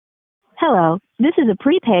Hello, this is a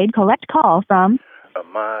prepaid collect call from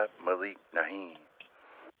Ahmad Malik Naheem,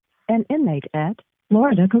 an inmate at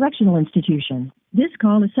Florida Correctional Institution. This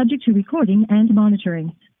call is subject to recording and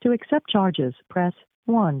monitoring. To accept charges, press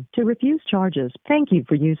 1. To refuse charges, thank you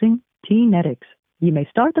for using T-Netics. You may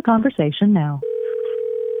start the conversation now.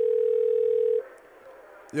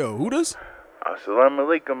 Yo, who this? Assalamu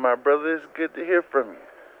alaikum, my brother. It's good to hear from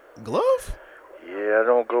you. Glove? Yeah, I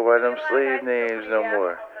don't go by them slave names no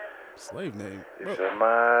more. Slave name? It's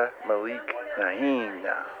Ahmad Malik Naheem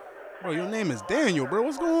now. Bro, your name is Daniel, bro.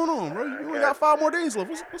 What's going on, bro? You only got 5 more days left.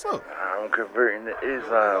 What's up? I'm converting to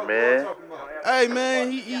Islam, man. Hey,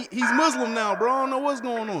 man, he's Muslim now, bro. I don't know what's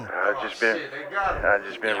going on. I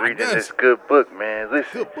just been reading this good book, man.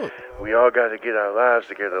 Listen, Good book. we all got to get our lives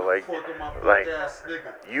together. Like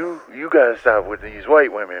you gotta stop with these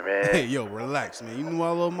white women, man. Hey, yo, relax, man. You know I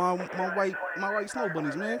love my white snow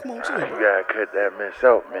bunnies, man. Come on, chill, You bro. gotta cut that mess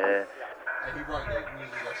out, man.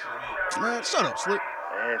 Man, shut up, Slick.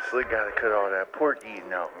 Man, Slick gotta cut all that pork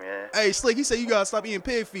eating out, man. Hey, Slick, he said you gotta stop eating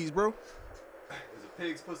pig feet, bro. Is a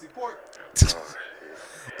pig's pussy pork?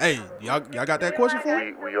 Hey, y'all got that question for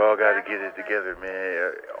me? We all gotta get it together,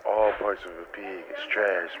 man. All parts of a pig is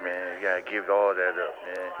trash, man. You gotta give all that up,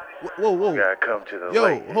 man. Whoa. You gotta come to the Yo,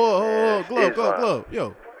 light. hold, man. glove.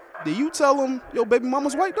 Yo, did you tell him your baby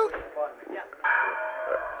mama's white, though?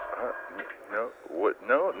 No, what?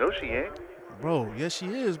 No, she ain't. Bro, yes she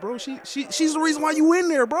is, bro. She's the reason why you in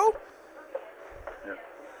there, bro.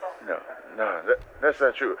 No, that's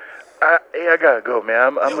not true. I gotta go,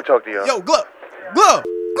 man. I'm gonna talk to y'all. Yo, glove. Blow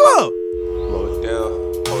it down,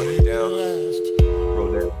 hold it down,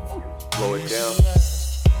 roll that, blow it down,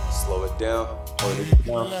 slow it down, hold it down,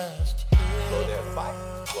 blow that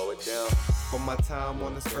fire, blow it down. From my time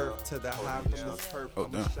on this earth to the high from this perp,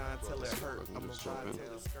 I'ma shine till it hurt, I'ma ride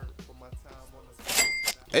till the skirt. From my time on this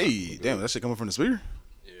earth. Hey, damn, that shit coming from the speaker?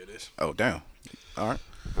 Yeah, it is. Oh, damn. All right.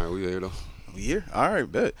 All right, we here though. We here? All right,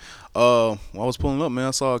 bet. While I was pulling up, man,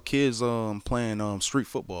 I saw kids playing street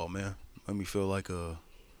football, man. Made me feel like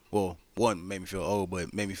one made me feel old,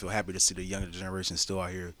 but made me feel happy to see the younger generation still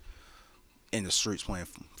out here in the streets playing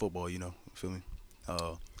football. You know, feel me?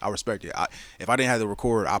 I respect it. If I didn't have the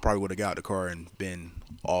record, I probably would have got the car and been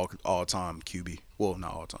all time QB. Well,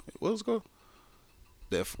 not all time. What was it called?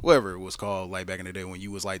 Whatever it was called, like back in the day when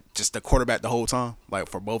you was like just the quarterback the whole time, like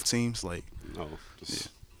for both teams, like. No,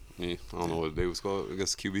 yeah, I don't know what they was called. I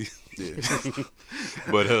guess QB. Yeah.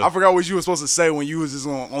 But I forgot what you were supposed to say when you was just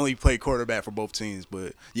gonna only play quarterback for both teams.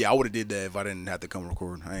 But yeah, I would have did that if I didn't have to come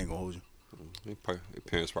record. I ain't gonna hold you. their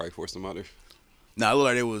parents probably forced them out there. Nah, it looked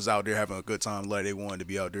like they was out there having a good time. Like they wanted to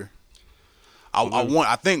be out there.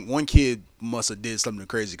 I think one kid must have did something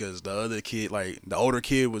crazy because the other kid, like the older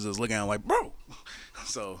kid, was just looking at him like, bro.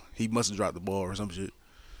 So he must have dropped the ball or some shit.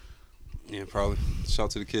 Yeah, probably. Shout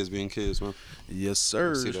out to the kids being kids, man. Yes,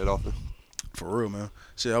 sir. See that often. For real, man.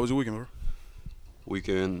 Shit, how was your weekend, bro?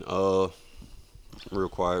 Weekend, real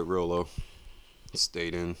quiet, real low.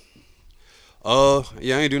 Stayed in. Yeah,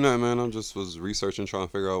 I ain't do nothing, man. I just was researching, trying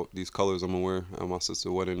to figure out these colors I'm gonna wear at my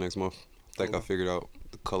sister's wedding next month. I figured out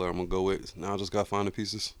the color I'm gonna go with. Now I just gotta find the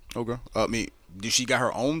pieces. Okay. Did she got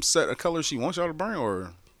her own set of colors she wants y'all to bring,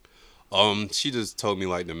 or? She just told me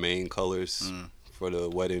like the main colors for the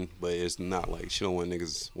wedding, but it's not like she don't want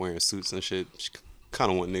niggas wearing suits and shit. She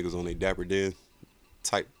kind of want niggas on a Dapper Dan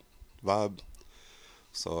type vibe.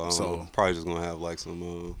 So probably just gonna have like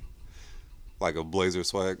some like a blazer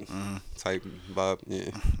swag type vibe. Yeah.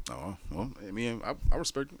 Oh well, I mean, I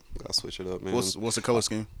respect it. Gotta switch it up, man. What's the color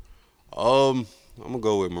scheme? I'm gonna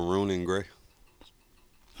go with maroon and gray.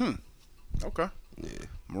 Okay. Yeah.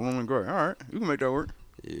 Maroon and gray. All right, you can make that work.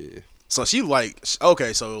 Yeah. So she like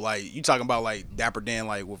okay, so like you talking about like Dapper Dan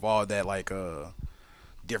like with all that like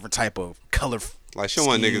different type of color. Like she don't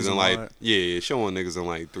want niggas in like that. she don't want niggas in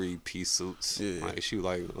like 3-piece suits. Yeah. Like she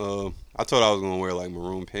like I told her I was gonna wear like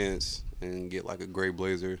maroon pants and get like a gray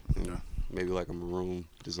blazer and maybe like a maroon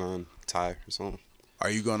design tie or something. Are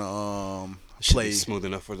you gonna Should play be smooth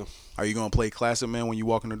enough for them. Are you gonna play classic man when you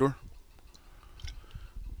walk in the door?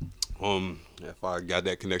 If I got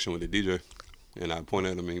that connection with the DJ and I point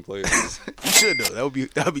at him and he plays, You should though. That would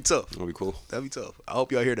be tough. that'll be cool. That'd be tough. I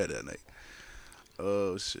hope y'all hear that night.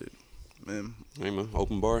 Oh shit, man. Hey man,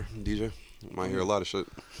 open bar DJ. Might hear a lot of shit.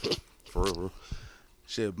 For real, bro.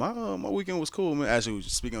 Shit, my weekend was cool, man. Actually,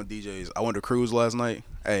 speaking of DJs, I went to Cruise last night.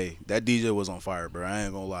 Hey, that DJ was on fire, bro. I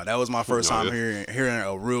ain't gonna lie. That was my first time hearing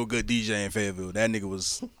a real good DJ in Fayetteville. That nigga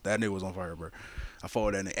was on fire, bro. I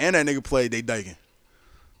followed that nigga, and that nigga played They Dyking.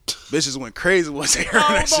 Bitches went crazy once they heard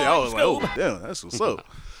that shit. I was like, oh damn, that's what's up.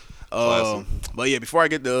 But yeah, before I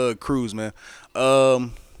get to Cruise, man,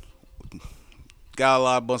 got a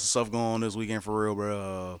lot of bunch of stuff going on this weekend for real,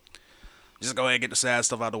 bro. Just go ahead and get the sad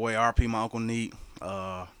stuff out of the way. RP my Uncle Neat.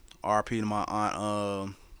 RP to my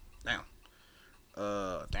aunt.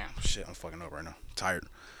 Damn, shit, I'm fucking up right now. Tired.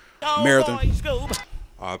 Marathon.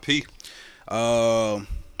 RP.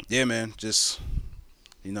 Yeah, man, just,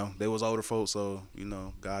 they was older folks, so,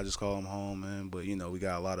 God just called them home, man. But, we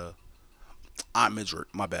got a lot of, Aunt Mildred,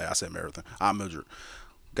 my bad, I said Marathon. Aunt Mildred.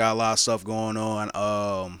 Got a lot of stuff going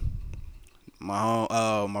on.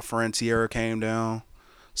 My friend Tierra came down,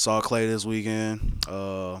 saw Clay this weekend.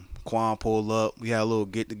 Quan pulled up. We had a little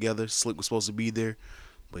get together. Slick was supposed to be there,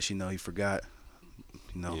 but he forgot.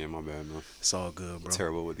 Yeah, my bad, man. It's all good, bro.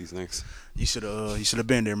 Terrible with these things. You should have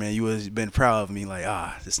been there, man. You would have been proud of me. Like,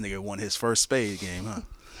 this nigga won his first spade game, huh?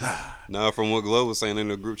 Nah, from what Glove was saying in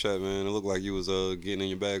the group chat, man, it looked like you was getting in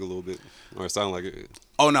your bag a little bit, or it sounded like it.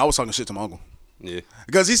 Oh no, I was talking shit to my uncle. Yeah,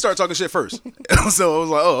 because he started talking shit first. So I was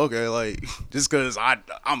like, oh, okay, like just because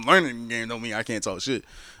I'm learning the game don't mean I can't talk shit.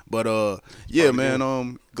 But yeah,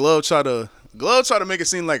 man, Glove tried to make it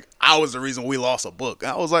seem like I was the reason we lost a book.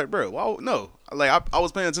 I was like, bro, why, no. Like I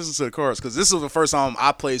was paying attention to the cards because this was the first time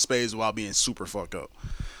I played spades while being super fucked up.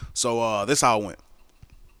 So this how it went.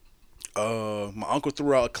 My uncle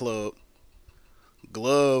threw out a club.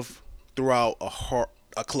 Glove threw out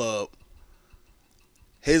a club.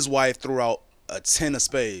 His wife threw out a 10 of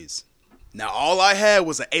spades. Now all I had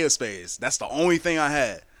was an 8 of spades. That's the only thing I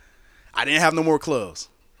had. I didn't have no more clubs.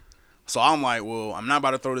 So I'm like, well, I'm not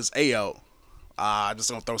about to throw this 8 out. I just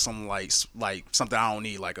gonna throw something like something I don't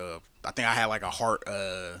need, I think I had like a heart,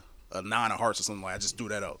 a 9 of hearts or something. Like I just threw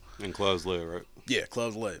that out. And clubs led, right? Yeah,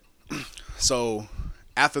 clubs led. So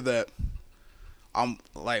after that, I'm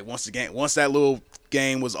like, once that little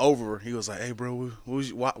game was over, he was like, hey bro,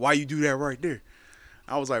 why you do that right there?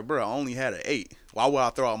 I was like, bro, I only had an 8. Why would I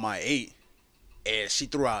throw out my 8? And she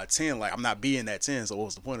threw out a 10. Like I'm not being that 10. So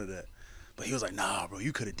what's the point of that? But he was like, nah, bro,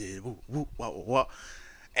 you could have did. What?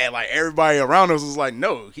 And like everybody around us was like,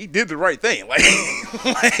 no, he did the right thing. Like,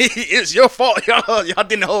 it's your fault. Y'all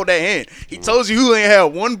didn't hold that hand. He told you only had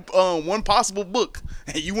one possible book,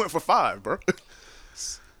 and you went for 5, bro.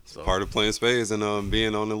 So, part of playing spades and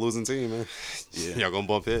being on the losing team, man. Yeah, y'all gonna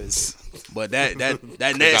bump heads. But that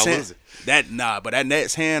next hand, but that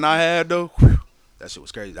next hand I had though, whew, that shit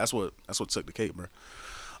was crazy. That's what took the cake, bro.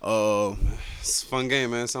 It's a fun game,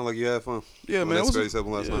 man. Sound like you had fun. Yeah, man.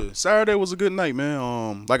 Last night. Saturday was a good night,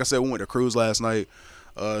 man. Like I said, we went to cruise last night.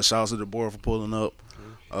 Shout out to the board for pulling up.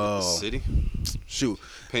 City. Shoot.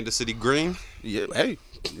 Paint the city green. Yeah. Hey.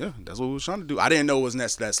 Yeah, that's what we was trying to do. I didn't know it was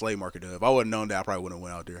that slave market though. If I wouldn't known that, I probably wouldn't have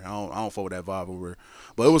went out there. I don't fuck with that vibe over there.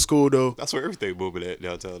 But it was cool though. That's where everything moving at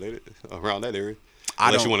downtown, ain't it? Around that area.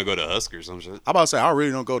 Unless you want to go to Husker or some shit. I'm about to say I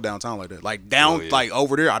really don't go downtown like that. Like like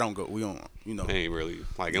over there, I don't go. We don't, Ain't really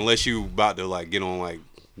like unless you about to like get on like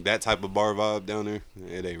that type of bar vibe down there.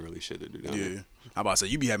 It ain't really shit to do down there. Yeah, I'm about to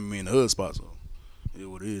say you be having me in the hood spot, so it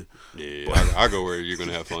what it is. Yeah, I go where you're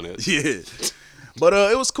gonna have fun at. Yeah, but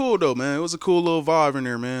it was cool though, man. It was a cool little vibe in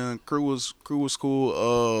there, man. Crew was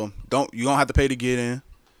cool. You don't have to pay to get in.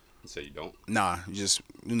 You say you don't? Nah, you just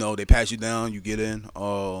they pass you down, you get in.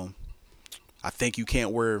 I think you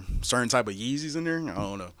can't wear certain type of Yeezys in there. I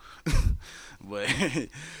don't know. But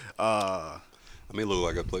I mean, it look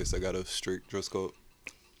like a place that got a strict dress code.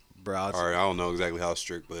 Bro, I don't know exactly how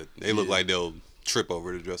strict, but they look like they'll trip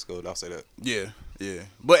over the dress code. I'll say that. Yeah.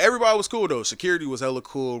 But everybody was cool though. Security was hella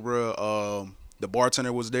cool, bro. The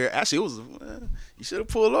bartender was there. Actually, it was. You should have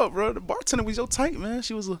pulled up, bro. The bartender was your type, man.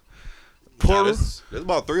 She was a there's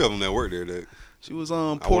about 3 of them that work there. That she was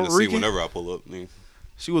I Puerto want to Rican. see whenever I pull up. Man.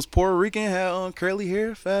 She was Puerto Rican, had curly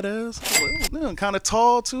hair, fat ass, kind of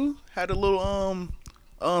tall too. Had a little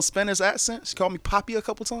Spanish accent. She called me Poppy a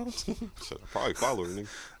couple times. Should I probably follow her, nigga.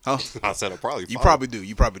 Oh, I said I probably. You probably do.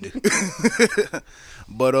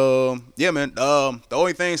 But yeah, man. The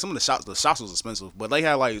only thing, some of the shots was expensive, but they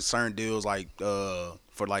had like certain deals, like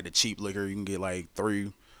for like the cheap liquor, you can get like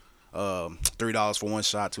 $3 for one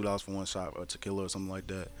shot, $2 for one shot, or tequila or something like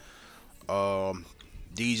that.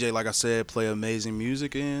 DJ, like I said, play amazing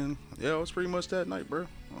music, and yeah, it was pretty much that night, bro.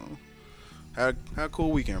 Had a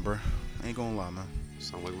cool weekend, bro. Ain't gonna lie, man.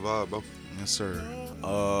 Sound like a vibe, bro. Yes, sir.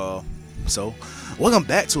 So welcome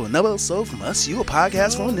back to another episode from Us You, a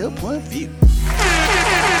podcast from their point of view.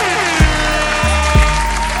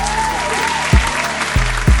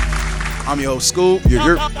 I'm your host, Scoob.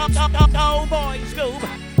 You're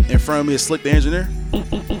in front of me is Slick the engineer. You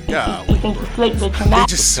think you slick, but you're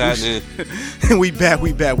not. We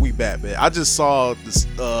back, man. I just saw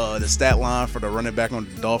the stat line for the running back on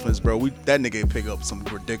the Dolphins, bro. That nigga pick up some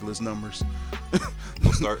ridiculous numbers.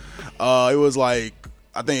 We'll start. It was like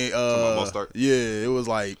I think Mostert? yeah, it was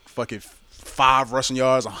like fucking 5 rushing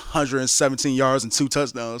yards, 117 yards, and 2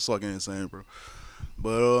 touchdowns. It's fucking insane, bro.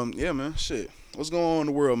 But yeah, man, shit. What's going on in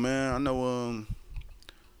the world, man? I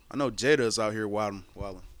know Jada's out here wilding.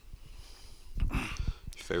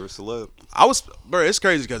 Favorite celeb? Bro, it's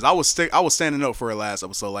crazy because I was standing up for her last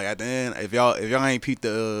episode. Like at the end, if y'all ain't peeped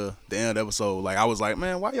the end of the episode, like I was like,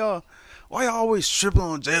 man, why y'all always tripping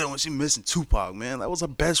on Jada when she missing Tupac, man? That was her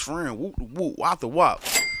best friend. Whoop whoop, wop the wop.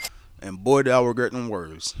 And boy, did I regret them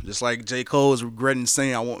words. Just like J. Cole is regretting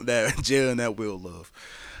saying I want that Jada and that Will love.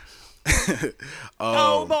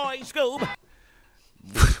 Oh boy, Scoob.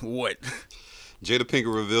 What? Jada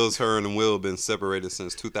Pinkett reveals her and Will have been separated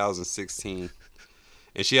since 2016.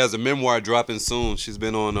 And she has a memoir dropping soon. She's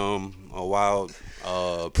been on a wild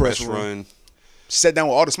press run. She sat down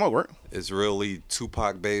with All the Smoke, right? It's really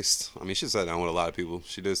Tupac based. I mean, she sat down with a lot of people.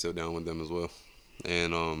 She did sit down with them as well.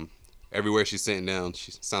 And everywhere she's sitting down,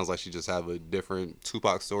 she sounds like she just have a different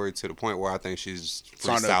Tupac story to the point where I think she's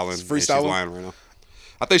freestyling. And she's lying right now.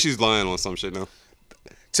 I think she's lying on some shit now.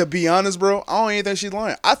 To be honest, bro, I don't even think she's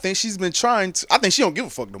lying. I think she's been trying to. I think she don't give a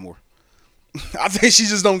fuck no more. I think she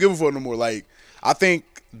just don't give a fuck no more. Like, I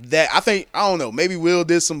don't know. Maybe Will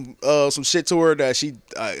did some shit to her that she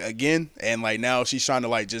again, and like now she's trying to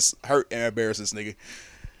like just hurt and embarrass this nigga.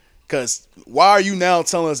 Cause why are you now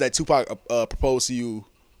telling us that Tupac proposed to you?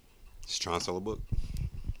 She's trying to sell a book.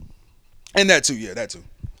 And that too, yeah, that too.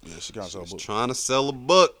 Yeah, she's trying to sell a book. Trying to sell a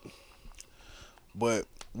book. But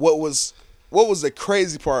what was the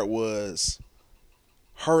crazy part was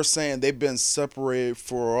her saying they've been separated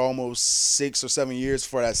for almost 6 or 7 years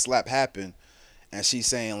before that slap happened. And she's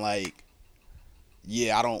saying like,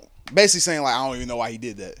 yeah, I don't even know why he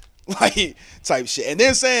did that. Like, type shit. And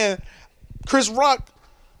then saying Chris Rock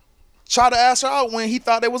tried to ask her out when he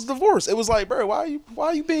thought it was divorce. It was like, bro, why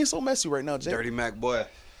are you being so messy right now, Jay? Dirty Mac boy.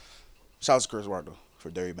 Shout out to Chris Rock though for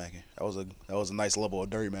Dirty Macking. That was a nice level of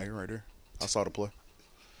Dirty Macking right there. I saw the play.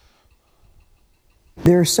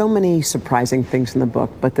 There are so many surprising things in the book,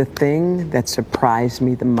 but the thing that surprised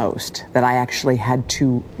me the most, that I actually had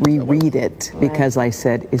to reread it because I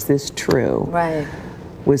said, is this true? Right.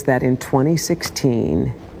 Was that in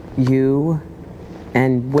 2016, you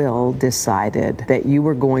and Will decided that you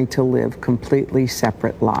were going to live completely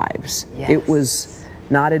separate lives. Yes. It was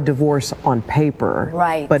not a divorce on paper,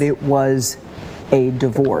 Right. but it was a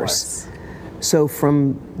divorce. So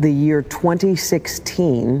from the year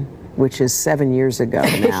 2016, which is 7 years ago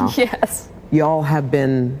now, Yes. y'all have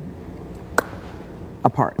been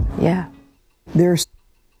apart. Yeah. There's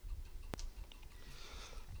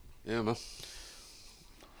Yeah, man.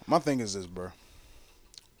 My thing is this, bro.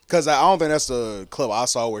 Because I don't think that's the clip I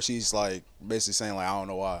saw where she's like basically saying like I don't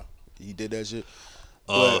know why he did that shit.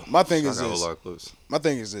 But my thing is this. My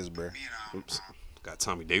thing is this, bro. Oops. Got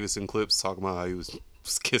Tommy Davidson clips talking about how he was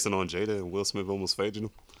kissing on Jada and Will Smith almost faded him.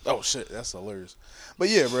 Oh shit, that's hilarious. But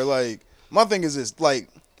yeah, bro, like my thing is this, like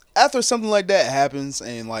after something like that happens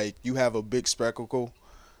and like you have a big spectacle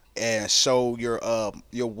and show your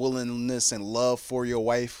willingness and love for your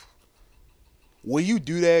wife, will you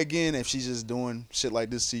do that again if she's just doing shit like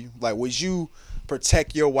this to you? Like would you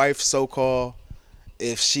protect your wife so called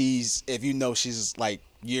if you know she's like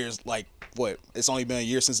years like what? It's only been a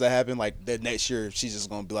year since that happened. Like that next year she's just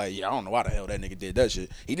gonna be like, yeah, I don't know why the hell that nigga did that shit.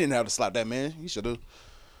 He didn't have to slap that man. He should have.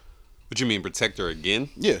 What you mean, protect her again?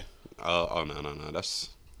 Yeah. Oh no. That's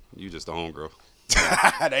you just a homegirl.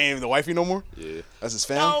 That ain't even the wifey no more? Yeah. That's his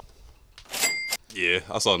family? Yeah.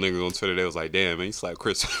 I saw niggas on Twitter that was like, damn, man, you slapped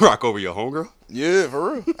Chris Rock over your homegirl? Yeah,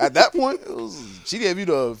 for real. At that point, she gave you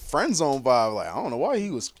the friend zone vibe. Like, I don't know why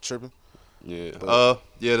he was tripping. Yeah.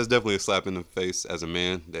 Yeah, that's definitely a slap in the face as a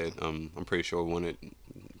man that I'm pretty sure wanted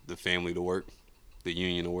the family to work, the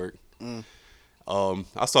union to work.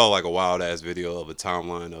 I saw like a wild ass video of a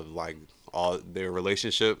timeline of like all their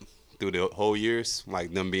relationship through the whole years,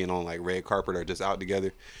 like them being on like red carpet or just out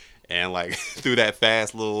together. And like through that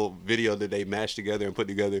fast little video that they mashed together and put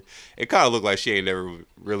together, it kind of looked like she ain't never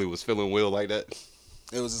really was feeling Will like that.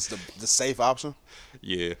 It was just the safe option?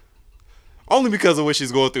 Yeah. Only because of what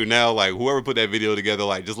she's going through now. Like whoever put that video together,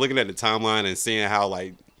 like just looking at the timeline and seeing how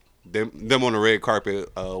like them on the red carpet,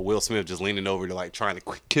 Will Smith just leaning over to like trying to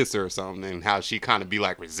kiss her or something, and how she kind of be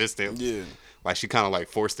like resistant. Yeah. Like she kind of like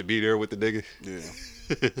forced to be there with the nigga.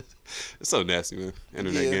 Yeah. It's so nasty, man.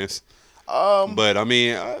 Internet games. Um, But I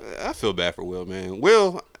mean, I feel bad for Will, man.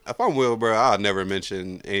 Will, if I'm Will, bro, I'll never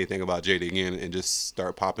mention anything about Jada again and just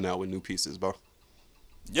start popping out with new pieces, bro.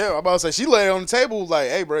 Yeah, I'm about to say, she laid on the table like,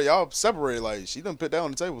 hey, bro, y'all separated. Like, she done put that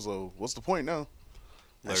on the table, so what's the point now?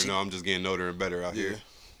 Let her know I'm just getting older and better out here.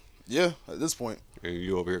 Yeah, at this point. And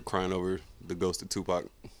you over here crying over the ghost of Tupac.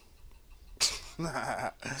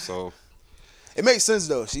 So it makes sense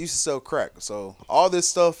though. She used to sell crack, so all this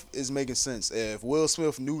stuff is making sense. If Will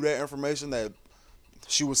Smith knew that information that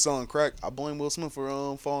she was selling crack, I blame Will Smith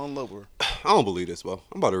for falling in love with her. I don't believe this, bro.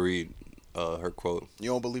 I'm about to read her quote. You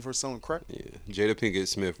don't believe her selling crack? Yeah, Jada Pinkett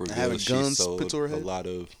Smith reveals she guns sold put to her a head? lot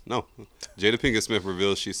of Jada Pinkett Smith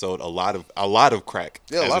reveals she sold a lot of crack.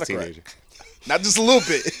 Yeah, as a lot of teenager. crack. Not just a little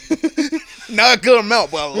bit. Not a good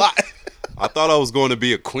amount, but a lot. I thought I was going to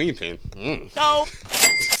be a queen pin. No.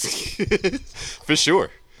 For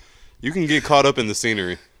sure. You can get caught up in the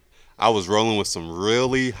scenery. I was rolling with some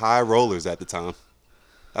really high rollers at the time.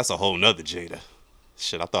 That's a whole nother Jada.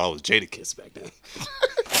 Shit, I thought I was Jada Kiss back then.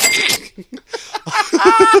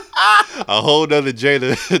 A whole nother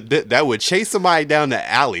Jada that would chase somebody down the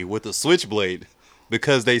alley with a switchblade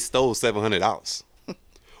because they stole $700.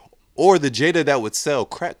 Or the Jada that would sell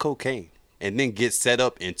crack cocaine and then get set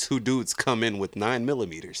up and two dudes come in with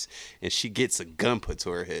 9mm and she gets a gun put to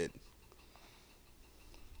her head.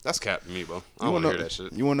 That's cap to me, bro. I don't want to hear that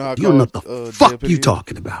shit. You want to know how You know what the fuck you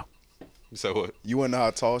talking about? So what? You want to know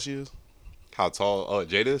how tall she is? How tall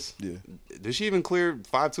Jada is? Yeah. Did she even clear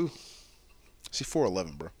 5'2"? She's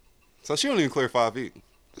 4'11", bro. So she don't even clear 5 feet.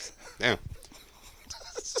 Damn.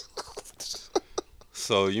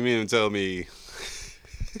 So you mean to tell me,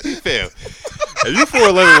 fam, if you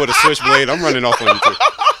 4'11" with a switchblade, I'm running off on you too.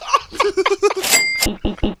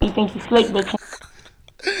 You think you slick, bitch?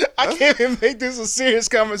 I can't even make this a serious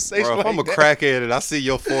conversation. Bro, if like I'm a that. crackhead and I see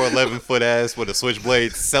your 4'11" foot ass with a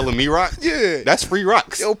switchblade selling me rock, Yeah. that's free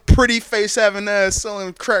rocks. Yo, pretty face having ass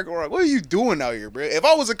selling crack rock. What are you doing out here, bro? If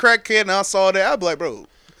I was a crackhead and I saw that, I'd be like, bro,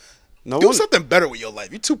 No do wonder, something better with your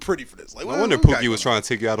life. You're too pretty for this. Like, no wonder Pookie was trying to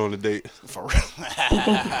take you out on a date. For real. You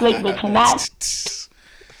think you slick, bitch? You're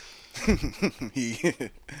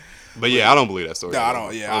not. But yeah, I don't believe that story. No, I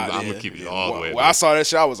don't. Yeah, I'm gonna keep it all the way. When I saw that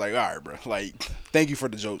shit, I was like, all right, bro. Like, thank you for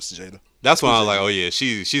the jokes, Jada. That's why I was like, oh yeah,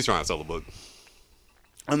 she's trying to sell a book.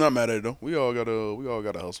 I'm not mad at it though. We all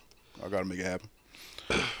gotta hustle. I gotta make it happen.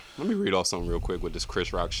 Let me read off something real quick with this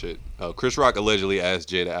Chris Rock shit. Chris Rock allegedly asked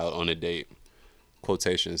Jada out on a date.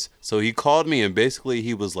 Quotations. So he called me and basically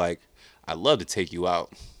he was like, I'd love to take you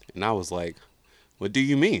out. And I was like, what do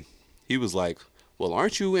you mean? He was like, well,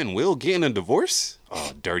 aren't you and Will getting a divorce?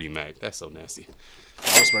 Oh, dirty Mac. That's so nasty.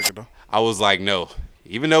 I respect it though. I was like, no.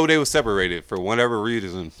 Even though they were separated, for whatever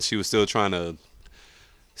reason, she was still trying to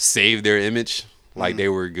save their image like they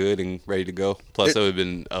were good and ready to go. Plus, it would have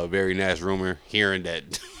been a very nasty rumor hearing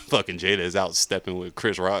that fucking Jada is out stepping with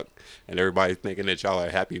Chris Rock and everybody thinking that y'all are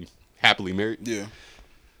happily married. Yeah.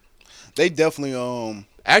 They definitely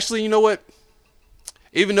Actually, you know what?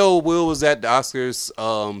 Even though Will was at the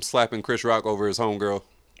Oscars slapping Chris Rock over his homegirl,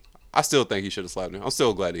 I still think he should have slapped him. I'm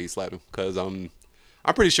still glad that he slapped him because I'm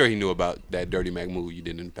pretty sure he knew about that Dirty Mac move you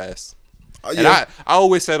did in the past. yeah. And I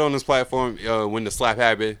always said on this platform when the slap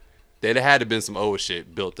happened that it had to been some old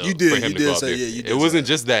shit built up You did, for him you to did go up say- there. yeah, you did It say wasn't that.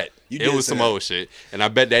 just that. You It did was say some that. old shit. And I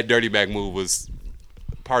bet that Dirty Mac move was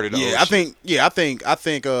part of the old shit.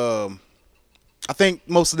 I think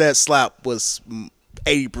most of that slap was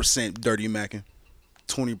 80% Dirty Mackin,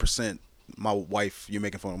 20% my wife. You're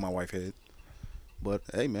making fun of my wife head, but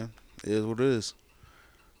hey, man, it is what it is.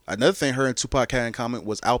 Another thing her and Tupac had in common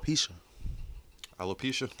was alopecia.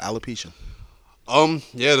 Alopecia.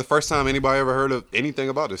 Yeah, the first time anybody ever heard of anything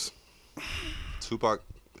about this. Tupac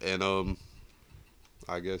and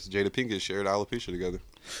I guess Jada Pinkett shared alopecia together.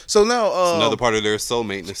 So now It's another part of their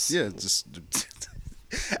soulmateness. yeah, just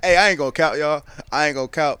hey, I ain't gonna count, y'all. I ain't gonna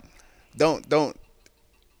count. Don't.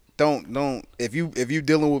 If you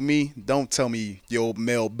dealing with me, don't tell me your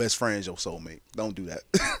male best friend's your soulmate. Don't do that.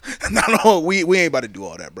 No, we ain't about to do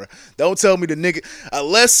all that, bro. Don't tell me the nigga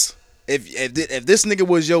unless if this nigga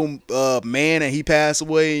was your man and he passed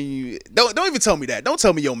away. Don't even tell me that. Don't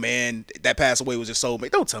tell me your man that passed away was your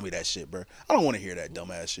soulmate. Don't tell me that shit, bro. I don't want to hear that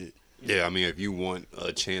dumbass shit. Yeah, I mean, if you want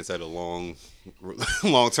a chance at a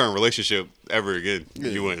long-term relationship ever again,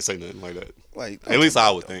 you wouldn't say nothing like that. Like, At least I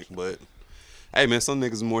would think. But hey, man, some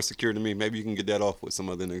niggas are more secure than me. Maybe you can get that off with some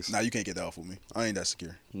other niggas. Nah, you can't get that off with me. I ain't that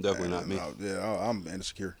secure. Definitely not me. I'm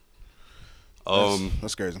insecure.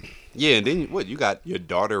 That's crazy. Yeah, and then what? You got your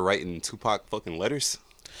daughter writing Tupac fucking letters.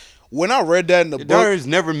 When I read that in the Your book, daughter's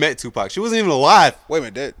never met Tupac. She wasn't even alive. wait a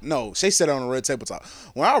minute, no, she said it on the Red Tabletop.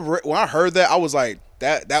 When I heard that, I was like,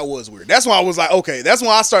 that was weird. That's why I was like, okay. That's when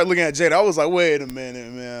I started looking at Jada. I was like, wait a minute,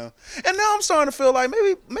 man. And now I'm starting to feel like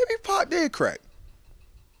maybe Pac did crack.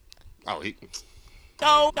 Oh, he.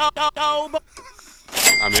 I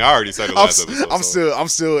mean, I already said it last episode. I'm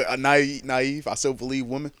still a naive. I still believe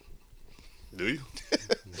women. Do you?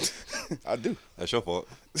 I do. That's your fault.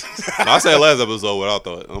 I said last episode what I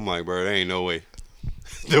thought. I'm like, bro, there ain't no way.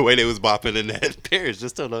 The way they was bopping in that, parents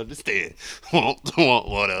just don't understand.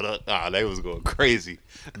 They was going crazy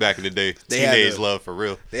back in the day. Teenage love for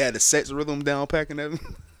real. They had the sex rhythm down packing them.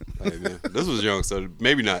 Hey, man, this was young, so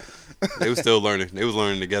maybe not. They was still learning. They was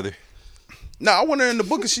learning together. No, I wonder in the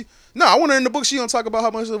book she don't talk about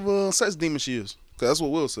how much of a sex demon she is. Cause that's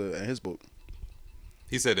what Will said in his book.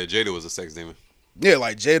 He said that Jada was a sex demon. Yeah,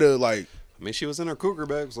 like Jada, like I mean, she was in her cougar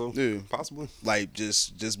bag, so yeah, possibly. Like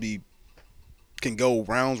just can go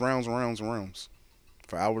rounds for hours.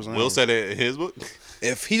 And Will hours. said it in his book.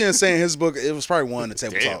 If he didn't say in his book, it was probably one of the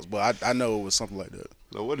table talks, but I know it was something like that.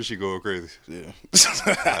 No, what is she going crazy? Yeah.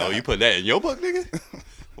 Oh, you put that in your book, nigga?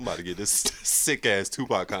 I'm about to get this sick ass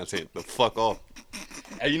Tupac content the fuck off.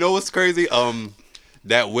 And you know what's crazy?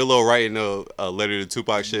 That Willow writing a letter to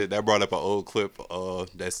Tupac shit, that brought up an old clip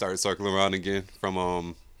that started circling around again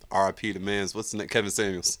from R.I.P. the Man's, what's the name? Kevin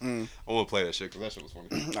Samuels. I want to play that shit because that shit was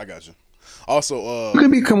funny. I got you. Also,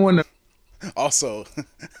 Could become one of also,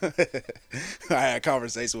 I had a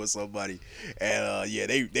conversation with somebody, and yeah,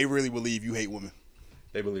 they really believe you hate women.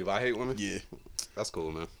 They believe I hate women? Yeah. That's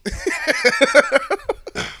cool, man.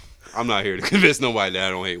 I'm not here to convince nobody that I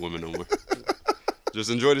don't hate women no more. Just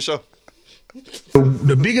enjoy the show.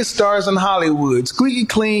 the biggest stars in Hollywood, squeaky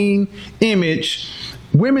clean image.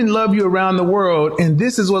 Women love you around the world, and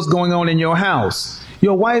this is what's going on in your house.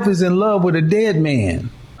 Your wife is in love with a dead man.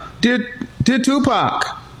 Dear Tupac,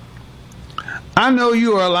 I know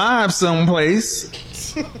you are alive someplace.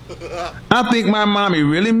 I think my mommy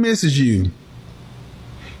really misses you.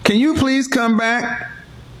 Can you please come back?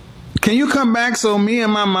 Can you come back so me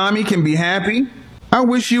and my mommy can be happy? I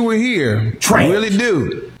wish you were here. I really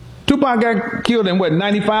do. Tupac got killed in what,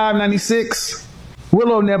 95, 96?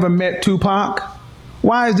 Willow never met Tupac.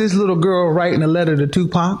 Why is this little girl writing a letter to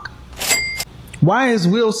Tupac? Why is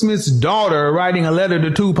Will Smith's daughter writing a letter to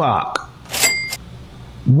Tupac?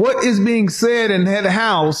 What is being said in that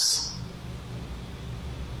house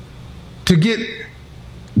to get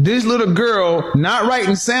this little girl not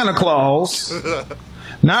writing Santa Claus,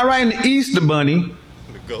 not writing the Easter Bunny,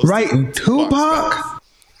 writing Tupac?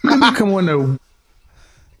 Let me come on there.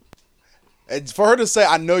 And for her to say,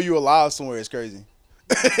 "I know you alive somewhere," is crazy.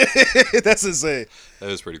 That's insane. That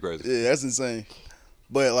is pretty crazy. Yeah, that's insane.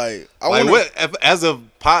 But like, as of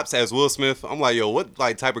pops, as Will Smith, I'm like, yo, what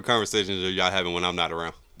like type of conversations are y'all having when I'm not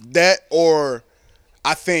around? That, or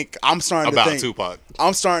I think I'm starting about to think Tupac.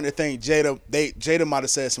 I'm starting to think Jada might have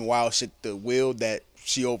said some wild shit to Will that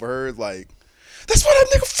she overheard. Like, that's why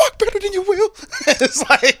that nigga fuck better than you, Will. It's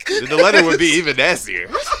like the letter would be even nastier.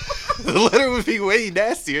 The letter would be way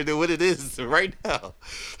nastier than what it is right now.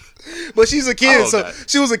 But she's a kid,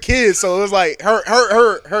 she was a kid, so it was like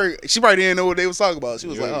her. She probably didn't know what they was talking about. She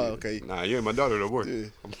was like, "Oh, okay." Nah, you ain't my daughter no more. Yeah.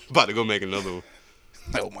 I'm about to go make another one.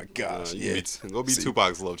 Oh my gosh, yeah. Go be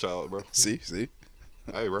Tupac's love child, bro. See,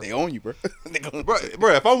 hey, bro. They own you, bro.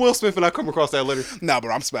 bro. If I'm Will Smith and I come across that letter, nah,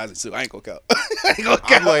 bro, I'm spazzing too. I ain't gonna count.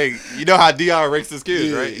 I'm like, you know how Dion ranks his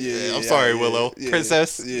kids, right? Yeah. I'm sorry, Willow,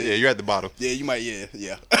 Princess. Yeah, you're at the bottom. Yeah, you might.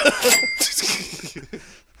 Yeah.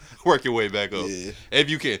 Work your way back up, if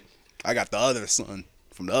you can. I got the other son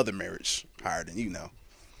from the other marriage higher than you now.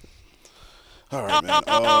 All right, man.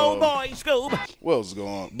 Boy, Scoob. What else is going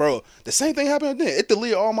on, bro? The same thing happened then. It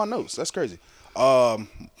deleted all my notes. That's crazy.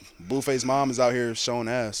 Blueface mom is out here showing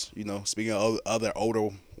ass. You know, speaking of other older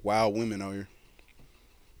wild women out here.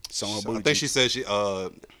 Showing her booty. I think she said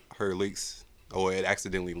her leaks, or it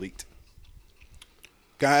accidentally leaked.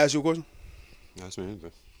 Can I ask you a question? That's me.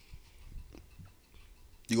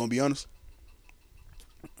 You gonna be honest?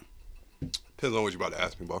 Depends on what you about to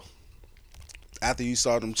ask me, bro. After you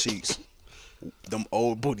saw them cheeks, them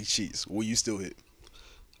old booty cheeks, will you still hit?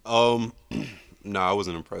 Nah, I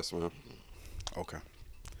wasn't impressed, man. Okay.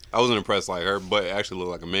 I wasn't impressed like her butt actually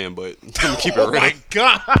looked like a man butt. Keep it real. Oh my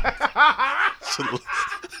god.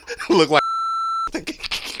 Look like You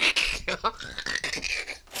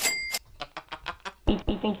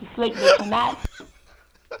think you slick, but you're not.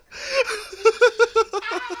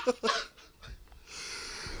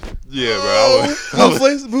 Yeah, bro.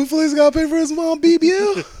 Blueface gotta pay for his mom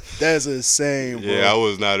BBL? That's insane, bro. Yeah, I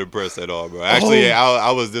was not impressed at all, bro. Actually,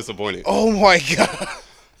 I was disappointed. Oh my god.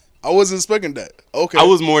 I wasn't expecting that. Okay. I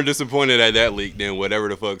was more disappointed at that leak than whatever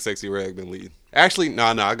the fuck Sexy Red been leaking. Actually, no,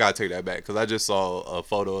 I gotta take that back because I just saw a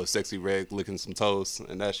photo of Sexy Red licking some toes,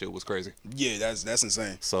 and that shit was crazy. Yeah, that's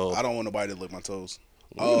insane. So I don't want nobody to lick my toes.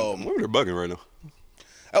 They're bugging right now.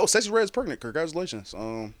 Oh, Sexy Red's pregnant. Congratulations.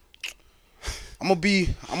 I'm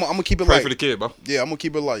gonna keep it Pray light for the kid, bro. Yeah, I'm gonna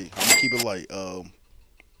keep it light.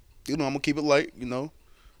 You know, I'm gonna keep it light. You know,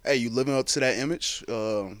 hey, you living up to that image.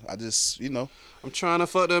 I just, I'm trying to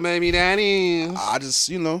fuck the baby daddy. I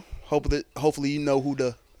just, hopefully you know who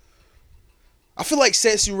the. I feel like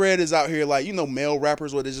Sexy Red is out here like, male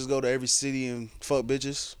rappers where they just go to every city and fuck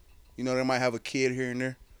bitches. They might have a kid here and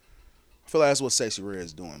there. I feel like that's what Sexy Red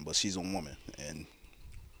is doing, but she's a woman. And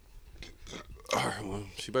all right, well,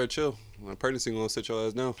 she better chill. My pregnancy gonna sit your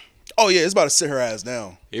ass down. Oh yeah, it's about to sit her ass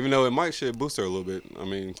down. Even though it might shit boost her a little bit. I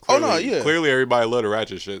mean, clearly everybody love the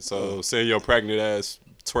ratchet shit. So saying your pregnant ass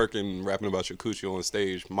twerking, rapping about your coochie on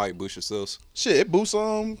stage might boost your sales. Shit, it boosts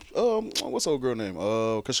what's old girl name?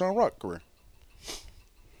 Kashawn Rock career.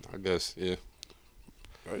 I guess, yeah.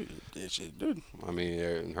 Right, yeah, shit, dude. I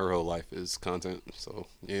mean, her whole life is content, so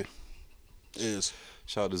yeah. It is.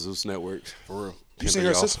 Shout out to Zeus Network. For real. You seen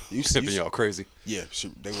her sister? Pimping y'all crazy. Yeah,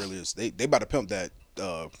 they really is. They about to pimp that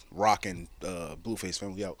Rock and Blueface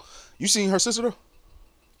family out. You seen her sister though?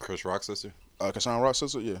 Chris Rock's sister? Kashawn Rock's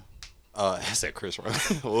sister, yeah. I said Chris Rock.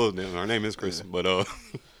 Well, her name is Chris, but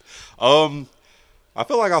I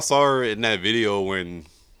feel like I saw her in that video when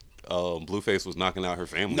Blueface was knocking out her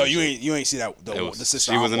family. No, you ain't see that. The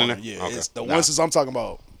sister. She wasn't in there. Yeah, okay. It's the one sister I'm talking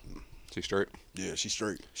about. She straight. Yeah, she's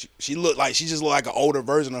straight. She looked like she just looked like an older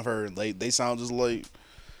version of her. They sound just like,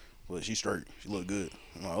 but she's straight. She look good.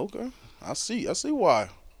 I'm like, okay, I see why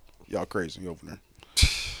y'all crazy over there.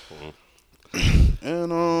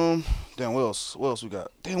 And damn, what else we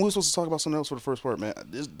got? Damn, we were supposed to talk about something else for the first part, man.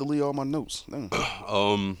 Just delete all my notes. Damn.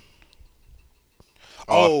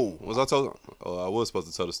 Was I told? I was supposed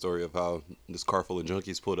to tell the story of how this car full of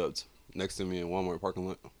junkies pulled up next to me in Walmart parking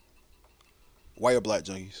lot. White or black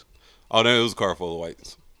junkies? Oh, no, it was a car full of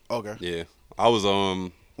whites. Okay. Yeah, I was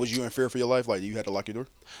Was you in fear for your life? Like you had to lock your door?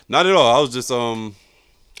 Not at all. I was just I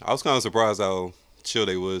was kind of surprised how chill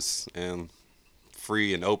they was and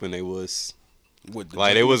free and open they was.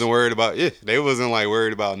 Like they wasn't worried about they wasn't like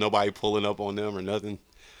worried about nobody pulling up on them or nothing.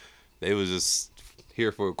 They was just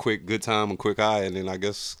here for a quick good time and quick high, and then I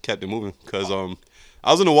guess kept it moving. Cause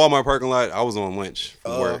I was in the Walmart parking lot. I was on lunch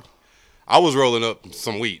from work. I was rolling up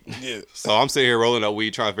some weed. Yeah. So I'm sitting here rolling up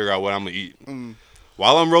weed, trying to figure out what I'm gonna eat.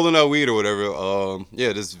 While I'm rolling up weed or whatever,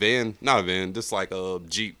 this van, not a van, just like a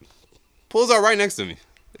Jeep, pulls up right next to me.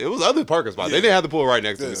 It was other parking spots. Yeah. They didn't have to pull right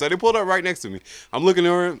next to me, so they pulled up right next to me. I'm looking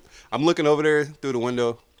over there through the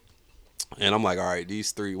window, and I'm like, all right,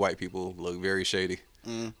 these three white people look very shady.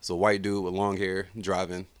 It's a white dude with long hair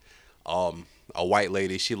driving. A white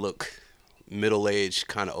lady, she looked middle-aged,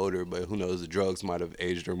 kind of older, but who knows, the drugs might have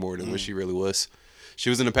aged her more than what she really was. She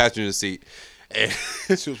was in the passenger seat. And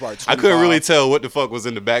she was probably 25. I couldn't really tell what the fuck was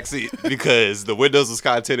in the back seat because the windows was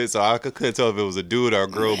kind of tinted, so I couldn't tell if it was a dude or a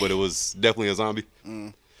girl, but it was definitely a zombie.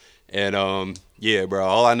 And yeah, bro,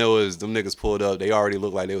 all I know is them niggas pulled up. They already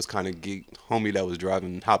looked like they was kind of geeked. Homie that was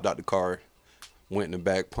driving hopped out the car, went in the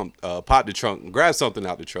back, popped the trunk, grabbed something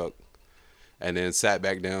out the truck, and then sat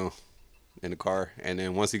back down in the car. And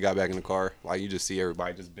then once he got back in the car, like you just see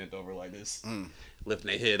everybody just bent over like this, lifting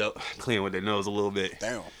their head up, cleaning with their nose a little bit.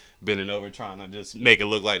 Damn. Bending over, trying to just make it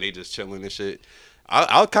look like they just chilling and shit.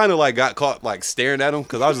 I kind of like got caught like staring at them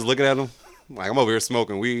because I was just looking at them. Like I'm over here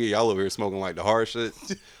smoking weed, y'all over here smoking like the hard shit.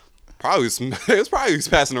 It was probably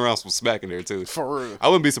passing around some smack in there too. For real. I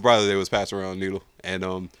wouldn't be surprised if they was passing around needle. And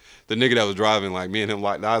the nigga that was driving, like me and him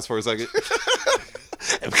locked eyes for a second.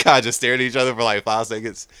 And we kind of just stared at each other for like 5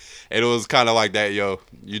 seconds. And it was kind of like that, yo,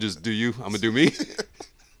 you just do you, I'm gonna do me.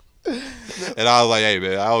 And I was like, hey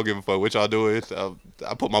man, I don't give a fuck what y'all doing.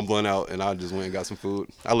 I put my blunt out and I just went and got some food.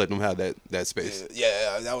 I let them have that space.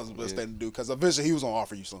 Yeah, that was the best thing to do because eventually he was gonna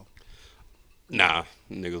offer you some. Nah,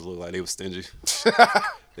 niggas look like they was stingy.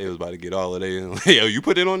 They was about to get all of they. Yo, you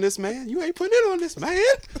put it on this man? You ain't putting it on this man.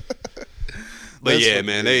 But yeah,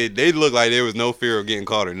 man, they looked like there was no fear of getting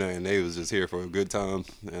caught or nothing. They was just here for a good time,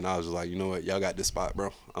 and I was just like, you know what, y'all got this spot,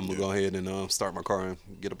 bro. I'm gonna go ahead and start my car and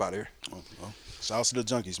get up out of here. Shout out to the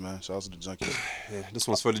junkies, man. Shout out to the junkies. Yeah, this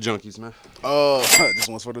one's for the junkies, man. This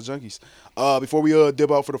one's for the junkies. Before we dip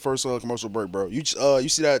out for the first commercial break, bro, you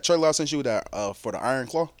see that trailer I sent you that for the Iron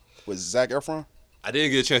Claw with Zac Efron? I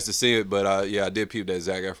didn't get a chance to see it, but I did peep that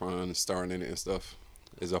Zac Efron starring in it and stuff.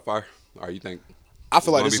 Is it fire? Or you think? I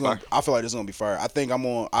feel like this is gonna be fire. I think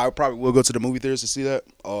I probably will go to the movie theaters to see that.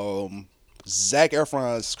 Zac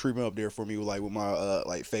Efron is creeping up there for me with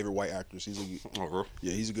my favorite white actors.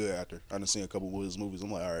 He's a good actor. I done seen a couple of his movies.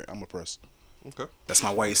 I'm like, all right, I'm impressed. Okay, that's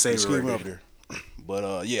my white savior. He's creeping up there.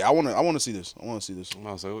 But yeah, I want to see this.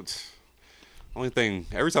 No, so it's only thing.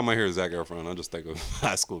 Every time I hear Zac Efron, I just think of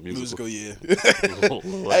High School Musical. Yeah.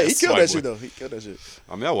 Hey, he killed that shit though.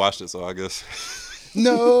 I mean, I watched it, so I guess.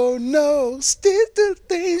 No, no, stick to the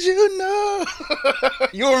things you know.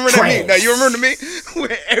 You remember that meme? Now, you remember the meme?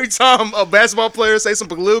 When every time a basketball player say some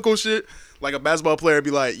political shit, like a basketball player be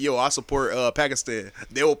like, yo, I support Pakistan.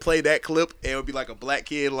 They will play that clip and it would be like a black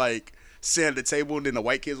kid like sitting at the table and then the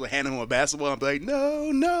white kids will hand him a basketball and be like,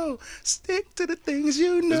 no, no, stick to the things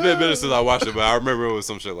you know. It's been a minute since I watched it, but I remember it was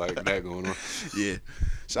some shit like that going on. Yeah.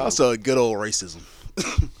 Shout out to good old racism.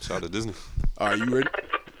 Shout out to Disney. All right, you ready?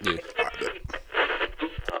 Yeah. All right, bet.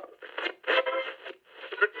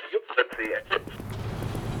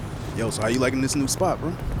 Yo, so how you liking this new spot, bro?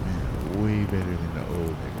 Man, way better than the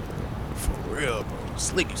old nigga, bro. For real, bro.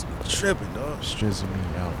 Slick used to be tripping, dog. Stressing me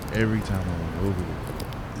out every time I went over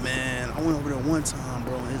there. Man, I went over there one time,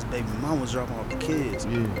 bro, and his baby mom was dropping off the kids.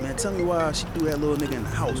 Yeah. Man, tell me why she threw that little nigga in the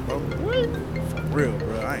house, bro. What? For real,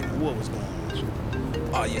 bro. I ain't know what was going on with you.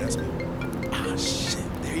 Oh, yeah, that's me. Ah,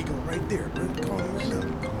 shit. There you go, right there, bro. Call me right now.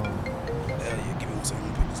 Hell yeah, give me 1 second.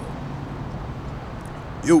 Let me pick this up.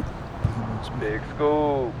 Yo. Big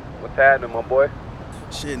School. What's happening, my boy?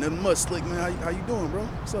 Shit, nothing much, Slick, man. How you doing, bro?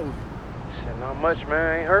 What's up with you? Shit, not much, man.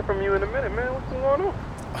 I ain't heard from you in a minute, man. What's going on?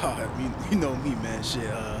 Oh, I mean, you know me, man. Shit,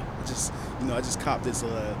 I just copped this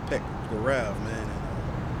pet giraffe, man.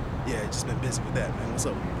 And, yeah, just been busy with that, man. What's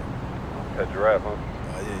up with you, bro? Pet giraffe, huh?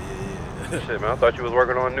 Yeah. Shit, man. I thought you was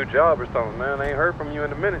working on a new job or something, man. I ain't heard from you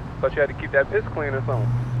in a minute. Thought you had to keep that piss clean or something.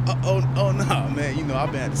 Oh, nah, man. You know,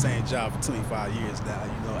 I've been at the same job for 25 years now.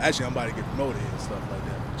 You know, actually, I'm about to get promoted and stuff like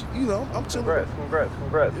that. But, you know, I'm chilling.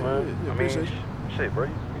 Congrats, man. Yeah, I mean, shit, bro.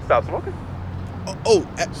 You stopped smoking?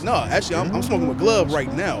 No, actually, I'm smoking with glove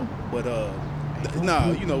right now. But,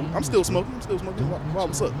 nah, you know, I'm still smoking. Why,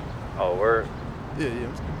 what's up? Oh, word? Yeah.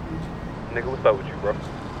 Nigga, what's up with you, bro?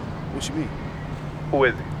 What you mean? Who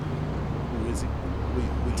is he? Who is he?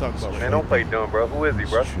 We talking about right Man, now. don't play dumb, bro. Who is he,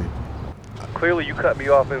 bro? Clearly you cut me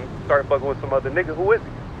off and started fucking with some other nigga. Who is he?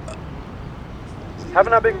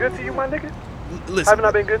 Haven't I been good to you, my nigga? Listen, haven't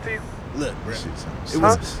I been good to you? Look, bro.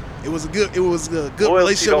 It was a good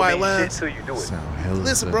relationship while it lasts. Shit till you do it.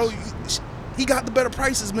 Listen, bro. He got the better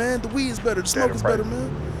prices, man. The weed is better. The smoke is better, man.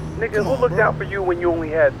 Nigga, who looked out for you when you only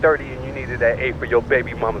had 30 and you needed that 8 for your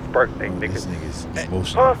baby mama's birthday, nigga? This nigga's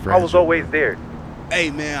emotionally fragile. I was always there.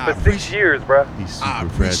 Hey, man. For 6 years, bro. He's super I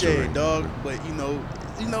appreciate fragile it, right dog. now. But, you know,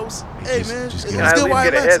 hey, man. just It get was Can I good at while least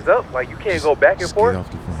it get a lasted. heads up? Like, you can't go back and Just get forth?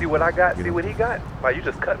 off the phone. See what I got? Get See off what the he phone. got? Like, you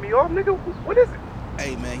just cut me off, nigga? What is it?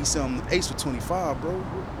 Hey, man, he's selling Ace for 25, bro.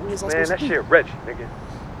 What was I Man, supposed that to do? shit wretched, nigga.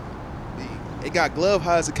 It got glove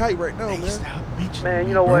high as a kite right now, Hey, man. stop bitching Man, me,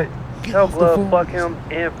 you know bro. what? Get Tell off the Glove, phone. fuck him,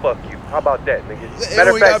 and fuck you. How about that, nigga? It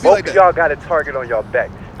Matter of ain't gotta fact, be both like of that. y'all got a target on y'all back.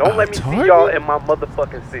 Don't let me see target? y'all in my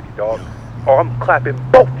motherfucking city, dog. Or I'm clapping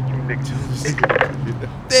both of you niggas.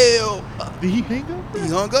 Damn. Did he hang up, bro? He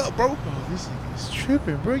hung up, bro. Oh, this nigga is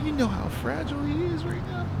tripping, bro. You know how fragile he is right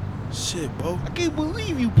now. Shit, bro. I can't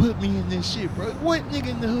believe you put me in this shit, bro. What nigga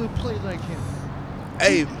in the hood play like him?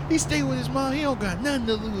 Hey, He stay with his mom. He don't got nothing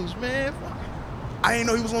to lose, man. Fuck. I ain't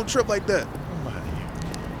know he was on a trip like that. I'm out of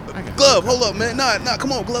here. I gotta Glove, go. hold up, man. Nah,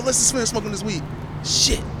 come on, Glove. Let's just finish smoking this weed.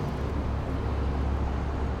 Shit.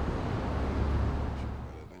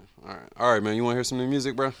 All right, man. You want to hear some new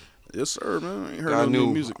music, bro? Yes, sir, man. I ain't heard Got no a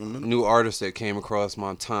new music in a minute. new artist that came across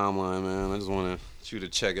my timeline, man. I just want you to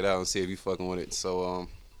check it out and see if you fucking with it. So,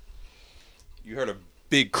 you heard of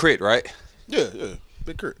Big Crit, right? Yeah.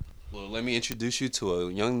 Big Crit. Well, let me introduce you to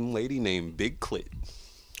a young lady named Big Clit.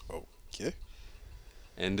 Okay.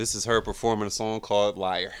 And this is her performing a song called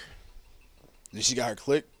Liar. Did she got her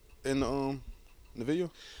click in the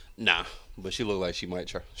video? Nah, but she look like she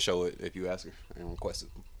might show it if you ask her and request it.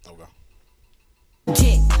 Okay.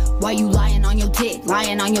 Dick, why you lying on your dick?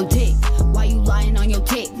 Lying on your dick. Why you lying on your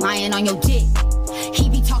dick? Lying on your dick. He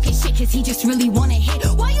be talking shit cause he just really wanna hit.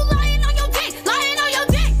 Why you lying on your dick? Lying on your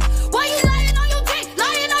dick. Why you lying on your dick?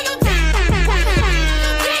 Lying on your dick. Why you lying on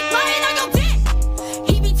your dick? Lying on your dick.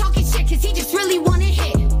 He be talking shit cause he just really wanna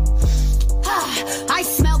hit. I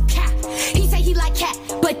smell cat. He say he like cat,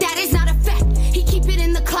 but that is not a fact. He keep it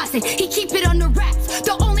in the closet. He keep it under wraps.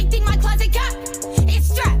 The only thing my closet got is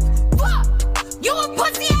straps. Fuck. You a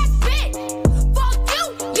pussy ass bitch. Fuck you.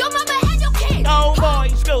 Your mama had your kid. Oh boy,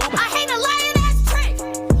 Scoob. I hate a lying ass trick.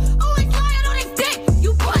 Always lying on his dick.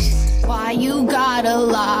 You pussy. Why you gotta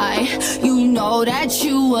lie? You know that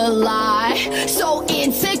you a lie. So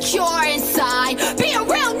insecure inside. Be a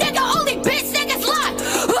real nigga. Only bitch niggas lie.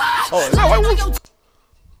 Oh, is that white woman?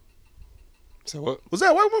 So what? Was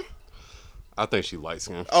that white woman? I think she light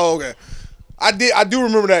skinned. Oh, okay. I do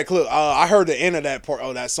remember that clip. I heard the end of that part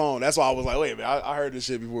of that song. That's why I was like, wait a minute, I heard this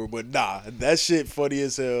shit before, but nah, that shit funny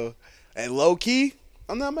as hell. And low key,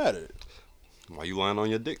 I'm not mad at it. Why you lying on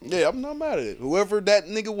your dick? Yeah, I'm not mad at it. Whoever that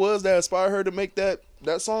nigga was that inspired her to make that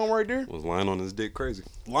song right there was lying on his dick crazy.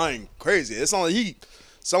 Lying crazy. It sound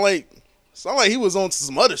like he was on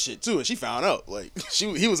some other shit too, and she found out. Like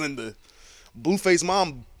he was in the Blueface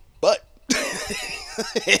mom butt.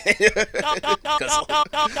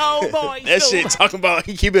 That shit talking about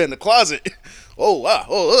he keep it in the closet. Oh wow,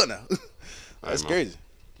 now that's crazy.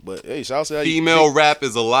 But hey, shout out to female rap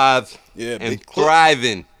is alive, and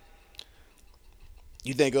thriving.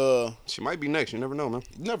 You think she might be next? You never know, man.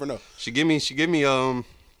 You never know. She give me Doja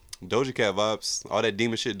Cat vibes. All that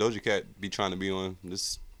demon shit Doja Cat be trying to be on.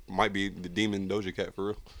 This might be the demon Doja Cat for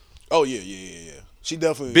real. Oh yeah. She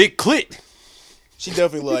definitely big clit. She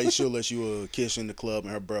definitely like she'll let you kiss in the club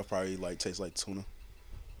and her breath probably like tastes like tuna.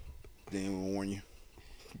 Didn't even warn you.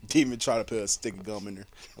 Didn't even try to put a stick of gum in there.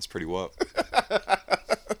 That's pretty wild.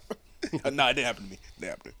 No, it didn't happen to me. It didn't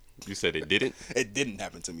happen to me. You said it didn't? It didn't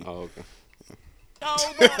happen to me. Oh, okay.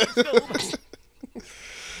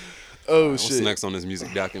 Oh, what's shit. next on this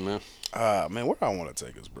music docket, man? Man, where I want to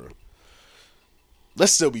take us, bro?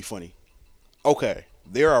 Let's still be funny. Okay,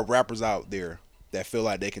 there are rappers out there that feel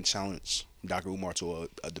like they can challenge Dr. Umar to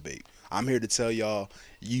a debate. I'm here to tell y'all,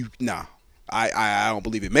 I don't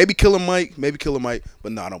believe it. Maybe Killer Mike,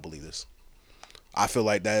 but no, I don't believe this. I feel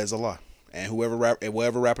like that is a lie. And whoever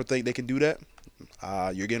rapper think they can do that,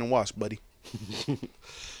 you're getting washed, buddy.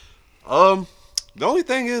 The only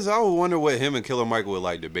thing is, I would wonder what him and Killer Mike would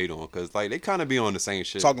like debate on, because like they kind of be on the same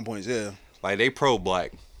shit. Talking points, yeah. Like they pro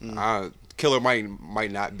black. Killer Mike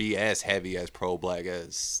might not be as heavy as pro black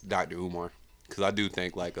as Dr. Umar, because I do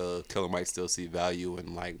think like Killer Mike still see value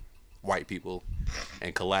in like white people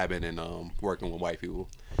and collabing and working with white people,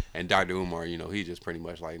 and Dr. Umar, you know, he just pretty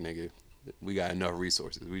much like, nigga, we got enough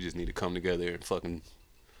resources. We just need to come together and fucking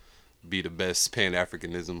be the best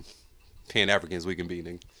Pan-Africans we can be,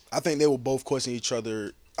 nigga. I think they will both question each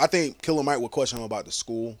other. I think Killer Mike would question him about the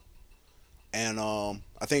school. And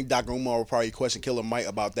I think Dr. Umar would probably question Killer Mike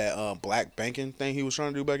about that black banking thing he was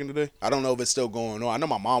trying to do back in the day. I don't know if it's still going on. I know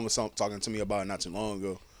my mom was talking to me about it not too long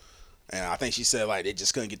ago. And I think she said like they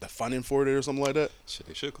just couldn't get the funding for it or something like that. Shit,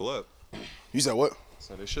 they should collab. You said what?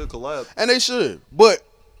 So they should collab. And they should. But,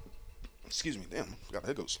 excuse me, damn, I got the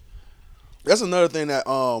hiccups. That's another thing that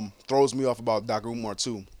throws me off about Dr. Umar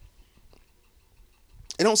too.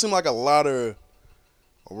 It don't seem like a lot of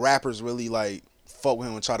rappers really like fuck with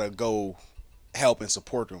him and try to go help and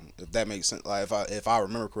support him, if that makes sense. Like if I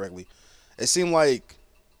remember correctly, it seemed like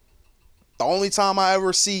the only time I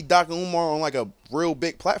ever see Dr. Umar on like a real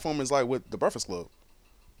big platform is like with the Breakfast Club.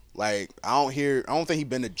 Like I don't think he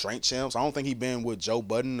been to Drink Champs. I don't think he been with Joe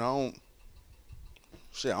Budden. I don't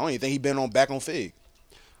even think he been on Back on Fig.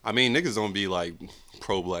 I mean, niggas don't be like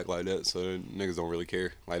pro-black like that, so niggas don't really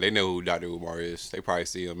care. Like, they know who Dr. Umar is. They probably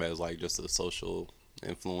see him as like just a social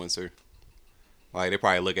influencer. Like, they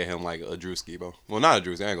probably look at him like a Drewski, bro. Well, not a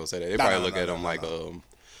Drewski, I ain't gonna say that. They probably look at him like I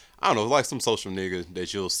don't know, like some social nigga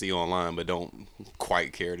that you'll see online but don't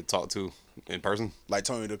quite care to talk to in person. Like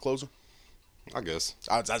Tony the Closer? I guess.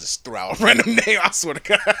 I just threw out a random name, I swear to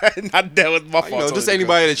God. Not that was my fault. You know, just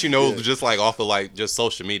anybody that you know just like off of like just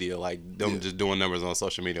social media, like them just doing numbers on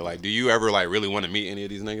social media. Like, do you ever like really want to meet any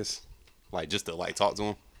of these niggas? Like, just to like talk to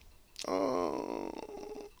them?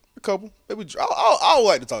 A couple. Maybe I would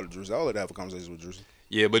like to talk to Drewski. I would like to have a conversation with Drewski.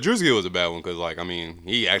 Yeah, but Drewski was a bad one because, like, I mean,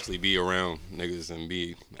 he actually be around niggas and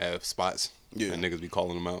be at spots. Yeah. And niggas be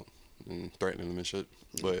calling them out and threatening them and shit.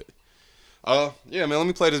 But yeah, man, let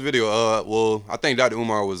me play this video. Well, I think Dr.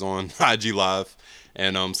 Umar was on IG Live,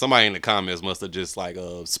 and somebody in the comments must have just like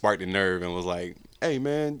sparked a nerve and was like, "Hey,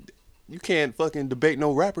 man, you can't fucking debate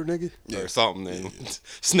no rapper, nigga," or something. And this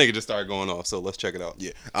nigga just started going off. So let's check it out.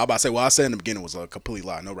 Yeah, I was about to say what I said in the beginning was a complete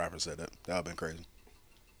lie. No rapper said that. That would've been crazy.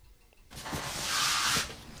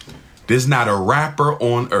 There's not a rapper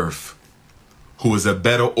on earth who is a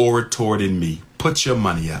better orator than me. Put your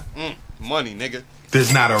money up. Money, nigga.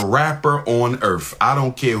 There's not a rapper on earth. I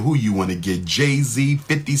don't care who you want to get. Jay-Z,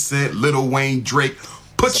 50 Cent, Lil Wayne, Drake.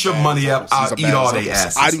 Put your money up. I'll eat all they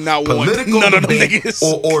asses. I do not want none of them niggas.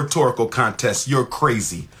 Or oratorical contest. You're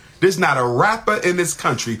crazy. There's not a rapper in this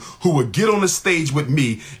country who would get on the stage with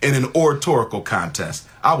me in an oratorical contest.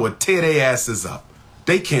 I would tear their asses up.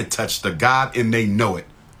 They can't touch the God and they know it.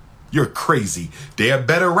 You're crazy. They're a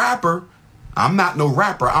better rapper. I'm not no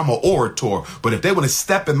rapper, I'm an orator. But if they want to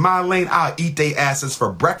step in my lane, I'll eat their asses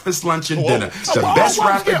for breakfast, lunch, and dinner. The best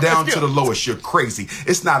rapper down to the lowest. You're crazy.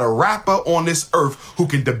 It's not a rapper on this earth who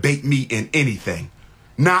can debate me in anything.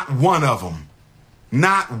 Not one of them.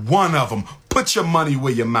 Not one of them. Put your money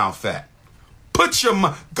where your mouth at. Put your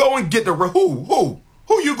money. Go and get the... Who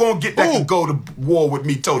you gonna get that can go to war with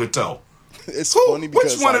me toe to toe? It's funny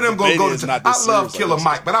because Which one of them gonna go to? not I this love serious Killer like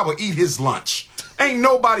Mike, but I would eat his lunch. Ain't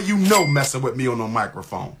nobody you know messing with me on no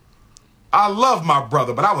microphone. I love my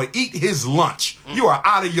brother, but I would eat his lunch. You are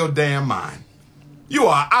out of your damn mind. You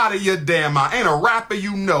are out of your damn mind. Ain't a rapper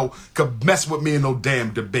you know could mess with me in no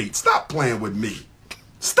damn debate. Stop playing with me.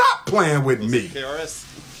 Stop playing with me.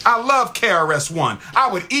 KRS. I love KRS-One. I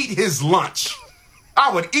would eat his lunch. I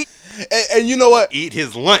would eat. And you know what? Eat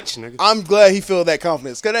his lunch, nigga. I'm glad he feel that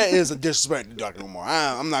confidence, because that is a disrespect to Dr. Umar.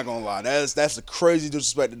 I'm not going to lie. That's a crazy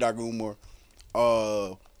disrespect to Dr. Umar.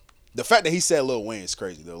 The fact that he said Lil Wayne is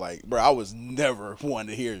crazy, though. Like, bro, I was never one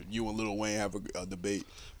to hear you and Lil Wayne have a debate.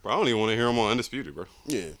 Bro, I don't even want to hear him on Undisputed, bro.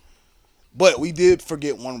 Yeah. But we did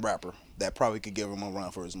forget one rapper that probably could give him a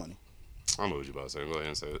run for his money. I know what you about to say. Go ahead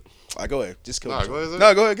and say it. All right, go ahead. Just kill Nah, it. go ahead,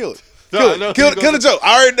 No, go ahead, kill it. No, Kill the joke.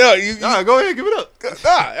 I already know. Nah, go ahead, give it up. Nah,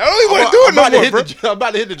 I don't even want to do it no more, bro. I'm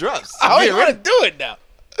about to hit the drops. I don't even want to do it now.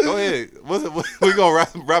 Go ahead. What we gonna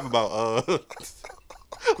rap about?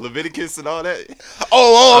 Leviticus and all that?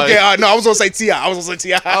 Oh, okay. No, I was going to say T.I.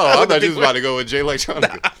 Oh, I thought you was about to go with Jay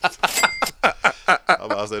Electronica. I'm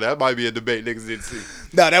about to say, that might be a debate niggas didn't see.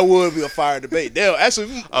 Nah, that would be a fire debate. They'll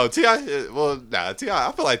actually. Oh, T.I.? Well, nah, T.I.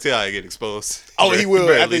 I feel like T.I. get exposed. Oh, he will.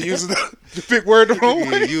 After using the big word the wrong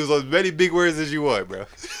way. You use as many big words as you want, bro.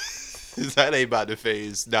 That ain't about to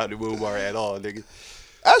phase Dr. Umar at all, nigga.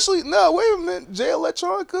 Actually, no, wait a minute. Jay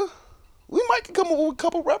Electronica. We might come up with a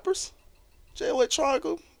couple rappers. Jay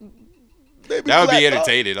Electronica. Maybe that would be Black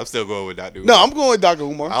entertaining. I'm still going with Dr. Umar. No, I'm going with Dr.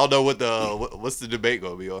 Umar. I don't know what's the debate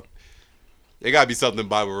gonna be on. It gotta be something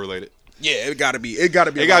Bible related. Yeah, it gotta be. It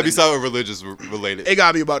gotta be. It gotta be something religious related. It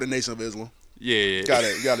gotta be about the Nation of Islam. Yeah.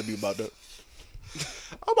 Gotta be about that.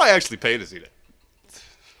 I might actually pay to see that.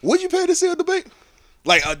 Would you pay to see a debate?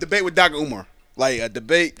 Like a debate with Dr. Umar. Like a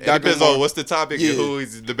debate. It depends on what's the topic and who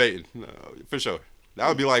he's debating. For sure. That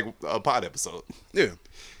would be like a pod episode. Yeah.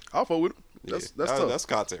 I'll fuck with it. That's tough. That's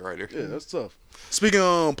content right there. Yeah, that's tough. Speaking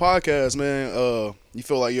on podcasts, man, you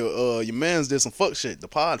feel like your man's did some fuck shit, the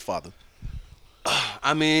Podfather.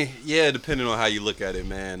 I mean, yeah, depending on how you look at it,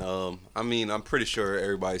 man. I mean, I'm pretty sure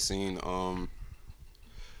everybody's seen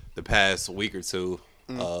the past week or two.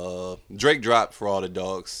 Drake dropped For All the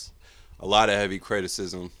Dogs. A lot of heavy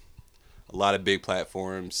criticism. A lot of big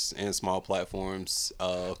platforms and small platforms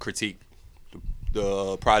critique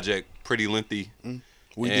the project pretty lengthy.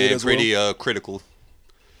 We did as pretty critical.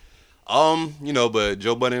 But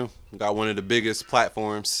Joe Budden got one of the biggest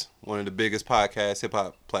platforms, one of the biggest podcast hip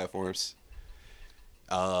hop platforms.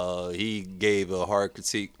 He gave a hard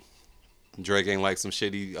critique. Drake ain't like some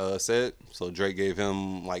shit he said, so Drake gave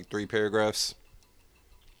him like 3 paragraphs.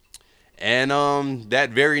 And that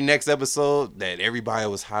very next episode that everybody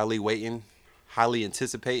was highly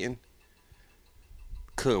anticipating,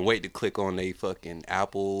 couldn't wait to click on a fucking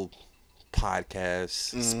Apple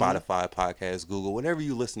Podcasts, Spotify Podcasts, Google, whatever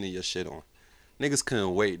you listen to your shit on. Niggas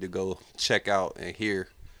couldn't wait to go check out and hear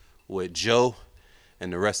what Joe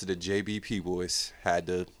and the rest of the JBP boys had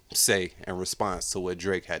to say in response to what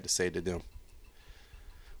Drake had to say to them.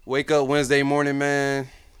 Wake up Wednesday morning, man.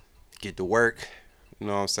 Get to work. You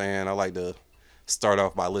know what I'm saying? I like to start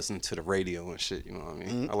off by listening to the radio and shit. You know what I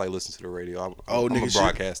mean? I like listening to the radio. I'm a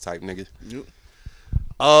broadcast type nigga. Yep.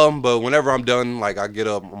 But whenever I'm done, like I get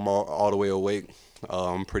up, I'm all the way awake.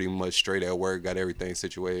 I'm pretty much straight at work, got everything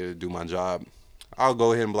situated to do my job. I'll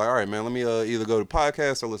go ahead and be like, all right, man, let me either go to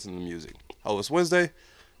podcast or listen to music. Oh, it's Wednesday.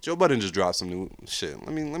 Joe Budden just dropped some new shit.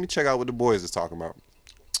 Let me check out what the boys is talking about.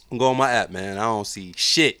 I'm going on my app, man. I don't see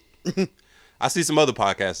shit. I see some other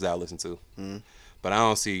podcasts that I listen to. But I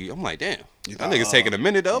don't see. I'm like, damn. That nigga's taking a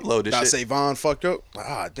minute to upload this shit. Savon fucked up.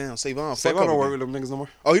 Damn, Savon fucked up. Savon don't work with them niggas no more.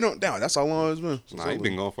 Oh, you don't? Damn, that's how long it's been. Nah, he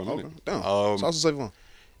been gone for a minute. Okay. Damn. It's also Savon.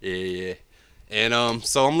 Yeah. And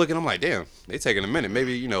so I'm looking. I'm like, damn, they taking a minute.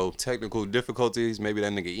 Maybe technical difficulties. Maybe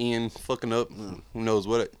that nigga Ian fucking up. Who knows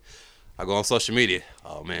what? I go on social media.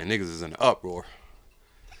 Oh man, niggas is in an uproar.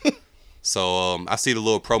 So I see the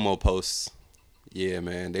little promo posts. Yeah,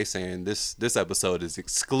 man, they saying this episode is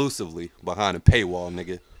exclusively behind a paywall,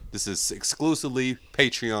 nigga. This is exclusively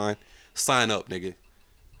Patreon. Sign up, nigga.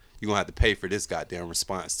 You gonna have to pay for this goddamn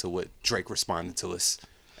response to what Drake responded to us.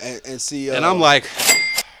 And see, and I'm like,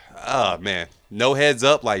 oh man, no heads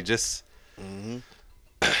up, like just hitting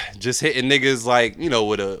niggas like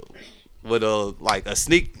with a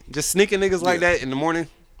sneak, just sneaking niggas like that in the morning.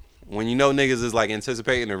 When niggas is like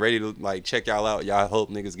anticipating and ready to like check y'all out, y'all hope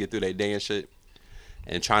niggas get through their day and shit.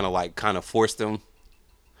 And trying to like kind of force them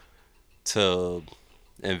to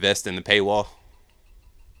invest in the paywall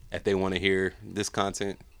if they want to hear this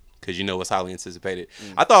content, because it's highly anticipated.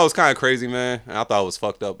 I thought it was kind of crazy, man, and I thought it was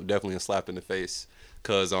fucked up, but definitely a slap in the face.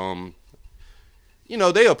 Because you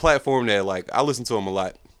know, they a platform that, like, I listen to them a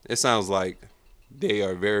lot. It sounds like they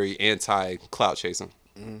are very anti-clout chasing.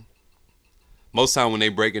 Mm-hmm. Most time when they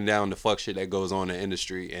breaking down the fuck shit that goes on in the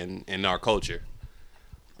industry and in our culture,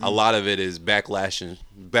 a lot of it is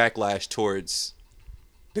backlash towards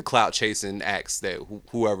the clout chasing acts that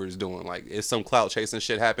whoever is doing. Like, if some clout chasing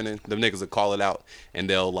shit happening, them niggas will call it out and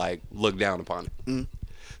they'll like look down upon it.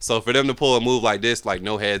 So for them to pull a move like this, like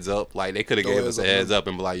no heads up, like they could have gave us a heads up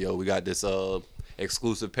and be like, yo, we got this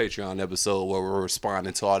exclusive Patreon episode where we're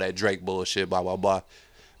responding to all that Drake bullshit, blah blah blah.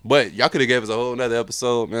 But y'all could have gave us a whole nother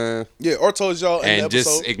episode, man. Yeah, or told y'all in the and just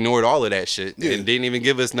episode. ignored all of that shit Yeah. and didn't even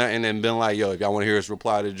give us nothing and been like, yo, if y'all want to hear us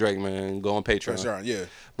reply to Drake, man, go on Patreon. Patreon, yeah.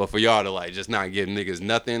 But for y'all to like just not give niggas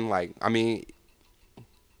nothing, like, I mean,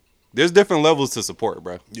 there's different levels to support,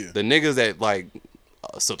 bro. Yeah. The niggas that like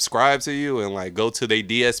subscribe to you and like go to their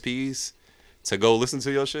DSPs to go listen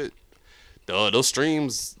to your shit, those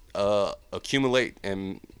streams accumulate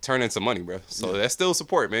and turn into money, bro. So that's still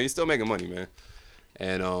support, man. You still making money, man.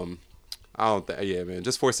 And I don't think, yeah, man,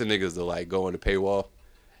 just forcing niggas to like go on the paywall.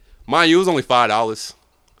 Mind you, it was only $5,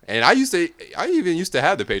 and I even used to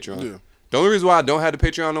have the Patreon. Yeah. The only reason why I don't have the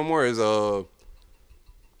Patreon no more is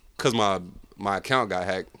cause my account got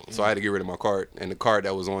hacked, so I had to get rid of my card, and the card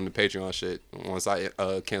that was on the Patreon shit. Once I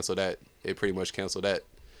canceled that, it pretty much canceled that,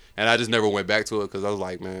 and I just never went back to it because I was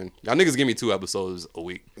like, man, y'all niggas give me 2 episodes a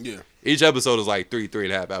week. Yeah. Each episode is like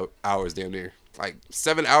 3.5 hours, damn near. Like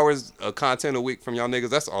 7 hours of content a week from y'all niggas.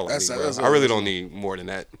 That's all I need, bro. I really don't need more than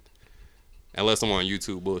that. Unless I'm on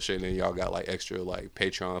YouTube bullshit and y'all got like extra like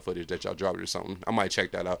Patreon footage that y'all dropped or something. I might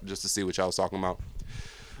check that out just to see what y'all was talking about.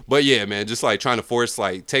 But yeah, man, just like trying to force,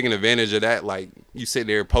 like taking advantage of that. Like you sit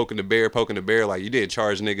there poking the bear. Like you did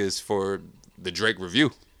charge niggas for the Drake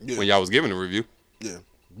review when y'all was giving the review. Yeah.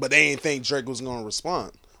 But they ain't think Drake was going to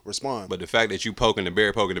respond. But the fact that you poking the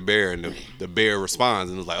bear, and the bear responds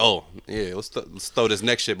and it's like, oh yeah, let's throw this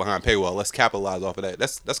next shit behind paywall. Let's capitalize off of that.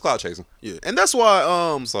 That's clout chasing. Yeah, and that's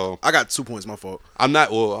why. So I got 2 points. My fault. I'm not.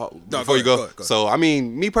 Well, before you go. So I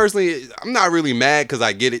mean, me personally, I'm not really mad because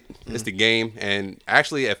I get it. It's the game, and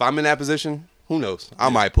actually, if I'm in that position, who knows? I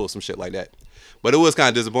might pull some shit like that. But it was kind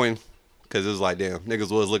of disappointing because it was like, damn,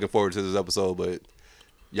 niggas was looking forward to this episode, but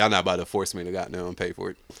y'all not about to force me to goddamn pay for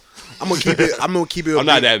it. I'm gonna keep it. I'm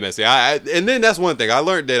not that messy. And then that's one thing I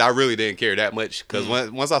learned that I really didn't care that much because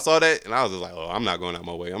once I saw that, and I was just like, oh, I'm not going out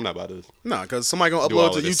my way. I'm not about to. Nah, because somebody gonna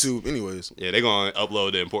upload to YouTube anyways. Yeah, they gonna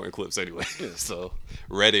upload the important clips anyway. So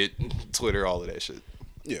Reddit, Twitter, all of that shit.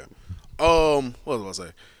 Yeah. What was I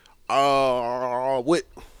say? What?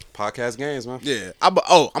 Podcast games, man. Yeah. I'm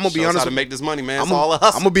gonna be honest. How to make this money, man. It's all a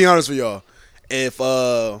hustle. I'm gonna be honest with y'all.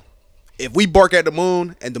 If we bark at the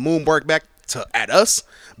moon and the moon bark back at us,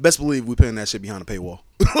 best believe we putting that shit behind the paywall.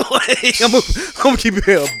 Like, I'm gonna keep it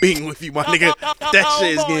a beating with you, my nigga. That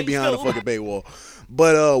shit is getting behind the fucking paywall.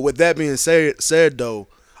 But with that being said though,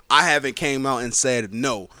 I haven't came out and said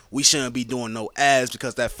no, we shouldn't be doing no ads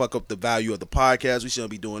because that fuck up the value of the podcast. We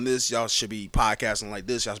shouldn't be doing this. Y'all should be podcasting like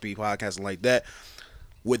this. Y'all should be podcasting like that.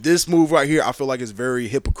 With this move right here, I feel like it's very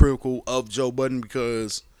hypocritical of Joe Budden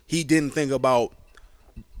because he didn't think about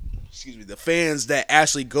the fans that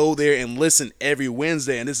actually go there and listen every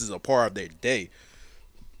Wednesday, and this is a part of their day.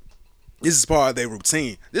 This is part of their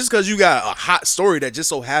routine. This is because you got a hot story that just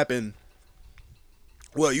so happened.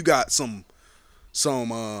 Well, you got some.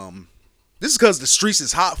 This is because the streets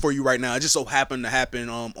is hot for you right now. It just so happened to happen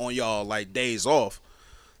on y'all like days off.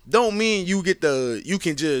 Don't mean you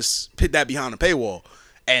can just put that behind the paywall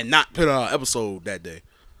and not put on an episode that day.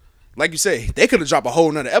 Like you say, they could have dropped a whole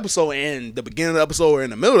nother episode in the beginning of the episode or in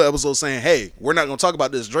the middle of the episode saying, hey, we're not going to talk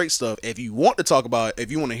about this Drake stuff. If you want to talk about it, if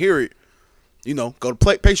you want to hear it, go to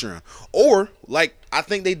Patreon. Or, like I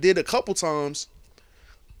think they did a couple times,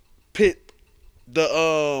 put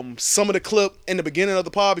the some of the clip in the beginning of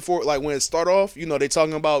the pod before, like when it start off, they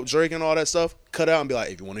talking about Drake and all that stuff, cut out and be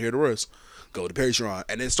like, if you want to hear the rest, go to Patreon.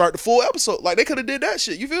 And then start the full episode. Like, they could have did that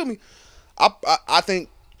shit. You feel me? I think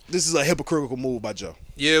this is a hypocritical move by Joe.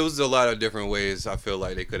 Yeah, it was a lot of different ways. I feel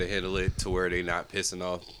like they could have handled it to where they not pissing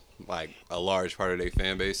off like a large part of their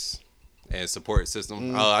fan base and support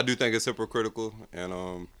system. I do think it's hypocritical.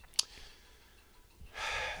 And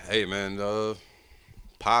hey man,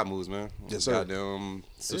 pod moves, man. Yes, sir. Goddamn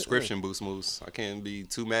subscription boost moves. I can't be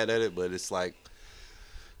too mad at it, but it's like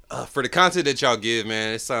for the content that y'all give,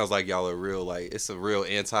 man, it sounds like y'all are real. Like it's a real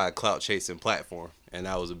anti-clout chasing platform, and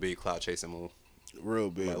that was a big clout chasing move.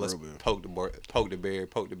 Real big, like, let's real big. Poke the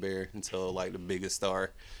bear until like the biggest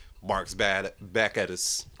star barks back at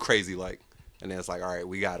us crazy like, and then it's like, all right,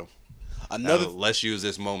 we got him. Let's use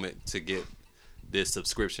this moment to get this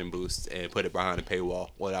subscription boost and put it behind a paywall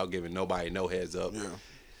without giving nobody no heads up. Yeah.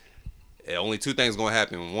 And only two things gonna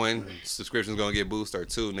happen: one, subscription's gonna get boosted, or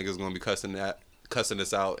two, niggas gonna be cussing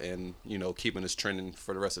us out and keeping us trending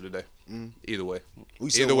for the rest of the day. Either way,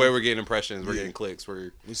 we're getting impressions, we're getting clicks,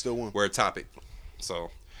 we still won. We're a topic.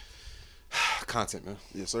 So content, man.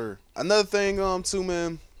 Yes, sir. Another thing, too,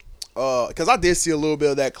 man. Because I did see a little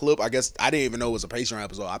bit of that clip. I guess I didn't even know it was a Patreon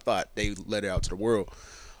episode. I thought they let it out to the world.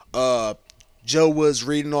 Joe was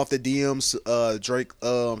reading off the DMs Drake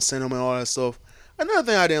sent him and all that stuff. Another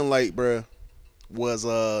thing I didn't like, bruh, was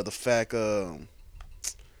the fact Joe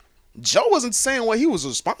wasn't saying what he was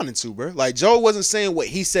responding to, bruh. Like, Joe wasn't saying what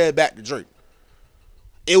he said back to Drake.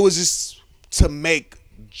 It was just to make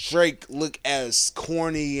Drake look as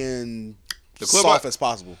corny and soft as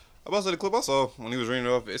possible. I about to say the clip I saw when he was reading it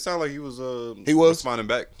off, it sounded like he was responding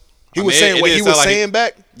back. He was saying what he was saying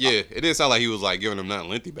back? Yeah, it didn't sound like he was like giving them nothing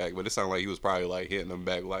lengthy back, but it sounded like he was probably like hitting them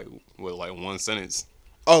back like with like one sentence.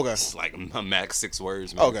 Okay. It's like a max 6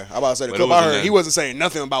 words, man. Okay. I'm about to say the clip I heard, he wasn't saying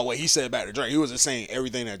nothing about what he said back to Drake. He was just saying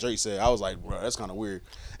everything that Drake said. I was like, bro, that's kind of weird.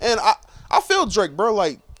 And I feel Drake, bro,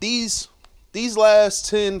 like these last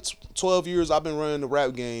 10, 12 years I've been running the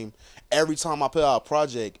rap game, every time I put out a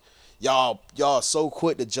project, y'all so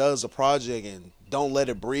quick to judge the project and don't let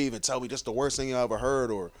it breathe and tell me this is the worst thing you ever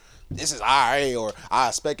heard, or this is alright, or I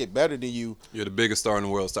expect it better than you. You're the biggest star in the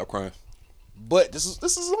world. Stop crying. But this is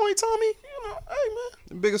the only time hey man,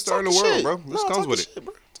 the biggest star in the world, bro. This comes with it.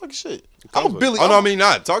 Bro. Talking shit. I'm a Billy. Oh no, I mean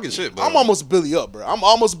not talking shit, bro. I'm almost Billy up, bro. I'm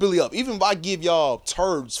almost Billy up. Even if I give y'all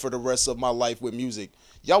turds for the rest of my life with music,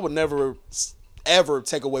 y'all would never ever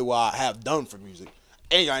take away what I have done for music,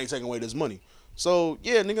 and y'all ain't taking away this money. So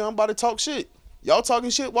yeah, nigga, I'm about to talk shit. Y'all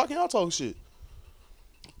talking shit? Why can't y'all talk shit?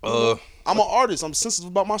 I'm an artist. I'm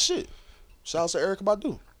sensitive about my shit. Shout out to Erykah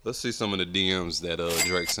Badu. Let's see some of the DMs that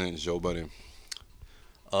Drake sent Joe Budden.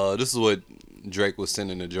 This is what Drake was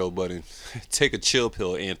sending to Joe Budden. Take a chill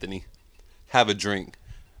pill, Anthony. Have a drink.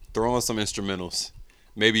 Throw on some instrumentals.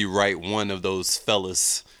 Maybe write one of those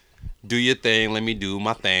fellas. Do your thing, let me do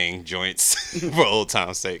my thing, joints. For old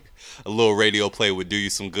time's sake. A little radio play would do you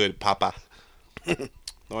some good, Papa. Don't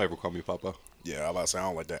ever call me Papa. Yeah, I'm about to say I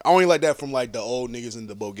don't like that. I only like that from like the old niggas in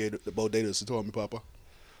the bodegas who told me Papa.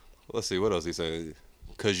 Let's see, what else he said?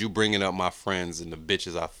 Cause you bringing up my friends and the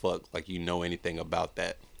bitches I fuck like you know anything about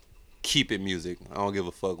that. Keep it music. I don't give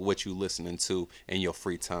a fuck what you listening to in your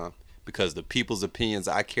free time. Because the people's opinions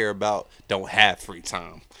I care about don't have free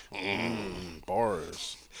time.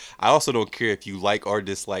 Bars. I also don't care if you like or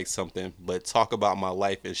dislike something, but talk about my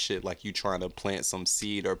life and shit like you trying to plant some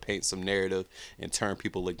seed or paint some narrative and turn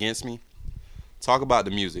people against me. Talk about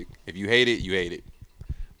the music. If you hate it, you hate it.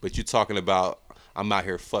 But you talking about I'm out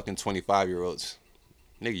here fucking 25-year-olds.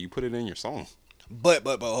 Nigga, you put it in your song. But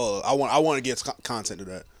hold on. I want to get content to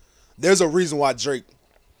that. There's a reason why Drake.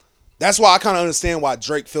 That's why I kind of understand why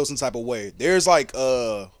Drake feels some type of way. There's like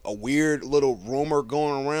a weird little rumor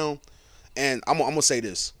going around, and I'm gonna say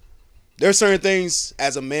this. There's certain things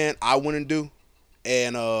as a man I wouldn't do,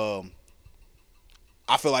 and I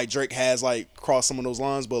feel like Drake has like crossed some of those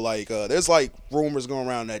lines. But like there's like rumors going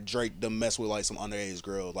around that Drake done mess with like some underage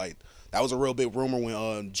girl. Like that was a real big rumor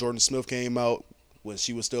when Jordan Smith came out when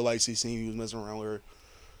she was still like 16. He was messing around with her.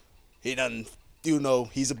 He done.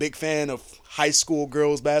 He's a big fan of high school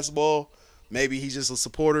girls basketball. Maybe he's just a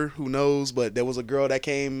supporter. Who knows? But there was a girl that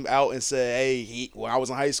came out and said, hey, when I was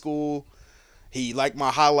in high school, he liked my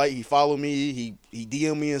highlight. He followed me. He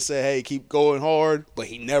DM'd me and said, hey, keep going hard. But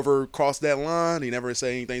he never crossed that line. He never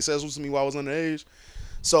said anything sexual to me while I was underage.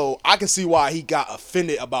 So I can see why he got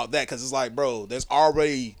offended about that. Because it's like, bro, there's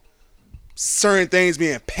already certain things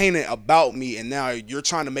being painted about me. And now you're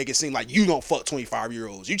trying to make it seem like you don't fuck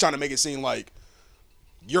 25-year-olds. You're trying to make it seem like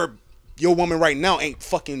your woman right now ain't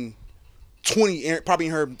fucking 20, probably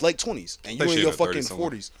in her late 20s, and you in your fucking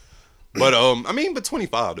 40s. But but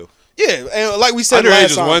 25 though. Yeah, and like we said,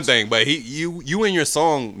 underage is one thing, but you in your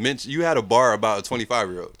song mentioned you had a bar about a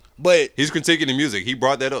 25-year-old. But he's critiquing the music. He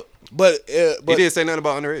brought that up. But he didn't say nothing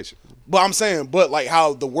about underage. But I'm saying, like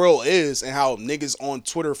how the world is and how niggas on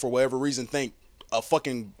Twitter for whatever reason think a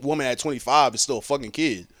fucking woman at 25 is still a fucking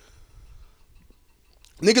kid.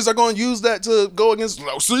 Niggas are going to use that to go against,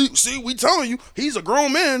 see, we telling you, he's a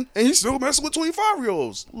grown man, and he's still messing with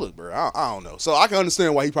 25-year-olds. Look, bro, I don't know. So I can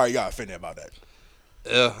understand why he probably got offended about that.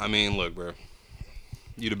 Yeah, I mean, look, bro.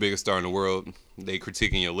 You the biggest star in the world. They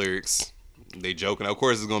critiquing your lyrics. They joking. Of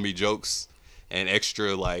course, it's going to be jokes and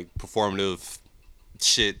extra, like, performative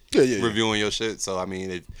shit reviewing your shit. So, I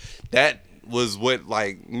mean, that was what,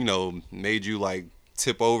 like, made you, like,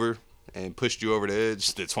 tip over and pushed you over the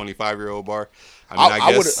edge, the 25-year-old bar,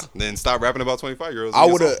 I guess then stop rapping about 25-year-olds. I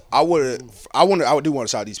do want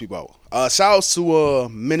to shout these people out. Shout outs to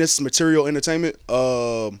Menace Material Entertainment.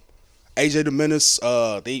 AJ the Menace,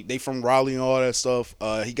 they from Raleigh and all that stuff.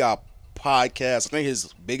 He got podcasts. I think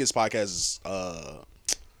his biggest podcast is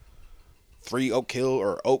 3 Oak Hill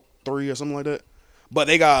or Oak 3 or something like that. But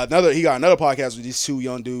he got another podcast with these two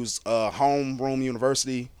young dudes, Homeroom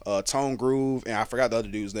University, Tone Groove, and I forgot the other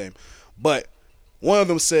dude's name. But one of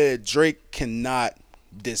them said Drake cannot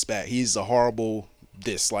diss back. He's a horrible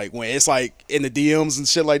diss. Like when it's like in the DMs and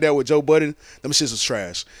shit like that with Joe Budden, them shits was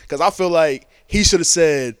trash. Cause I feel like he should have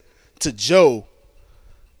said to Joe,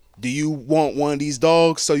 do you want one of these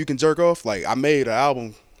dogs so you can jerk off? Like I made an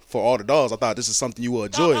album for all the dogs. I thought this is something you will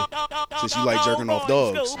enjoy since you like jerking off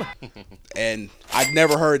dogs. And I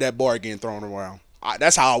never heard that bar getting thrown around.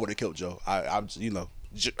 That's how I would have killed Joe. I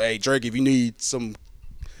hey Drake, if you need some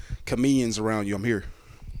comedians around you, I'm here.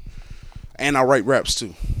 And I write raps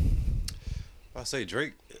too. I say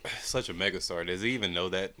Drake, such a megastar. Does he even know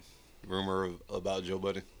that rumor about Joe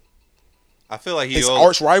Budden? I feel like his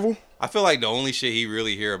arch rival. I feel like the only shit he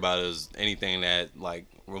really hear about is anything that like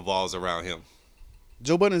revolves around him.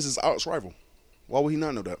 Joe Budden is his arch rival. Why would he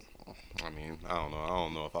not know that? I mean, I don't know. I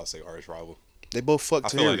don't know if I'll say arch rival. They both fucked. I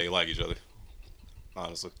feel like they like each other.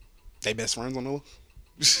 Honestly, they best friends on the low.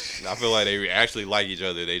 I feel like they actually like each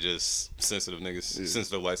other. They just sensitive niggas,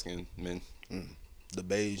 sensitive light skinned men. The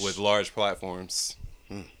beige with large platforms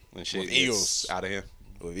and shit. With egos out of here.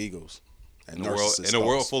 With egos. And in a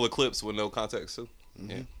world full of clips with no context too.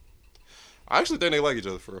 Yeah. I actually think they like each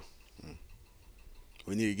other for real.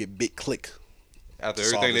 We need to get Big Click. After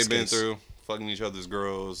everything they've been through, fucking each other's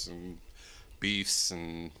girls and beefs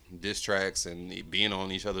and diss tracks and being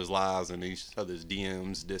on each other's lives and each other's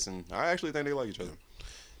DMs dissing, I actually think they like each other.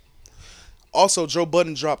 Also, Joe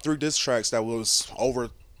Budden dropped 3 diss tracks that was over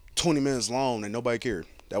 20 minutes long and nobody cared.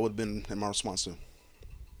 That would have been my response to.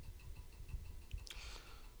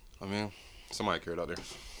 I mean, somebody cared out there.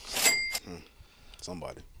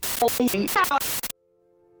 Somebody.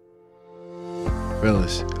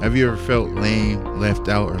 Fellas, have you ever felt lame, left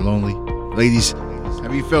out, or lonely? Ladies,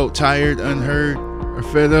 have you felt tired, unheard, or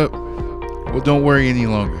fed up? Well, don't worry any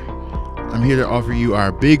longer. I'm here to offer you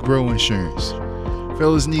our Big Bro Insurance.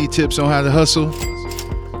 Fellas need tips on how to hustle.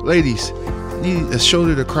 Ladies, need a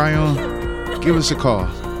shoulder to cry on? Give us a call.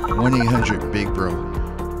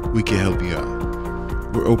 1-800-BIG-BRO. We can help you out.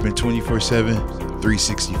 We're open 24/7,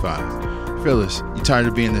 365. Fellas, you tired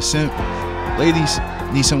of being a simp? Ladies,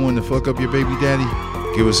 need someone to fuck up your baby daddy?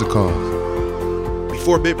 Give us a call.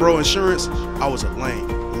 Before Big Bro Insurance, I was a lame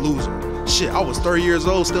loser. Shit, I was 30 years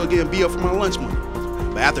old still getting beat up for my lunch money.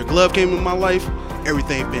 But after Glove came in my life,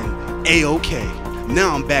 everything been A-OK.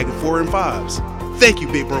 Now I'm bagging 4 and 5s. Thank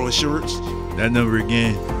you, Big Bro Insurance. That number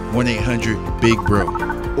again,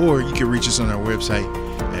 1-800-BIG-BRO. Or you can reach us on our website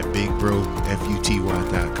at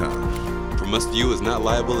bigbrofutY.com. From us to you is not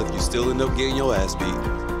liable if you still end up getting your ass beat.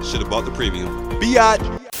 Should have bought the premium. Biatch.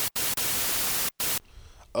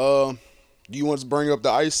 Do you want to bring up the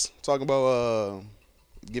Ice? Talking about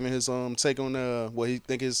giving his take on what he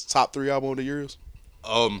think his top 3 album of the year is?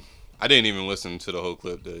 I didn't even listen to the whole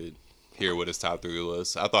clip to hear what his top 3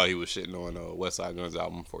 was. I thought he was shitting on Westside Gunn's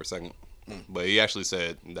album for a second. But he actually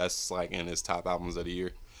said that's like in his top albums of the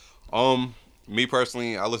year. Me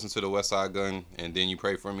personally, I listened to the Westside Gunn and Then You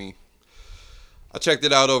Pray For Me. I checked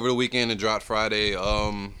it out over the weekend and dropped Friday.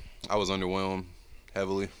 I was underwhelmed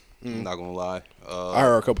heavily. I'm not gonna lie. I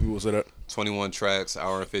heard a couple people say that. 21 tracks,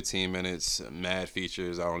 hour and 15 minutes, mad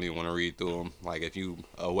features. I don't even want to read through them. Like if you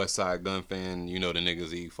a Westside Gunn fan, you know the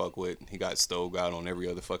niggas he fuck with. He got Stove God on every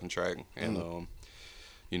other fucking track, and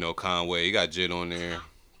Conway. He got Jid on there.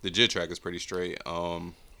 The Jid track is pretty straight.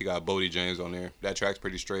 He got Bodie James on there. That track's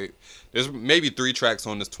pretty straight. There's maybe 3 tracks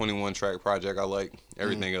on this 21 track project I like.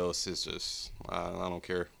 Everything else is just I don't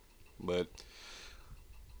care. But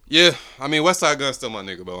yeah, I mean Westside Gunn's still my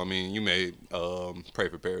nigga, bro. I mean you made Pray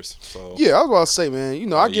for Paris. So yeah, I was about to say,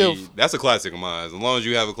 man. I give that's a classic of mine. As long as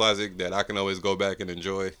you have a classic that I can always go back and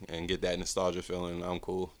enjoy and get that nostalgia feeling, I'm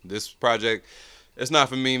cool. This project, it's not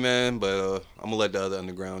for me, man. But I'm gonna let the other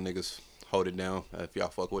underground niggas hold it down if y'all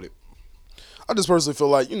fuck with it. I just personally feel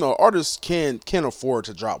like artists can't afford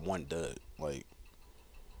to drop one dud, like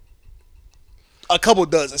a couple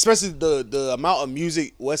duds, especially the amount of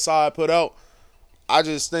music Westside put out. I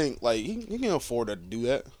just think like he can afford to do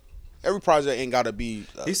that. Every project ain't gotta be.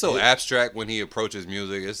 He's so abstract when he approaches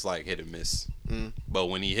music. It's like hit and miss. But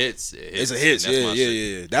when he hits, it's a hit.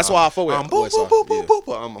 Yeah. That's why I fuck with I'm going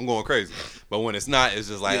crazy. But when it's not, it's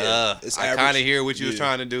just like I kind of hear what you was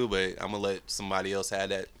trying to do, but I'm gonna let somebody else have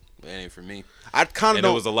that It ain't for me. I kind of And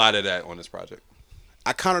don't. there was a lot of that on this project.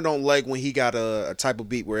 I kind of don't like when he got a type of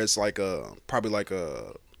beat where it's like probably like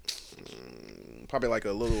a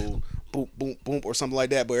little boom boom boom or something like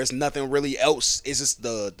that, but there's nothing really else. It's just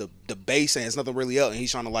the bass and it's nothing really else, and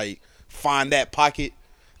he's trying to like find that pocket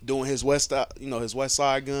doing his West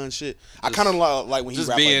Side Gun shit. I kind of like when he just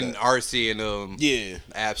rap being like that. artsy and Yeah.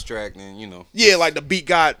 abstract and Yeah, like the beat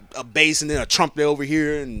got a bass and then a trumpet over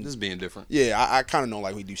here and just being different. Yeah, I kind of don't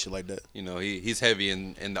like when he do shit like that. He's heavy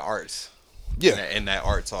in the arts. Yeah, in that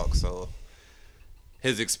art talk. So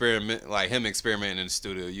his experiment, like him experimenting in the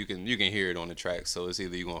studio, you can hear it on the track. So it's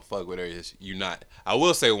either you gonna fuck with it or you not. I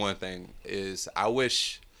will say one thing is I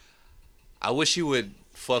wish he would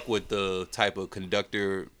fuck with the type of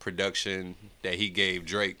conductor production that he gave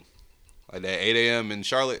Drake. Like that 8 a.m. in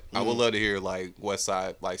Charlotte, I would love to hear like West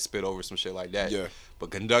Side like spit over some shit like that. Yeah.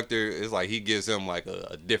 But conductor is like he gives him like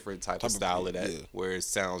a different type of style of that, where it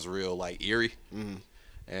sounds real like eerie. Mm-hmm.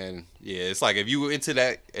 And yeah, it's like if you're into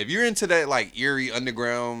that like eerie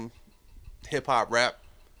underground hip hop rap,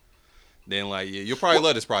 then like you'll probably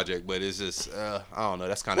love this project. But it's just I don't know,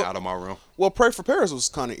 that's kind of out of my realm. Well, Pray for Paris was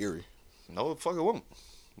kind of eerie. No, fuck it won't.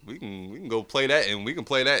 We can go play that, and we can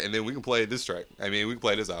play that, and then we can play this track. I mean, we can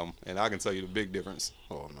play this album, and I can tell you the big difference.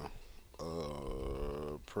 Oh no.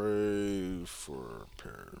 Pray for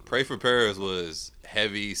Paris. Pray for Paris was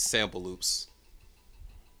heavy sample loops.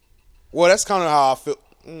 Well, that's kind of how I feel.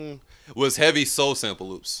 Was heavy soul sample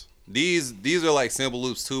loops. These are like sample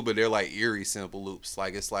loops too, but they're like eerie sample loops.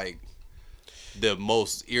 Like it's like the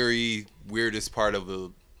most eerie, weirdest part of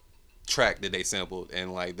the track that they sampled,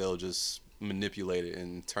 and like they'll just manipulate it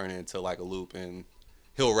and turn it into like a loop, and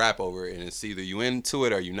he'll rap over it, and it's either you into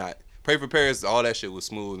it or you not. Pray for Paris, all that shit was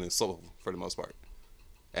smooth and soulful for the most part,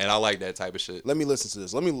 and I like that type of shit. Let me listen to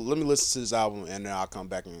this. Let me listen to this album, and then I'll come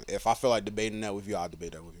back, and if I feel like debating that with you, I'll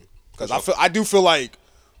debate that with you. Because I do feel like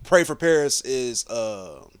Pray for Paris is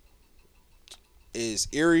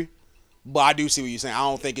eerie, but I do see what you're saying. I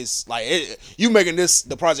don't think it's like you making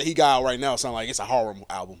the project he got out right now sound like it's a horror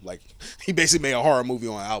album. Like he basically made a horror movie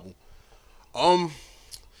on an album.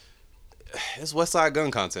 It's West Side Gun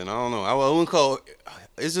content. I don't know. I wouldn't call.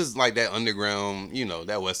 It's just like that underground,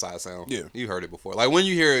 that West Side sound. Yeah, you heard it before. Like when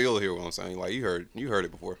you hear it, you'll hear what I'm saying. Like you heard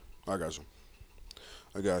it before. I got you.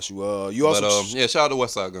 You also shout out to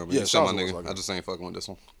West Side Gun. Man. Yeah, shout out my nigga. I just ain't fucking with this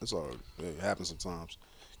one. It's all. It happens sometimes.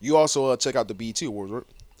 You also check out the BET Awards, right?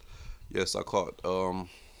 Yes, I caught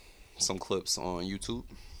some clips on YouTube.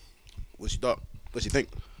 What you thought? What you think?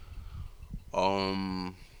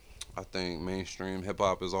 I think mainstream hip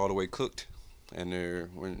hop is all the way cooked, and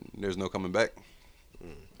there's no coming back.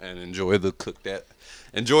 And enjoy the cooked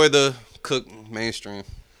mainstream.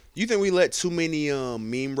 You think we let too many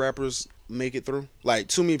meme rappers make it through? Like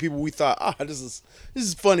too many people we thought, this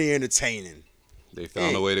is funny and entertaining. They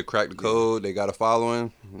found a way to crack the code. They got a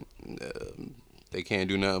following. They can't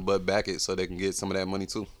do nothing but back it so they can get some of that money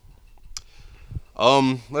too.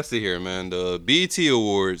 Let's see here, man. The BET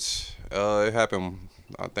Awards. It happened,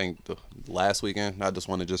 I think, the last weekend. Not this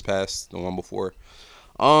one that just passed, the one before.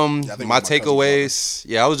 My takeaways.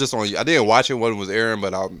 Yeah, I was just on. I didn't watch it when it was airing,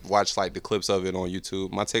 but I watched like the clips of it on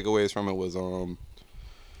YouTube. My takeaways from it was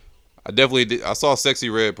I definitely did. I saw Sexy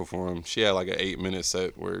Red perform. She had like an 8-minute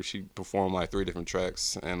set where she performed like 3 different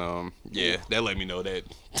tracks, and that let me know that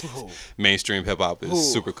mainstream hip hop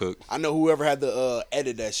is super cooked. I know whoever had to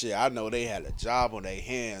edit that shit. I know they had a job on their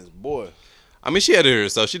hands, boy. I mean, she edited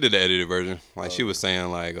herself. She did the edited version. Like she was saying,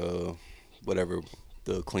 like whatever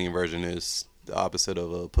the clean version is, the opposite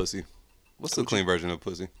of pussy. What's the clean version of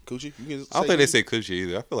pussy? Coochie. I don't think they say coochie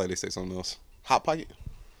either. I feel like they say something else. Hot pocket.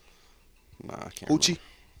 Nah, I can't. Hoochie.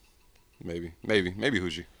 Maybe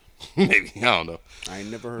hoochie. Maybe, I don't know. I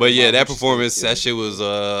ain't never heard. But yeah, that performance, that shit was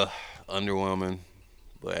underwhelming.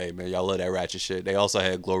 But hey, man, y'all love that ratchet shit. They also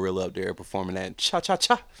had Glorilla up there performing that cha cha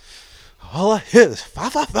cha. All I hear is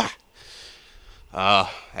fa fa fa.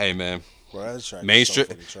 Hey man, bro,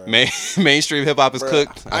 mainstream hip hop is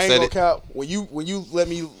cooked. I ain't gonna count. When you let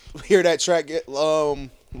me hear that track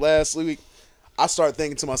last week, I started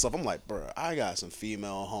thinking to myself, I'm like, bro, I got some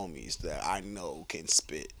female homies that I know can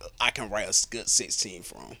spit. I can write a good 16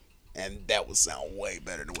 from, and that would sound way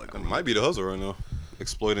better than what it might be the hustle right now.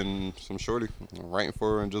 Exploiting some shorty, writing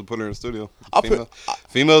for her and just putting her in the studio.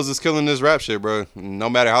 Females is killing this rap shit, bro. No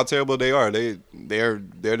matter how terrible they are, they're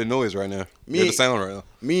the noise right now. They're the sound right now.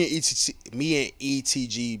 Me and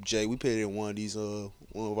ETG, we put it in one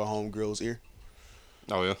of our homegirls' ear.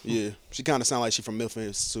 Oh yeah, yeah. She kind of sound like she from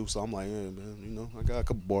Memphis too, so I'm like, yeah, man, I got a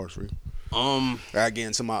couple bars for you. I get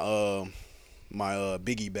into my my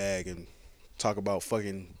Biggie bag and talk about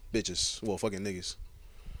fucking bitches, well, fucking niggas.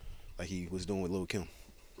 like he was doing with Lil Kim.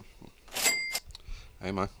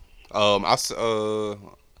 Hey man, also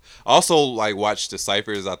like watched the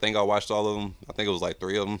ciphers. I think I watched all of them. I think it was like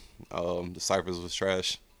 3 of them. The ciphers was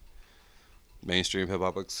trash. Mainstream hip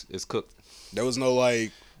hop is cooked. There was no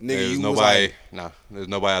like nigga. There's nobody. There's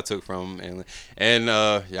nobody I took from. And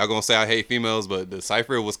y'all gonna say I hate females, but the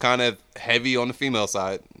cipher was kind of heavy on the female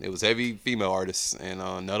side. It was heavy female artists, and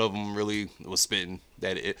none of them really was spitting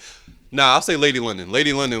that it. Nah, I'll say Lady London.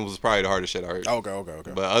 Lady London was probably the hardest shit I heard.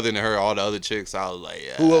 Okay. But other than her, all the other chicks, I was like,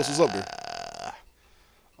 yeah. Who else was up there?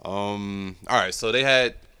 All right, so they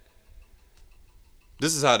had.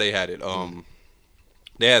 This is how they had it.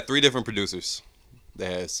 They had 3 different producers. They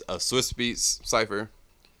had a Swiss Beats cipher,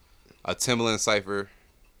 a Timbaland cipher.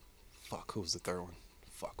 Fuck, who was the third one?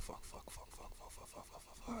 Fuck.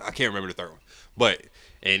 I can't remember the third one. But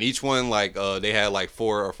and each one like they had like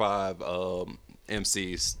 4 or 5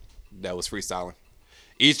 MCs that was freestyling.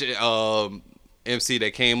 Each MC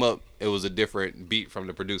that came up, it was a different beat from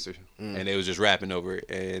the producer, and they was just rapping over it,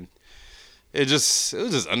 and it was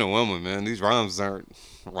just underwhelming, man. These rhymes aren't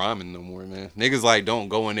rhyming no more, man. Niggas like don't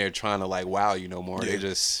go in there trying to like wow you no more. Yeah.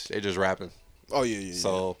 They just rapping. Oh yeah.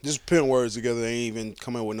 So just putting words together. They ain't even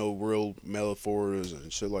coming with no real metaphors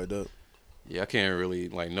and shit like that. Yeah, I can't really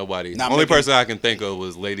like nobody. The only person I can think of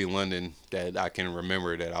was Lady London that I can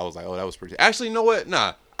remember that I was like, oh, that was pretty. Actually, you know what?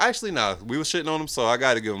 Nah. We was shitting on him, so I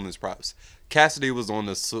got to give him his props. Cassidy was on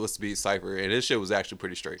the Swiss Beat cipher, and his shit was actually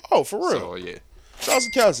pretty straight. Oh, for real? So yeah. Shout out to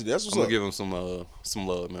Cassidy. That's what's I'm up. gonna give him some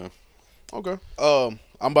love, man. Okay. I'm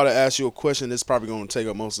about to ask you a question that's probably gonna take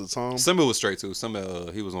up most of the time. Simba was straight too.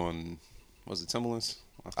 Simba, he was on. Was it Timbaland's?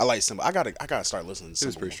 I like Simba. I gotta start listening to Simba. He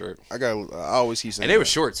was pretty straight. I always keep saying. And they were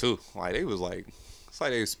short too. Like they was like, it's like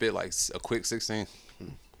they spit like a quick 16.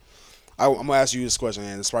 I'm gonna ask you this question,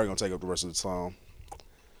 and it's probably gonna take up the rest of the time.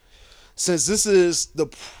 Since this is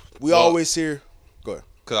always hear. Go ahead.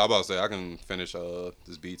 Cause I was about to say I can finish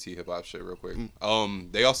this BT hip hop shit real quick.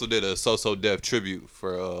 They also did a So Def tribute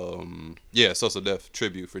for So Def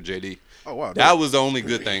tribute for JD. Oh wow. That was the only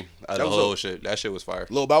good thing out of the whole shit. That shit was fire.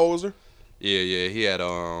 Lil Bow Wow was there? Yeah. He had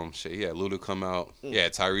he had Luda come out. He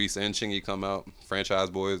had Tyrese and Chingy come out.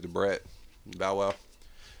 Franchise Boys, the Brat, Bow Wow. It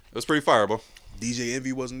was pretty fire, bro. DJ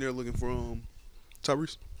Envy wasn't there looking for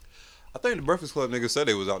Tyrese. I think the Breakfast Club niggas said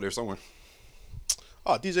they was out there somewhere.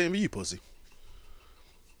 Oh, DJ Envy, you pussy.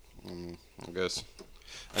 I guess.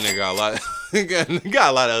 That nigga got a lot. Got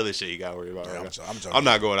a lot of other shit he got worried about. Yeah, right I'm joking. I'm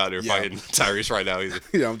not going out there fighting Tyrese right now either.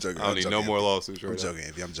 Yeah, I'm joking. I don't need no more lawsuits. I'm joking,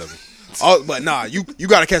 Envy. I'm joking. But nah, you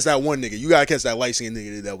gotta catch that one nigga. You gotta catch that light skinned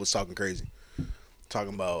nigga that was talking crazy,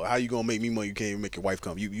 talking about how you gonna make me money. You can't even make your wife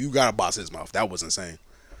come. You gotta boss his mouth. That was insane.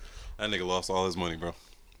 That nigga lost all his money, bro.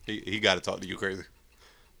 He got to talk to you crazy.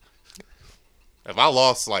 If I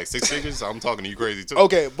lost like 6 figures, I'm talking to you crazy too.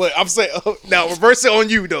 Okay, but I'm saying now reverse it on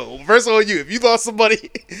you though. Reverse it on you. If you lost somebody,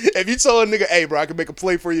 if you told a nigga, "Hey, bro, I can make a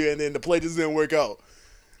play for you," and then the play just didn't work out,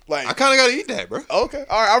 like I kind of gotta eat that, bro. Okay,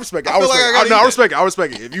 all right, I respect it. I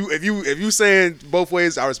respect it. If you saying both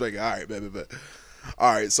ways, I respect it. All right, bet.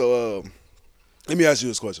 All right, so let me ask you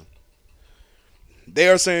this question. They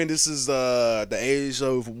are saying this is the age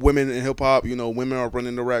of women in hip hop. You know, women are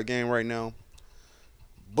running the rap game right now,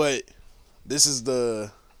 but this is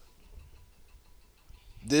the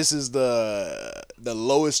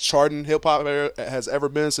lowest charting hip hop has ever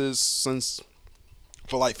been since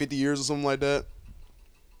for like 50 years or something like that.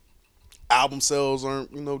 Album sales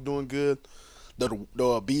aren't doing good.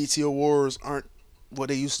 The BET Awards aren't what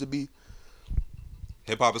they used to be.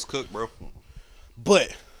 Hip hop is cooked, bro.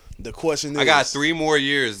 But the question is, I got 3 more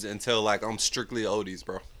years until like I'm strictly oldies,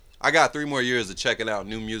 bro. I got 3 more years of checking out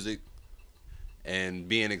new music and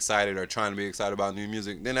being excited or trying to be excited about new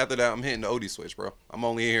music. Then after that, I'm hitting the oldie switch, bro. I'm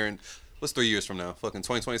only hearing, what's 3 years from now? Fucking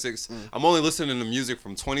 2026? I'm only listening to music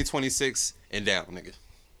from 2026 and down, nigga.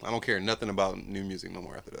 I don't care nothing about new music no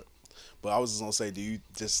more after that. But I was just gonna say, do you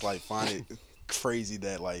just like find it crazy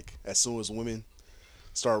that like as soon as women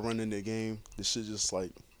start running their game, this shit just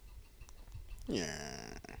like, yeah.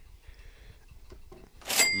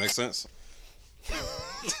 Makes sense.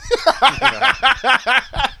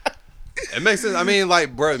 It makes sense. I mean,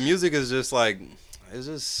 like, bro, music is just like, it's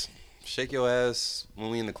just shake your ass when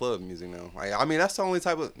we in the club music now. Like, I mean, that's the only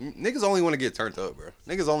type of niggas only want to get turned up, bro.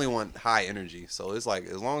 Niggas only want high energy. So it's like,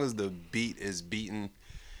 as long as the beat is beating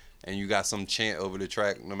and you got some chant over the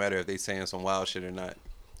track, no matter if they saying some wild shit or not,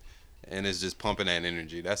 and it's just pumping that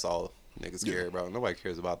energy. That's all niggas care about. Nobody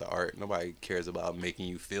cares about the art. Nobody cares about making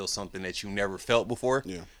you feel something that you never felt before.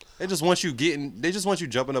 Yeah. They just want you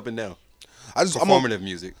jumping up and down. Performative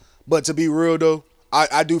music. But to be real though,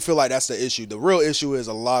 I do feel like that's the issue. The real issue is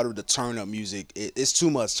a lot of the turn up music. It's too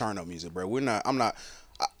much turn up music, bro.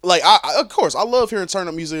 Of course, I love hearing turn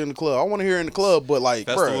up music in the club. I want to hear it in the club, but like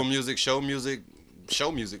festival music, show music.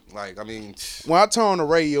 Like, I mean, when I turn on the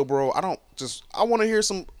radio, bro, I want to hear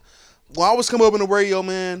some. When I was coming up in the radio,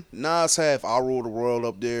 man, Nas have "I Rule the World"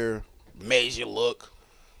 up there, Major Look,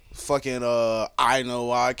 fucking I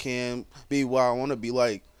Know I Can Be What I Want to Be.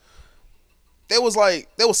 Like, there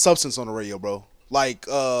was substance on the radio, bro. Like,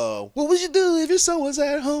 what would you do if your son was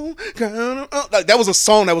at home? Like, that was a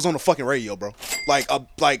song that was on the fucking radio, bro. Like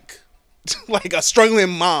a struggling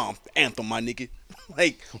mom anthem, my nigga.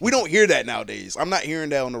 Like, we don't hear that nowadays. I'm not hearing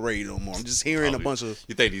that on the radio no more. I'm just hearing a bunch of.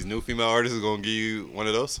 You think these new female artists are gonna give you one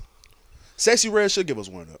of those? Sexy Red should give us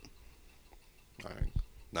one of them. All right.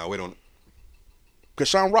 Now wait on it. I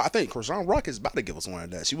think Krishan Rock is about to give us one of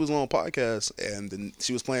that. She was on a podcast and then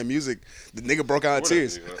she was playing music. The nigga broke out in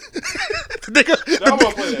tears. The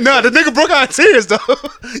nigga broke out in tears though.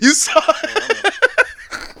 You saw it.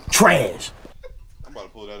 Trash. I'm about to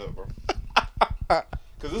pull that up, bro.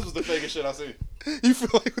 Cause this was the fakest shit I seen. You feel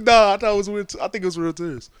like I thought it was real. I think it was real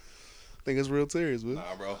tears. I think it's real tears, man.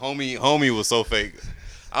 Nah, bro. Homie was so fake.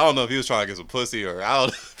 I don't know if he was trying to get some pussy or I don't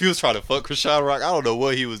know if he was trying to fuck Krishan Rock. I don't know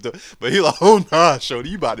what he was doing. But he like, oh nah, Shorty,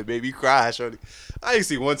 you about to make me cry, Shorty. I ain't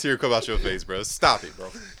see one tear come out your face, bro. Stop it, bro.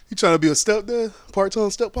 You trying to be a stepdad? Part-time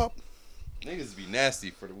step pop? Niggas be nasty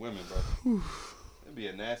for the women, bro. It'd be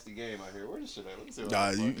a nasty game out here. Where's this shit at? Let me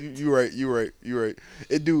see what you right.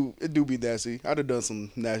 It do be nasty. I'd have done some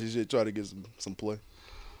nasty shit, try to get some play.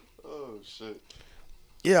 Oh shit.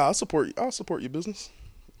 Yeah, I'll support your business.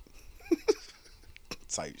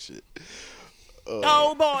 Type shit.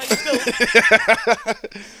 Oh boy.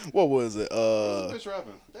 What was it? This bitch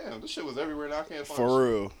rapping. Damn, this shit was everywhere and I can't find it. For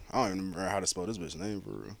real. I don't even remember how to spell this bitch name for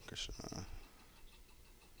real.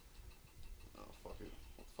 Oh fuck it.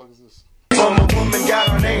 What the fuck is this? From a woman, got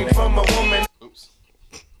her name from a woman. Oops.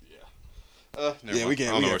 Yeah, we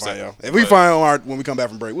can't find y'all. If But we find when we come back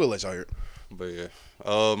from break, we'll let y'all hear it. But yeah,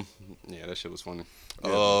 that shit was funny. Yeah.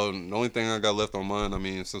 The only thing I got left on mine, I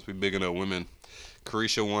mean, since we bigging up women,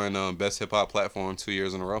 Carisha won Best Hip Hop Platform 2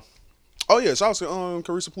 years in a row. Oh yeah, shout out to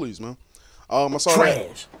Carissa, please, man. I saw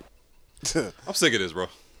Trash. that. I'm sick of this, bro.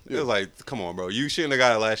 Yeah. It's like, come on, bro. You shouldn't have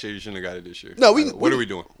got it last year. You shouldn't have got it this year. No, what are we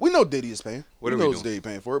doing? We know Diddy is paying. What are we we know doing? Diddy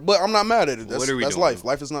paying for it, but I'm not mad at it. That's doing? life.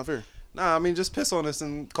 Life is not fair. Nah, I mean, just piss on us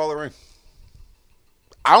and call it rain.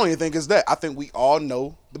 I don't even think it's that. I think we all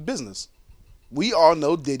know the business. We all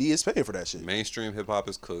know Diddy is paying for that shit. Mainstream hip hop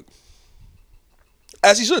is cooked.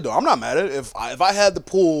 As he should, though. I'm not mad at it. If I had the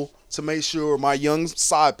pull to make sure my young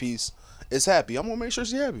side piece is happy, I'm gonna make sure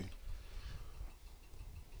she's happy.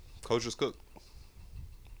 Culture's cooked.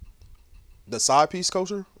 The side piece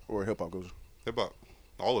culture or hip hop culture? Hip hop,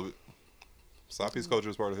 all of it. Side piece culture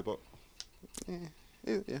is part of hip hop.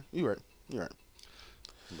 Yeah, you right. But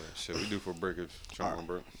shit, we do for a break if y'all want to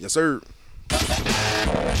break. Yes, sir.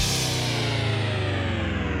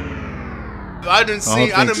 I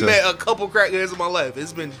done met a couple crackheads in my life.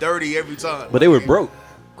 It's been dirty every time. But they were broke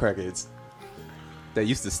crackheads. They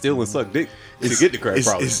used to steal and suck dick to get the crack.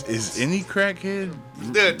 Probably is any crackhead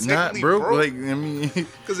not broke? broke? Like, I mean,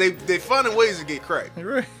 because they finding ways to get crack.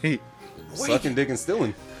 Right. Sucking dick and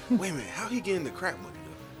stealing. Wait a minute, how he getting the crack money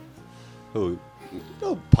though? Who? You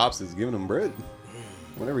know, Pops is giving him bread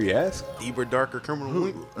whenever he asks. Deeper, darker criminal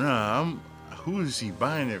link. Who is he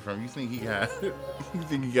buying it from? You think he got? You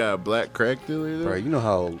think he got a black crack dealer there? Bro, you know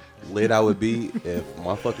how lit I would be if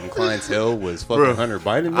my fucking clientele was fucking Hunter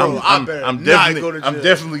Biden. Bro? I'm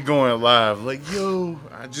definitely going live. Like, yo,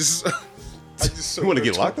 I just you want to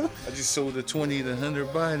get locked up? I just sold a 20 to Hunter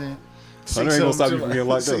Biden. Hunter ain't gonna stop you from getting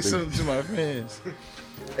locked up. Say something to my fans.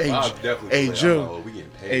 Hey Joe.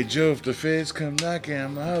 Hey Joe, if the feds come knocking,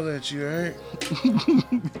 I'ma holler at you, alright?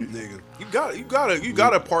 Nigga, you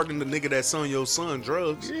gotta pardon the nigga that son your son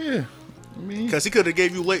drugs. Yeah. I mean, because he could have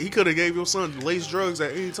gave your son laced drugs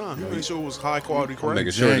at any time. He made sure it was high quality crack.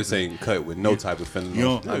 Making sure this ain't cut with no type of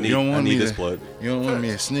fentanyl. I need this blood. You don't want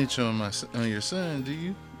me to snitch on your son, do you? You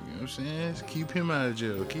know what I'm saying? Keep him out of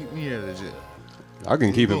jail. Keep me out of jail. I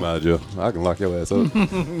can keep him out of jail. I can lock your ass up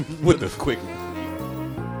with the quick.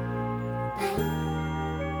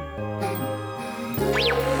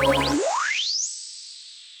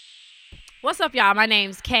 What's up, y'all? My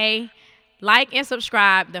name's Kay. Like and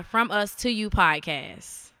subscribe the From Us to You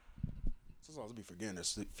podcast. Sometimes I be forgetting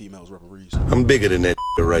there's females referees. I'm bigger than that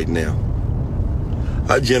right now.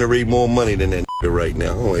 I generate more money than that right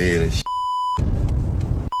now. I don't hear that shit.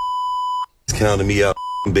 It's counting me out.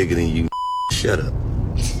 I'm bigger than you. Shut up.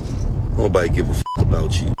 Nobody give a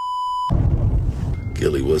about you.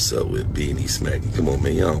 Gilly, what's up with Beanie Smacking? Come on,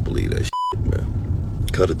 man, y'all don't believe that shit, man.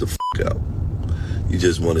 Cut it the fuck out. You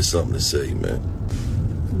just wanted something to say, man.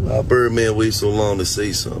 Why Birdman wait so long to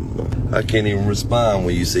say something, man? I can't even respond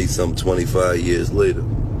when you say something 25 years later.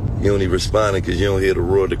 You only responding because you don't hear the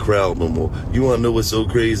roar of the crowd no more. You want to know what's so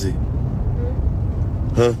crazy?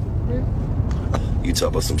 Huh? You talk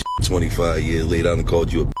about some shit 25 years later. I done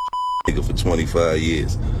called you a nigga for 25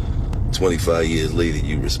 years. 25 years later,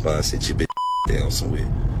 you respond, sit your bitch down somewhere.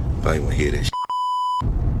 If I ain't want to hear that shit.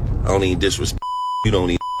 I don't even disrespect. You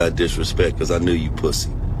don't even disrespect because I knew you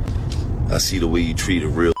pussy. I see the way you treat a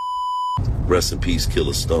real. Rest in peace,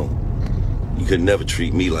 Killer Stone. You could never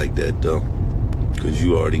treat me like that, though. Because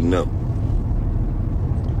you already know.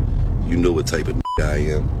 You know what type of I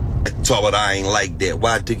am. Talk about I ain't like that.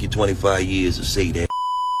 Why it took you 25 years to say that?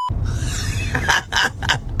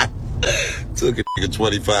 Took a nigga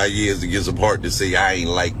 25 years to get some heart to say I ain't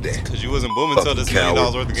like that. Because you wasn't booming until this $1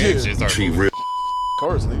 million worth of game shit started. Treat real. Of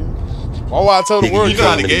course, nigga. Why would I tell the Nigga, world you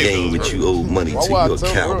came in the game with you owe money Why to would I your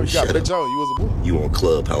tell the world coward. you got Shut bitch up. on? You was a boy. You on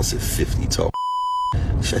Clubhouse at 50 talk.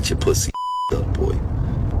 Shut your pussy up, boy.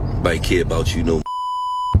 Nobody care about you no.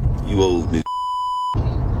 You old nigga.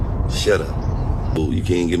 Shut up. Oh, you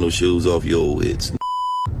can't get no shoes off your old heads.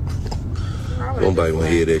 Nobody wanna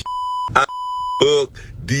hear that. I fuck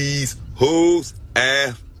these hoes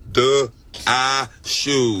after I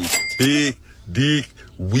shoes. Big dick,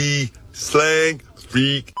 we slang,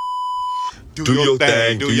 freak. Do your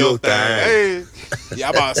thing, do your thing. Hey. Yeah,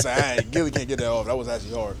 I'm about to say, hey, Gilly can't get that off. That was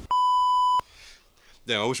actually hard.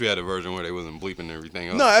 Damn, I wish we had a version where they wasn't bleeping everything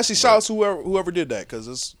up. No, actually, shout out to whoever did that, because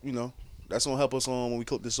it's, you know, that's gonna help us on when we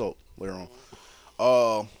clip this up later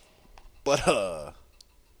on. But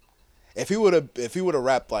if he would have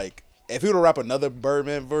rapped like, if he would have rapped another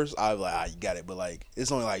Birdman verse, I'd be like, you got it. But like,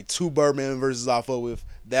 it's only like 2 Birdman verses I fuck with.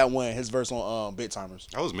 That one, his verse on Big Timers.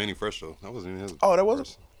 That was Manny Fresh though. That wasn't even his. Oh, that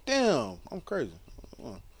wasn't. Damn, I'm crazy.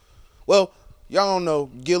 Well, y'all don't know,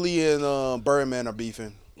 Gilly and Birdman are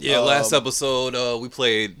beefing. Yeah, last episode we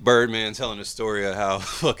played Birdman telling the story of how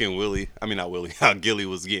fucking how Gilly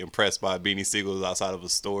was getting pressed by Beanie Siegel outside of a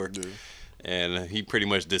store. Yeah. And he pretty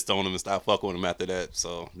much disowned him and stopped fucking with him after that.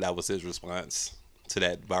 So that was his response to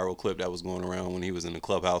that viral clip that was going around when he was in the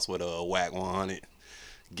clubhouse with a Whack 100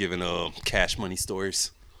 giving Cash Money stories.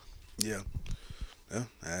 Yeah. Yeah.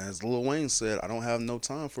 As Lil Wayne said, I don't have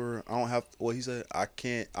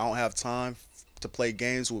time to play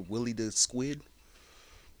games with Willie the Squid.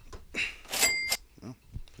 He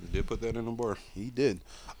did put that in the bar. He did.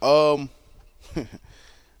 But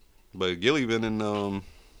Gilly been in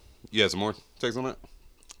you had some more takes on that?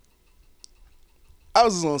 I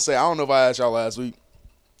was just gonna say, I don't know if I asked y'all last week.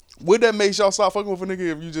 Would that make y'all stop fucking with a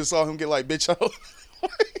nigga if you just saw him get like bitch out?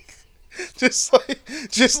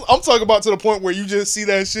 I'm talking about to the point where you just see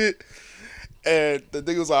that shit and the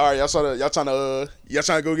nigga was like, all right, y'all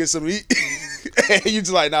trying to go get some meat? And you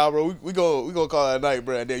just like, nah, bro, we gonna call it a night,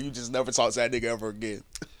 bro. And then you just never talk to that nigga ever again.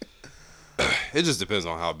 It just depends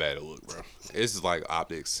on how bad it looked, bro. It's just like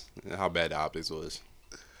optics, how bad the optics was.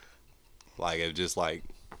 Like if just like,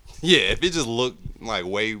 yeah, if it just looked like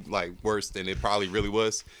way like worse than it probably really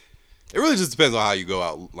was. It really just depends on how you go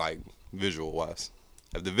out, like visual wise.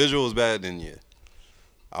 If the visual is bad, then yeah,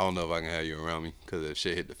 I don't know if I can have you around me because if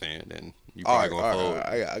shit hit the fan, then you probably gonna fold.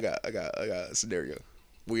 I got a scenario.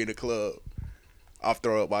 We in the club, I'll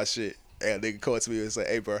throw up my shit, and a nigga come to me and say,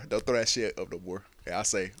 "Hey, bro, don't throw that shit up no more." And I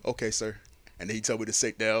say, "Okay, sir." And then he told me to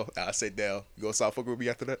sit down. And I sit down. You gonna stop fucking with me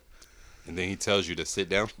after that? And then he tells you to sit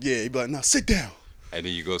down? Yeah, he be like, no, sit down. And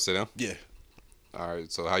then you go sit down? Yeah. All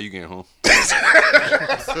right, so how you getting home?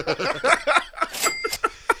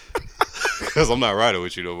 Because I'm not riding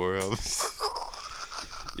with you no more.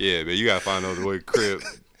 Yeah, man, you got to find another way to crib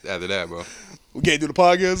after that, bro. We can't do the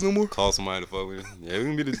podcast no more? Call somebody to fuck with you. Yeah,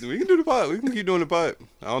 we can do the pod. We can keep doing the pod.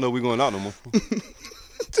 I don't know if we're going out no more.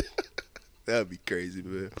 That'd be crazy,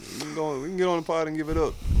 man. We can get on the pod and give it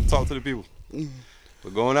up. Talk to the people.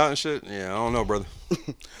 But going out and shit, yeah, I don't know, brother.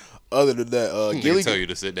 Other than that, Gilly tell you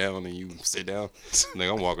to sit down and you sit down.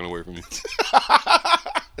 Nigga, I'm walking away from you.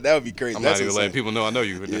 That would be crazy. I'm not even letting people know I know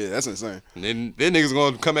you. Yeah, that's insane. And then niggas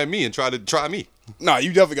gonna come at me and try me. Nah,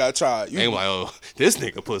 you definitely gotta try. Ain't like, oh, this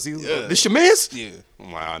nigga pussy. Yeah. This your man's? Yeah.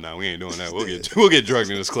 I'm like, oh, nah, we ain't doing that. We'll get drugged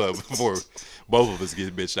in this club before both of us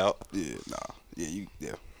get bitched out. Yeah, nah.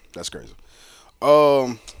 Yeah, that's crazy.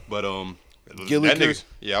 But Gilly, that nigga,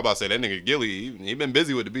 yeah, I'm about to say that nigga Gilly, he been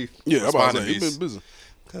busy with the beef. Yeah, I'm about to say he been busy.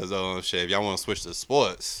 Cause shit, if y'all want to switch to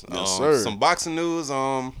sports, yes, sir. Some boxing news.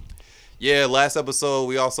 Yeah, last episode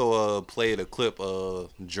we also played a clip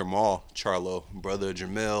of Jermall Charlo, brother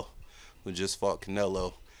Jermell, who just fought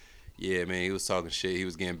Canelo. Yeah, man, he was talking shit. He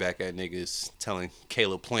was getting back at niggas, telling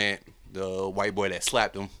Caleb Plant, the white boy that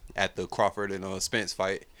slapped him at the Crawford and Spence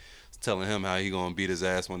fight, telling him how he gonna beat his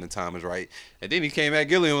ass when the time is right. And then he came at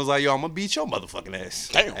Gilly and was like, yo, I'm gonna beat your motherfucking ass.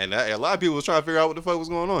 Damn. And a lot of people was trying to figure out what the fuck was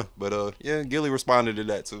going on. But yeah, Gilly responded to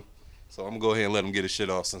that too. So I'm gonna go ahead and let him get his shit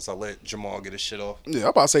off since I let Jamal get his shit off. Yeah, I'm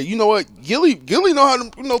about to say, you know what? Gilly know how to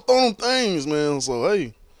throw them things, man. So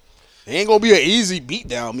hey, it ain't gonna be an easy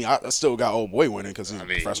beatdown. I mean, I still got old boy winning because he's a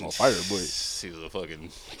professional fighter, but he was a fucking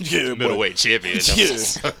middleweight champion.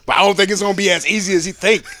 Yeah, but I don't think it's gonna be as easy as he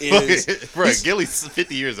think. Bro, Gilly's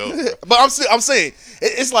 50 years old. Bro. But I'm saying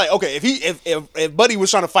it's like, okay, if Buddy was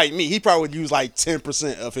trying to fight me, he probably would use like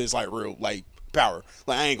 10% of his like real like power.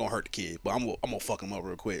 Like I ain't gonna hurt the kid, but I'm gonna fuck him up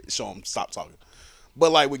real quick, show him stop talking.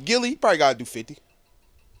 But like with Gilly, he probably gotta do 50.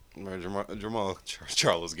 Jamal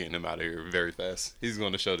Charlo's getting him out of here very fast. He's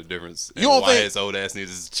going to show the difference. You don't why think his old ass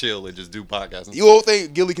needs to chill and just do podcasting? You don't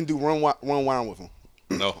think Gilly can do run wild with him?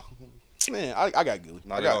 No. Man, I got Gilly.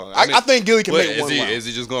 I think Gilly can make one wild. Is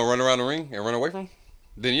he just going to run around the ring and run away from him?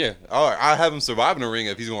 Then yeah. All right, I have him survive in the ring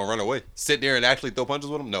if he's going to run away. Sit there and actually throw punches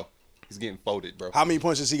with him? No. He's getting folded, bro. How many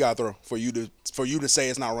punches he got to throw for you to say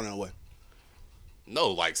it's not running away?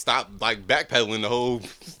 No, like stop, like backpedaling the whole.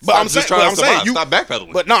 But I'm saying, you stop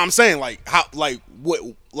backpedaling. But no, I'm saying like how, like what,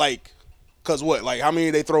 like, cause what, like how many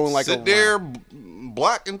they throwing like sit there,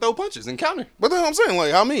 block and throw punches and counter. But then I'm saying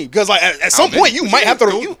like how many? Because like at some point you might have to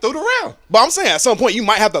throw the round. But I'm saying at some point you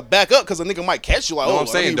might have to back up because a nigga might catch you. Like, no, I'm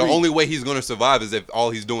saying the only way he's gonna survive is if all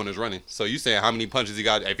he's doing is running. So you saying how many punches he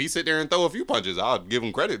got? If he sit there and throw a few punches, I'll give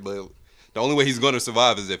him credit. But the only way he's gonna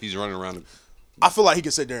survive is if he's running around. I feel like he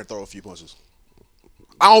can sit there and throw a few punches.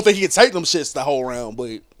 I don't think he can take them shits the whole round, but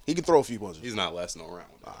he can throw a few punches. He's not lasting no round.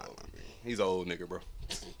 He's an old nigga, bro.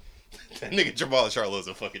 That nigga Jamal Charlo's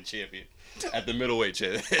a fucking champion at the middleweight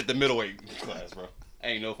class, bro.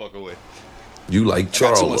 Ain't no fucking way. You like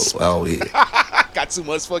Charlo out here. Got too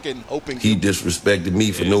much fucking open. He disrespected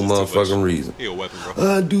me for no motherfucking reason. He a weapon,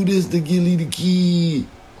 bro. I do this to Gilly the kid.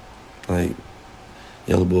 Like,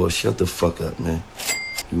 young boy, shut the fuck up, man.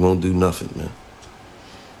 You won't do nothing, man.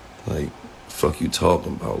 Like, fuck you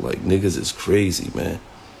talking about? Like, niggas is crazy, man.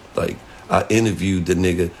 Like, I interviewed the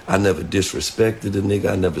nigga. I never disrespected the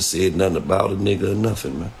nigga. I never said nothing about a nigga or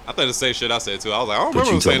nothing, man. I thought the same shit I said too. I was like, I don't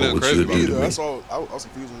remember him saying nothing crazy about you. That's all. I was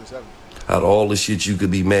confused when this happened. Out of all the shit you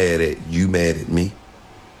could be mad at, you mad at me?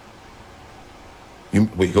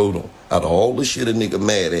 Wait, hold on. Out of all the shit a nigga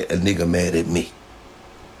mad at me.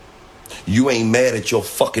 You ain't mad at your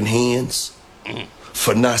fucking hands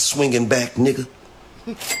for not swinging back, nigga?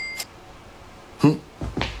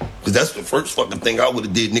 Because that's the first fucking thing I would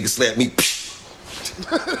have did, nigga slap me.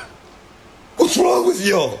 What's wrong with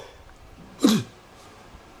y'all?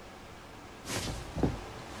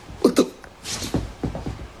 What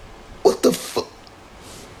the fuck?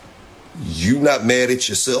 You not mad at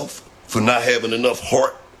yourself for not having enough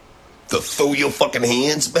heart to throw your fucking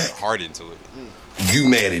hands back? Hard into it. You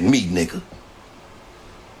mad at me, nigga.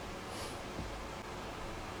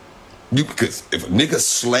 Because if a nigga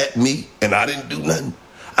slapped me and I didn't do nothing,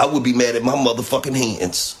 I would be mad at my motherfucking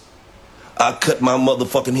hands. I cut my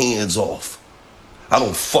motherfucking hands off. I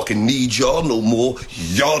don't fucking need y'all no more.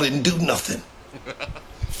 Y'all didn't do nothing.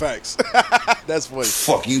 Facts. That's funny.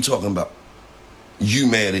 Fuck you talking about? You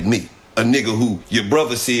mad at me. A nigga who your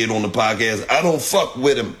brother said on the podcast, I don't fuck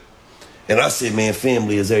with him. And I said, man,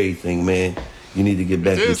 family is everything, man. You need to get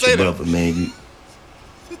back with your brother, man.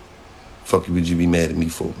 Fuck you, would you be mad at me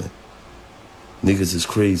for, man? Niggas is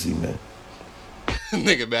crazy, man.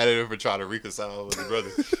 Nigga mad at him for trying to reconcile with his brother.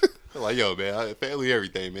 Like, yo, man, family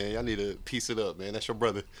everything, man. Y'all need to piece it up, man. That's your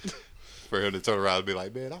brother. For him to turn around and be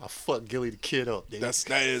like, man, I'll fuck Gilly the kid up, nigga.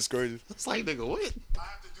 That is crazy. It's like, nigga, what?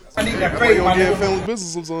 I need that crazy. Don't get family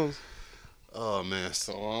business sometimes. Oh, man.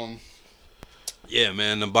 So, yeah,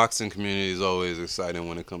 man, the boxing community is always exciting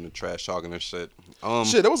when it comes to trash talking and shit.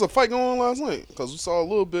 Shit, there was a fight going on last night because we saw a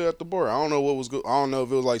little bit at the bar. I don't know what was good. I don't know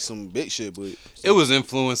if it was like some big shit, but it was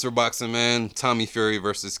influencer boxing, man. Tommy Fury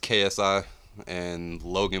versus KSI and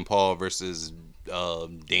Logan Paul versus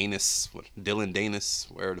Dylan Danis,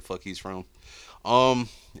 wherever the fuck he's from.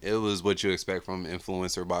 It was what you expect from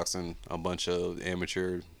influencer boxing. A bunch of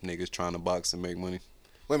amateur niggas trying to box and make money.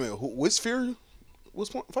 Wait a minute, which Fury was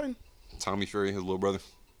fighting? Tommy Fury, his little brother.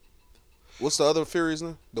 What's the other Fury's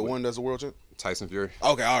name? The one that's a world champ? Tyson Fury.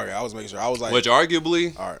 Okay, all right. I was making sure. I was like, which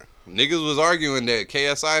arguably, all right, niggas was arguing that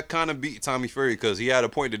KSI kind of beat Tommy Fury because he had a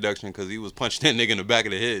point deduction because he was punching that nigga in the back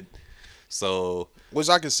of the head. So Which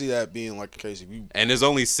I can see that being like the case if you. And there's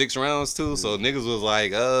only 6 rounds too, so niggas was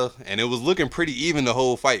like, and it was looking pretty even the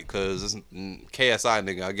whole fight because this KSI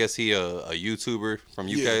nigga, I guess he a YouTuber from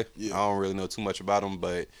UK. Yeah. I don't really know too much about him,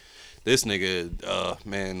 but this nigga,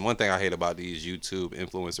 man, one thing I hate about these YouTube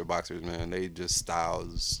influencer boxers, man, they just style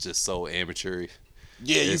is just so amateur.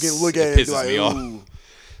 Yeah, you can look at it pisses like, me off. ooh.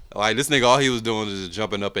 Like this nigga, all he was doing is just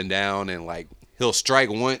jumping up and down, and like he'll strike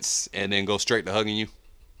once and then go straight to hugging you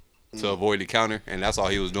to avoid the counter, and that's all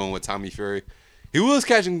he was doing with Tommy Fury. He was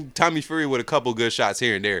catching Tommy Fury with a couple good shots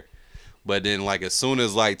here and there, but then like as soon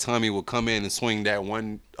as like Tommy would come in and swing that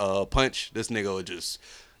one punch, this nigga would just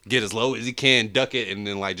get as low as he can, duck it, and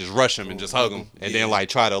then like just rush him and just hug him, and then like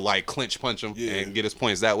try to like clinch punch him and get his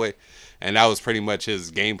points that way. And that was pretty much his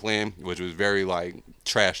game plan, which was very like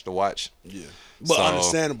trash to watch. Yeah, but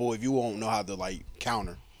understandable if you won't know how to like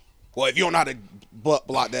counter. Well, if you don't know how to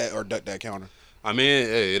block that or duck that counter. I mean,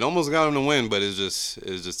 it almost got him to win, but it's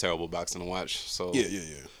just terrible boxing to watch. So yeah,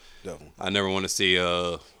 definitely. I never want to see.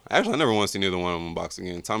 Actually, I never want to see neither one of them box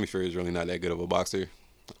again. Tommy Fury is really not that good of a boxer.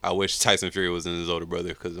 I wish Tyson Fury was in his older brother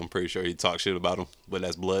because I'm pretty sure he talked shit about him, but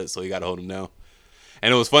that's blood, so he got to hold him down.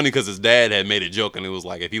 And it was funny because his dad had made a joke, and it was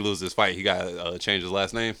like, if he loses this fight, he got to change his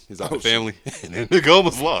last name. He's out of the family, and then the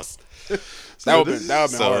almost lost. That would have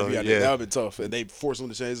been hard. Yeah, that would have been tough. And they forced him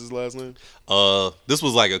to change his last name. This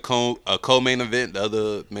was like a co-main event. The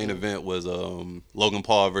other main event was Logan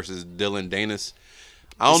Paul versus Dylan Danis.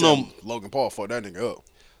 I don't know. Logan Paul fucked that nigga up.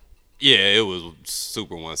 Yeah, it was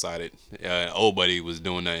super one-sided. Old buddy was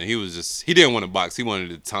doing that, and he didn't want to box. He wanted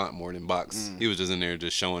to taunt more than box. He was just in there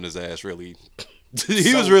just showing his ass. Really,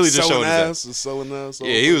 he was really just showing his ass. Selling ass.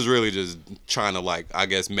 Yeah, he was really just trying to like, I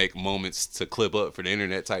guess, make moments to clip up for the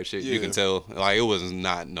internet type shit. Yeah. You can tell, like, it was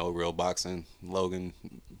not no real boxing. Logan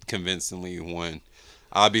convincingly won.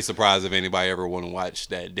 I'd be surprised if anybody ever want to watch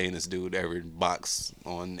that Danis dude ever box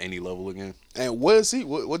on any level again. And what is he?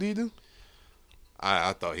 What did he do?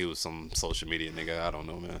 I thought he was some social media nigga. I don't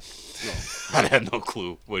know, man. No. I had no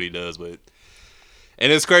clue what he does, but.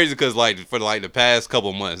 And it's crazy because, like, for, like, the past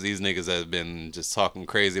couple months, these niggas have been just talking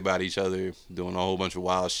crazy about each other, doing a whole bunch of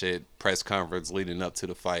wild shit, press conference leading up to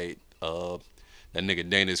the fight. That nigga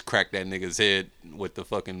Danis cracked that nigga's head with the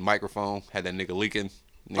fucking microphone, had that nigga leaking.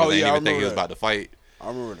 Niggas didn't even think he was about to fight. I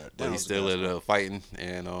remember that. But he still ended up fighting.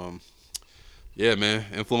 And, yeah, man,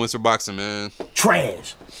 influencer boxing, man.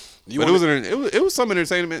 Trash. But it was some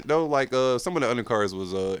entertainment, though. Like, some of the undercards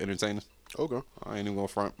was entertaining. Okay. I ain't even gonna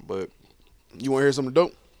front, but... You want to hear something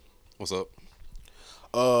dope? What's up?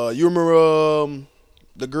 You remember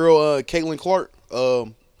the girl Caitlin Clark,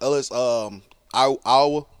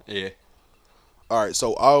 Iowa? Yeah. All right,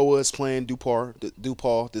 so Iowa is playing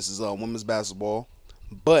DePaul. This is women's basketball,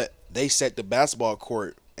 but they set the basketball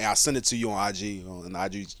court, and I sent it to you on IG in the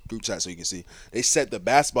IG group chat so you can see. They set the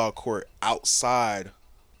basketball court outside.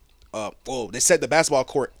 They set the basketball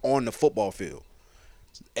court on the football field,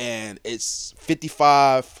 and it's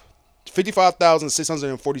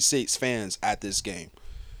 55,646 fans at this game.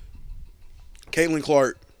 Caitlin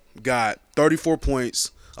Clark got 34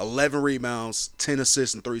 points, 11 rebounds, 10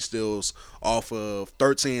 assists, and 3 steals off of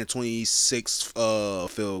 13 and 26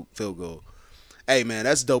 field goal. Hey, man,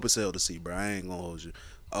 that's dope as hell to see, bro. I ain't gonna hold you.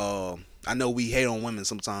 I know we hate on women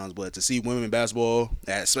sometimes, but to see women basketball,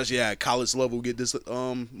 especially at college level, get this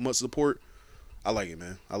much support, I like it,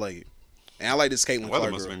 man. I like it. And I like this Caitlin Clark.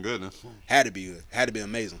 Weather must have been good, man. Had to be good. Had to be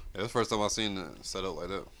amazing. Yeah, that's the first time I've seen it set up like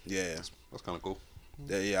that. Yeah. That's kind of cool.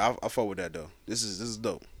 Yeah, I fuck with that, though. This is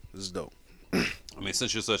dope. This is dope. I mean,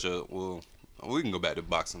 since you're such a... Well, we can go back to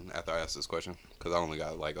boxing after I ask this question, because I only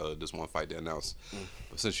got, like, this one fight to announce.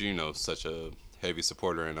 But since you're, such a heavy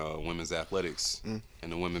supporter in women's athletics and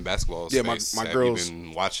the women basketball space, my girls... Have you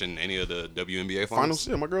been watching any of the WNBA finals?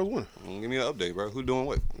 Yeah, my girls won. Well, give me an update, bro. Who doing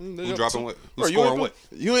what? Who dropping what? Who bro, scoring what?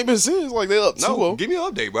 You ain't been seeing it's like they up 2-0. No, give me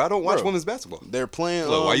an update, bro. I don't watch women's basketball. They're playing...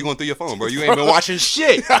 Look, why you going through your phone, bro? You ain't been watching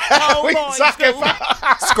shit. Oh, boy,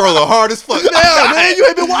 Scrolling hard as fuck. Damn, man, you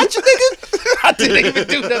ain't been watching, nigga? I didn't even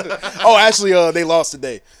do nothing. Oh, actually, they lost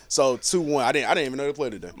today. So 2-1. I didn't even know they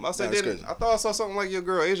played today. I thought I saw something like your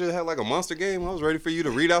girl Asia had like a monster game. I was ready for you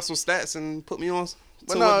to read out some stats and put me on to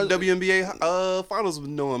what WNBA finals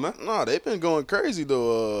been doing, man. No, they've been going crazy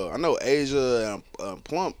though. I know Asia and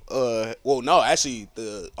Plump. Well, no, actually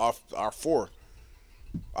our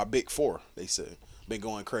big four. They said been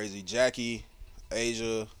going crazy. Jackie,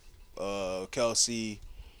 Asia, Kelsey,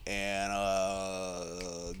 and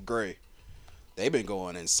Gray. They've been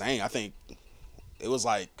going insane. I think. It was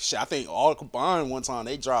like shit. I think all combined one time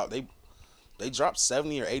they dropped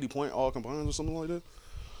 70 or 80 point all combined or something like that.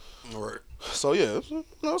 Right. So yeah,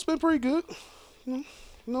 it's been pretty good.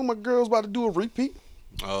 You know my girl's about to do a repeat.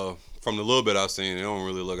 From the little bit I've seen, it don't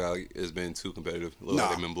really look like it's been too competitive. It look like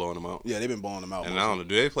they've been blowing them out. Yeah, they've been blowing them out. And I don't know,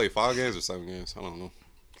 do they play 5 games or 7 games? I don't know.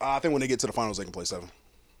 I think when they get to the finals, they can play 7.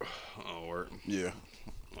 Oh, word. Yeah.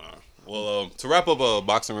 Well, to wrap up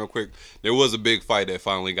boxing real quick, there was a big fight that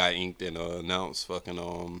finally got inked and announced.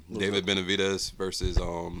 Fucking David Benavidez versus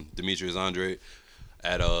Demetrius Andrade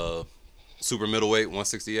at super middleweight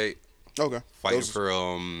 168. Okay. Fighting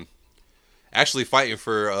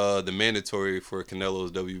for the mandatory for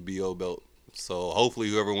Canelo's WBO belt. So hopefully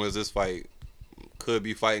whoever wins this fight could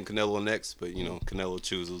be fighting Canelo next, but you know Canelo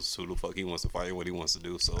chooses who the fuck he wants to fight and what he wants to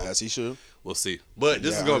do. So as he should. We'll see. But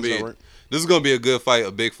this is gonna be a good fight,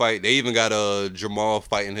 a big fight. They even got Jamal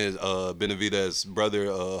fighting his Benavidez brother,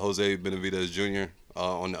 Jose Benavidez Jr.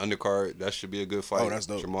 On the undercard. That should be a good fight. Oh, that's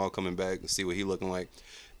dope. Jamal coming back and see what he looking like.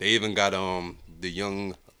 They even got the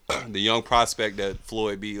young prospect that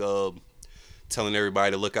Floyd be telling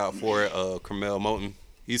everybody to look out for, Carmel Moulton.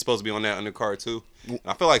 He's supposed to be on that undercard too.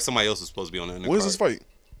 I feel like somebody else is supposed to be on that undercard. When's this fight?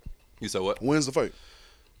 You said what? When's the fight?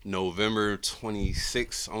 November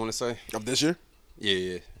 26th, I want to say. Of this year?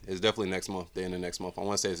 Yeah. It's definitely next month. The end of next month. I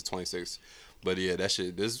want to say it's the 26th. But yeah, that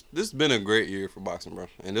shit. This been a great year for boxing, bro.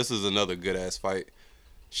 And this is another good ass fight.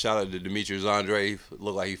 Shout out to Demetrius Andrade.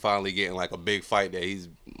 Looked like he finally getting like a big fight that he's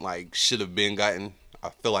like should have been gotten. I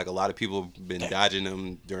feel like a lot of people have been dodging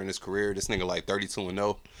him during his career. This nigga like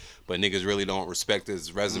 32-0, but niggas really don't respect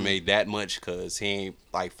his resume that much because he ain't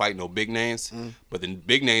like fighting no big names. But the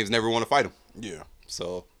big names never want to fight him. Yeah.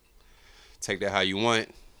 So take that how you want,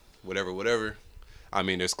 whatever. I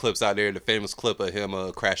mean, there's clips out there. The famous clip of him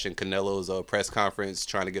crashing Canelo's press conference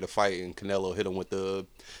trying to get a fight, and Canelo hit him with the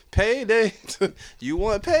payday. You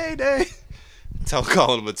want payday?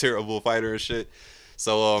 Calling him a terrible fighter and shit.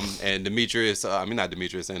 So, and not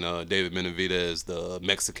Demetrius, and David Benavidez, the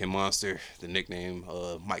Mexican monster, the nickname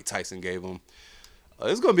Mike Tyson gave him.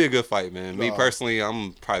 It's going to be a good fight, man. Me personally,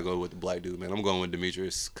 I'm probably going with the black dude, man. I'm going with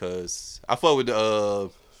Demetrius because I fuck with David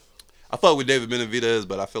Benavidez,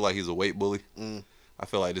 but I feel like he's a weight bully. I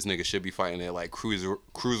feel like this nigga should be fighting at like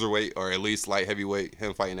cruiserweight or at least light heavyweight.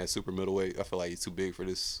 Him fighting at super middleweight, I feel like he's too big for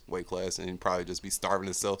this weight class, and he'd probably just be starving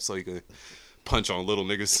himself so he could punch on little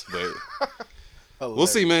niggas. But we'll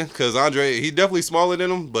see, man, because Andre, he definitely smaller than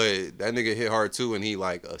him, but that nigga hit hard too, and he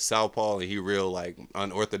like a southpaw, and he real like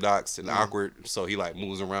unorthodox and awkward, so he like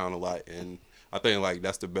moves around a lot, and I think like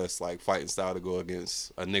that's the best like fighting style to go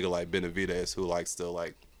against a nigga like Benavidez who likes to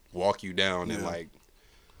like walk you down and like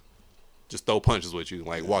just throw punches with you,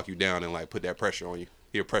 like walk you down and like put that pressure on you.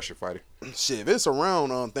 He a pressure fighter. Shit, if it's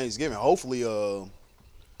around Thanksgiving, hopefully,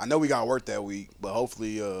 I know we got work that week, but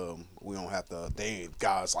hopefully we don't have to. They ain't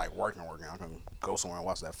guys like working. I can go somewhere and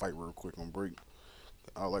watch that fight real quick on break.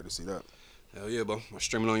 I'd like to see that. Hell yeah, bro.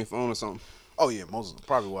 Stream it on your phone or something. Oh yeah,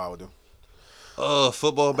 probably what I would do.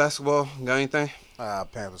 Football, basketball, got anything?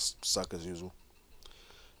 Panthers suck as usual.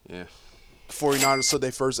 Yeah. 49ers took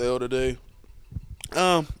their first L today.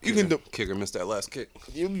 Kicker missed that last kick.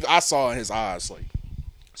 I saw in his eyes, like,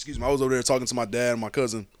 excuse me. I was over there talking to my dad and my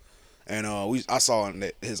cousin, and I saw in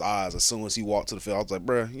his eyes as soon as he walked to the field. I was like,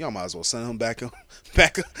 bruh, y'all might as well send him back on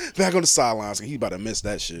the sidelines. He about to miss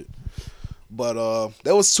that shit. But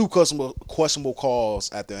there was 2 questionable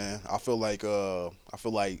calls at the end. I feel like the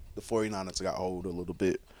 49ers got hold a little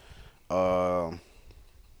bit.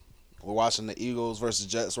 We're watching the Eagles versus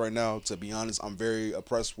Jets right now. To be honest, I'm very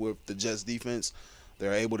impressed with the Jets defense.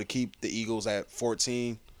 They're able to keep the Eagles at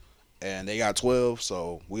 14, and they got 12,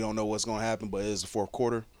 so we don't know what's going to happen, but it is the fourth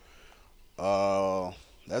quarter.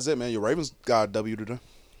 That's it, man. Your Ravens got a W today.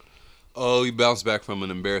 Oh, he bounced back from an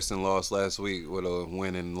embarrassing loss last week with a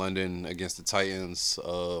win in London against the Titans.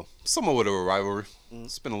 Somewhat with a rivalry.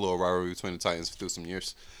 It's been a little rivalry between the Titans through some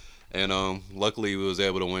years. And luckily we was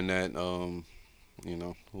able to win that.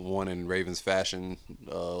 Won in Ravens fashion,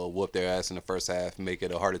 whoop their ass in the first half, make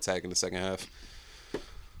it a heart attack in the second half.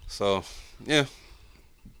 So, yeah.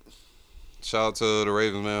 Shout out to the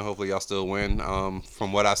Ravens, man. Hopefully y'all still win.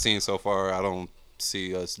 From what I've seen so far, I don't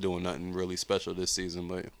see us doing nothing really special this season,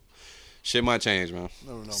 but shit might change, man.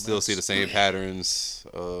 Still see the same patterns.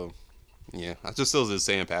 I just still see the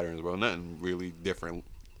same patterns, bro. Nothing really different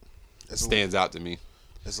stands out to me.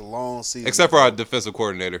 It's a long season. Except for our defensive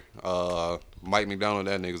coordinator. Mike McDonald,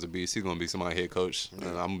 that nigga's a beast. He's going to be somebody's head coach. Yeah.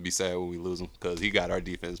 And I'm going to be sad when we lose him because he got our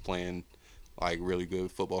defense playing, like, really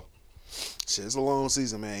good football. Shit, it's a long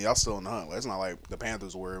season, man. Y'all still in the hunt. It's not like the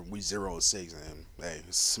Panthers were we 0-6, and, hey,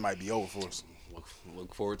 this might be over for us.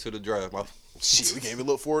 Look forward to the draft, bro. Shit, we can't even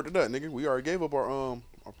look forward to that, nigga. We already gave up our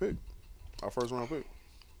pick. Our first round pick.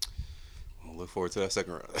 Look forward to that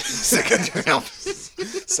second round. Second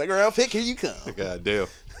round pick, here you come. God damn.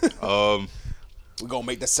 We gonna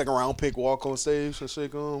make that second round pick walk on stage and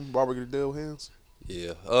shake Robert Goodell hands.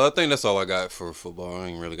 Yeah, I think that's all I got for football. I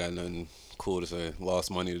ain't really got nothing cool to say.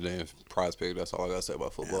 Lost money today in prize pick. That's all I got to say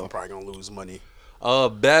about football. Yeah, I'm probably gonna lose money.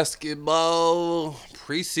 Basketball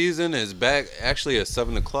preseason is back actually at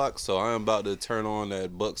 7:00, so I'm about to turn on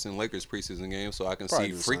that Bucks and Lakers preseason game so I can Probably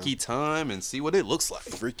see good Freaky Time and see what it looks like.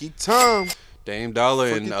 Freaky Time. Dame Dollar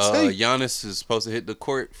and Freaky Giannis is supposed to hit the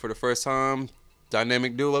court for the first time.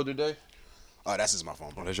 Dynamic duo today. Oh, that's just my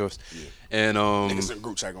phone. Oh, that's yours. Yeah. And niggas in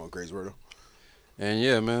group chat going crazy, bro. And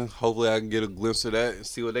yeah, man. Hopefully I can get a glimpse of that and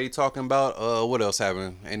see what they talking about. What else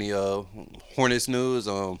happened? Any Hornets news?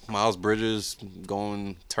 Miles Bridges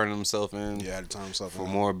turning himself in. Yeah, had to turn himself for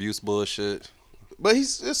in. more abuse bullshit. But it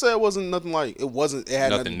said it wasn't nothing like it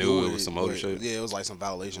had nothing new. To do It was some other shit. Yeah, it was like some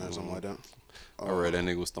violation or something like that. I read that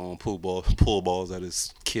nigga was throwing pool balls at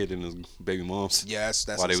his kid and his baby moms. Yeah, that's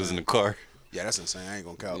while they was in the car. Yeah, that's insane. I ain't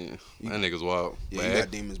gonna count. Yeah, that nigga's wild. Yeah, you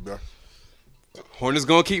got demons, bro. Hornets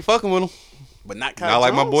gonna keep fucking with him. But not Kai Not Jones?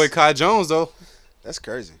 like my boy Kai Jones though. That's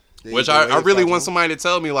crazy. Which I really want somebody to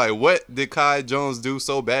tell me, like, what did Kai Jones do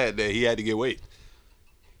so bad that he had to get weight?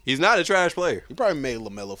 He's not a trash player. He probably made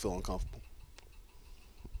LaMelo feel uncomfortable.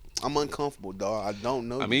 I'm uncomfortable, dog. I don't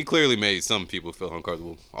know. I mean, he clearly made some people feel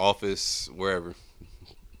uncomfortable. Office, wherever.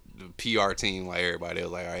 The PR team, like everybody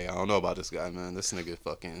was like, all right, I don't know about this guy, man. This nigga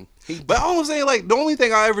fucking. But all I'm saying, like, the only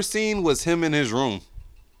thing I ever seen was him in his room.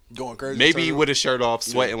 Going crazy. Maybe with his shirt off,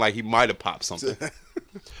 sweating like he might have popped something.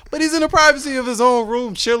 But he's in the privacy of his own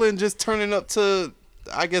room, chilling, just turning up to,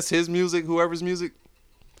 I guess, his music, whoever's music.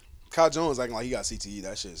 Kai Jones acting like he got CTE.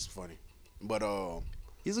 That shit's funny. But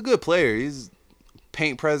he's a good player. He's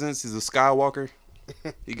paint presence. He's a Skywalker.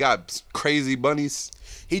 He got crazy bunnies.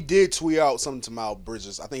 He did tweet out something to Miles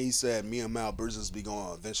Bridges. I think he said me and Miles Bridges be going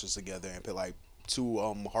on adventures together and put like 2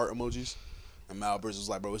 heart emojis. And Miles Bridges was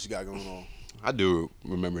like, bro, what you got going on? I do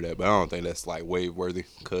remember that, but I don't think that's like wave worthy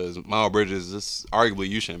because Miles Bridges, arguably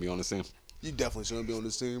you shouldn't be on this team. You definitely shouldn't be on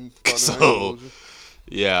this team. So,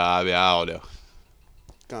 yeah, I mean, I don't know.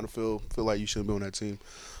 Kind of feel like you shouldn't be on that team.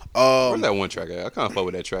 Where's that one track at? I kind of fuck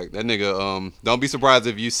with that track. That nigga, don't be surprised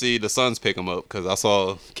if you see the Suns pick him up because I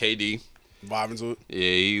saw KD vibing to it.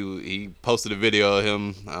 Yeah, he posted a video of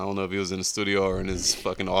him. I don't know if he was in the studio or in his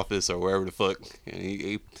fucking office or wherever the fuck, and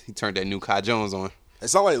he turned that new Kai Jones on.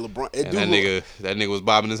 It's not like LeBron. That nigga was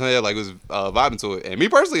bobbing his head like he was vibing to it. And me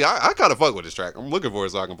personally, I kind of fuck with this track. I'm looking for it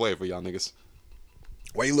so I can play it for y'all niggas.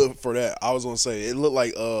 Why you look for that? I was gonna say it looked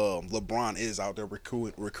like LeBron is out there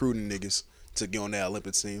recruiting niggas to get on that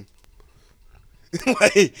Olympics team.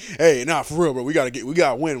 Like, hey, nah, for real, bro. We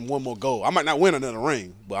gotta win one more goal. I might not win another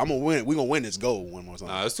ring, but I'm gonna win. We gonna win this goal one more time.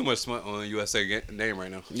 Nah, there's too much smut on the USA name right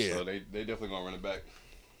now. Yeah, so they definitely gonna run it back.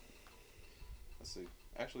 Let's see.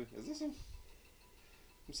 Actually, is this him?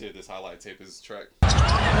 Let's see if this highlight tape is track.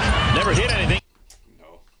 Never hit anything.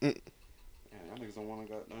 No. Man, y'all niggas don't want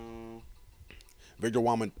to got Victor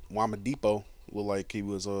Wembanyama looked like he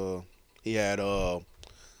was he had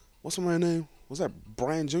what's my name? Was that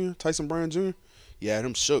Brian Jr.? Tyson Brian Jr.? Yeah,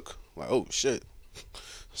 him shook. Like, oh shit.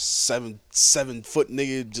 7 foot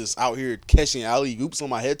nigga just out here catching alley oops on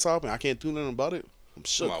my head top and I can't do nothing about it. I'm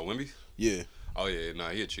shook. About Wemby? Yeah. Oh yeah,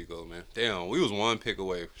 nah, he a Chico, man. Damn, we was one pick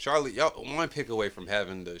away. Charlotte, y'all one pick away from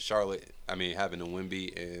having the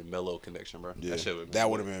Wemby and Melo connection, bro. Yeah, that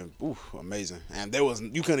would have been amazing. And you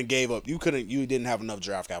didn't have enough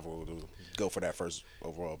draft capital to go for that first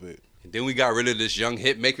overall pick. And then we got rid of this young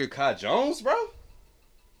hit maker Kai Jones, bro.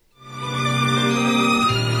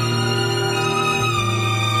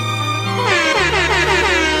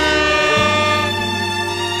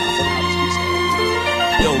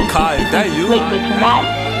 Yo, Kai, is that you? Is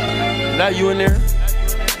that you in there?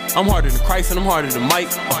 I'm harder than Christ and I'm harder than Mike.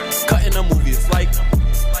 Cutting a movie is like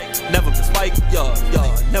never been Spike,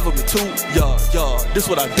 never been two, this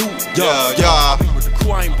what I do, I be with the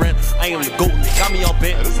crew, I ain't brand, I am the GOAT, they got me all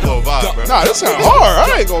bent. This is a little vibe, bro. Nah, this sound hard,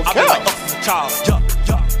 I ain't gonna count. I been like up as a child,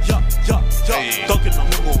 dunking on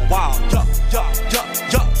me going wild,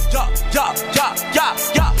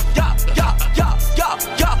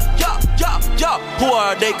 who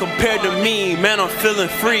are they compared to me? Man, I'm feeling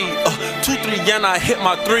free. 2-3 and I hit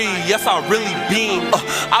my 3. Yes, I really beam.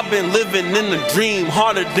 I've been living in a dream,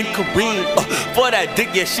 harder than Kareem. For that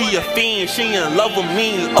dick, yeah, she a fiend. She in love with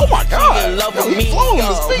me. Oh my God, she in love with me.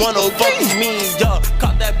 Wanna fuck with me.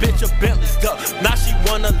 Caught that bitch a Bentley. Now she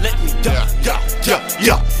wanna let me. I got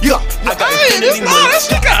infinity money. That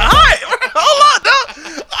shit got hot. Hold on, dog.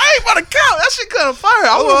 I ain't about to count. That shit kind of fire.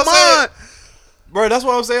 I wouldn't mind. Bro, that's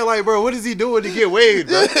what I'm saying. Like, bro, what is he doing to get weighed,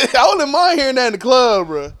 bro? I wouldn't mind hearing that in the club,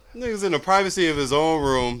 bro. Nigga's in the privacy of his own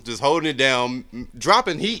room, just holding it down,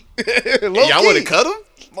 dropping heat. Low Y'all key. would have cut him?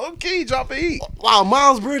 Low key, dropping heat. Wow,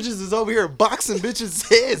 Miles Bridges is over here boxing bitches'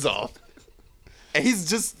 heads off. And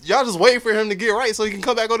y'all just waiting for him to get right so he can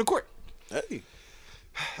come back on the court. Hey.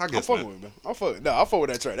 I guess I'm fucking with him, man. I'm fucking with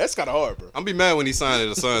that trade. That's kind of hard, bro. I'm be mad when he signed to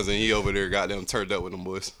the Suns and he over there goddamn turned up with them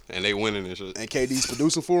boys. And they winning and shit. And KD's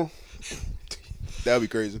producing for him. That'd be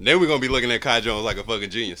crazy. Then we're going to be looking at Kai Jones like a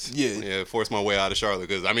fucking genius. Yeah. Yeah, force my way out of Charlotte.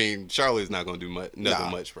 Because, I mean, Charlotte's not going to do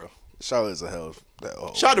nothing much, bro. Charlotte's a hell of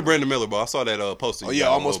that. Shout out to Brandon Miller, bro. I saw that poster. Oh, yeah,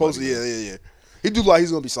 almost posted. Yeah. He do like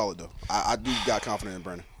he's going to be solid, though. I do got confidence in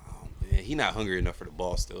Brandon. Yeah, he not hungry enough for the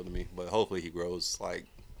ball still to me. But hopefully he grows, like,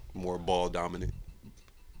 more ball dominant.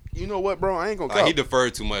 You know what, bro? I ain't gonna. Like, he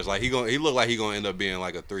deferred too much. Like he look like he gonna end up being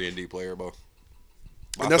like a 3-and-D player, bro.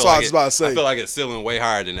 And that's what I was about to say. I feel like it's ceiling way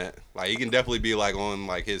higher than that. Like he can definitely be like on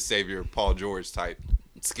like his savior Paul George type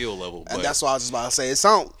skill level. But and that's what I was just about to say. It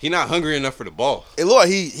sound he not hungry enough for the ball. It look like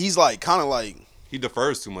he's like kind of like he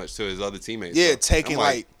defers too much to his other teammates. Yeah, bro. taking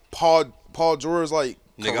like Paul George like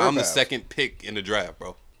nigga. I'm the second pick in the draft,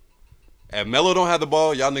 bro. If Melo don't have the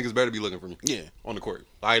ball, y'all niggas better be looking for me. Yeah, on the court.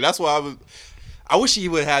 Like that's why I wish he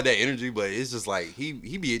would have that energy, but it's just like he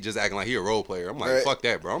be just acting like he a role player. I'm like, fuck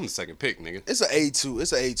that, bro. I'm the second pick, nigga. It's an A2.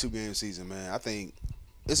 It's an A2 game season, man. I think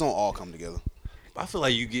it's gonna all come together. I feel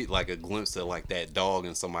like you get like a glimpse of like that dog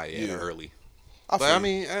in somebody early. But I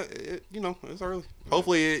mean, you know, it's early. Yeah.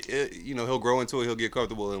 Hopefully, you know, he'll grow into it. He'll get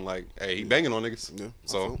comfortable and like, hey, he banging on niggas. Yeah,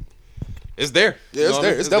 so it's there. Yeah, it's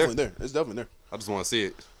there. It's definitely there. It's definitely there. I just want to see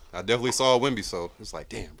it. I definitely saw Wemby, so it's like,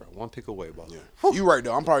 damn, bro, one pick away, bro. Yeah. You right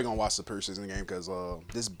though. I'm probably gonna watch the preseason game because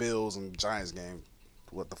this Bills and Giants game,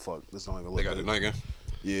 what the fuck? This don't even look. They got the night game.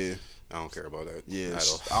 Yeah, I don't care about that. Yeah,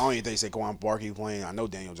 I don't even think Saquon Barkley playing. I know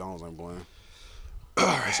Daniel Jones ain't playing.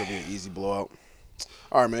 This will be an easy blowout.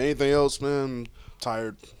 All right, man. Anything else, man? I'm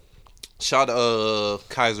tired. Shout out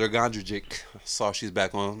Kaiser Gondrajic. Saw she's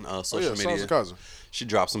back on social media. Kaiser. She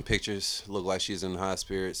dropped some pictures. Look like she's in high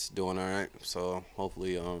spirits, doing all right. So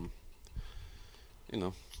hopefully, you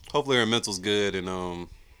know, hopefully her mental's good and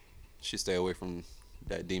she stay away from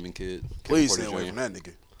that demon kid. Please stay away from that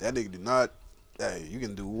nigga. That nigga do not. Hey, you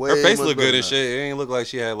can do way. Her face look good and shit. It ain't look like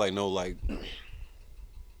she had like no like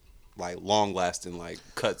long lasting like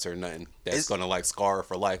cuts or nothing that's gonna like scar her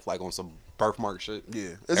for life, like on some birthmark shit.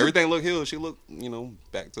 Yeah, everything look healed. She look, you know,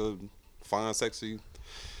 back to fine, sexy.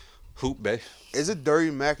 Hoop, bae. Is it Dirty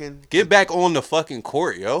Mackin? Get back on the fucking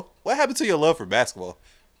court, yo. What happened to your love for basketball?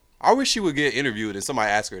 I wish she would get interviewed and somebody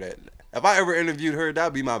ask her that. If I ever interviewed her,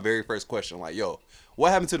 that'd be my very first question. Like, yo,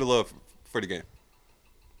 what happened to the love for the game?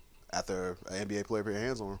 After an NBA player put your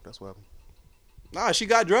hands on her, that's what happened. Nah, she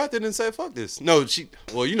got drafted and said, "Fuck this." No,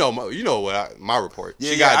 well, you know what my report.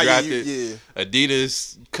 Yeah, she got drafted.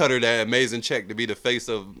 Adidas cut her that amazing check to be the face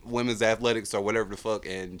of women's athletics or whatever the fuck,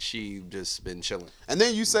 and she just been chilling. And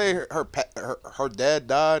then you say her dad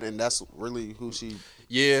died, and that's really who she.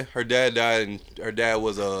 Yeah, her dad died, and her dad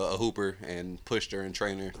was a hooper and pushed her and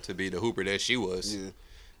trained her to be the hooper that she was. Yeah.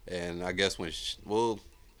 And I guess when it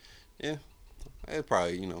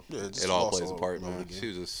probably, you know, it all plays a part, man. She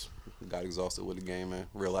was just got exhausted with the game, man.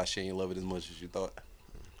 Realized she ain't love it as much as you thought.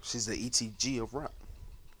 She's the ETG of rap.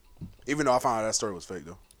 Even though I found out that story was fake,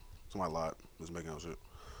 though. Somebody lied. Was making up shit.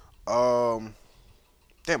 Damn,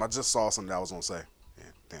 I just saw something that I was going to say. Yeah,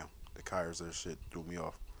 damn. The Kaiser shit threw me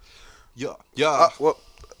off. Yeah. Well,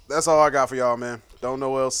 that's all I got for y'all, man. Don't know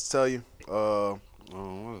what else to tell you. What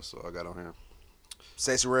else I got on here?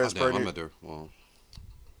 Stacey Red's pregnant. I'm at there. Well,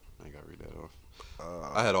 I ain't got to read that off.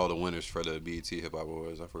 I had all the winners for the BET Hip Hop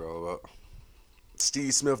Awards. I forgot all about.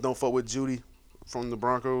 Steve Smith don't fuck with Judy from the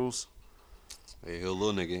Broncos. Hey, he a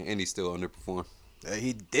little nigga, and he still underperformed. Yeah,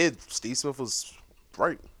 he did. Steve Smith was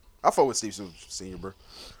right. I fuck with Steve Smith Senior, bro.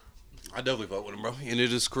 I definitely fuck with him, bro. He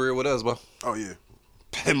ended his career with us, bro. Oh yeah.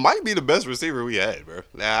 It might be the best receiver we had, bro.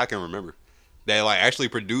 Nah, I can remember. That like actually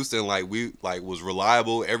produced and like we like was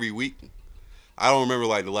reliable every week. I don't remember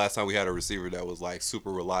like the last time we had a receiver that was like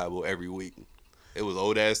super reliable every week. It was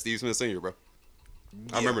old ass Steve Smith Senior, bro.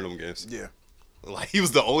 I remember them games. Yeah. Like he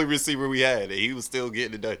was the only receiver we had, and he was still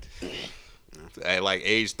getting it done at like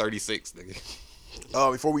age 36,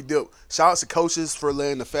 nigga. Before we dip, shout out to coaches for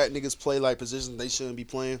letting the fat niggas play like positions they shouldn't be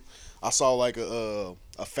playing. I saw like a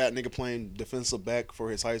fat nigga playing defensive back for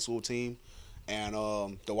his high school team, and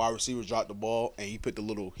the wide receiver dropped the ball, and he put the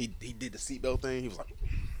little he did the seatbelt thing. He was like,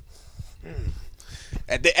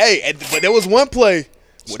 but there was one play.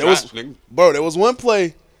 There was one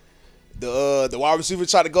play the wide receiver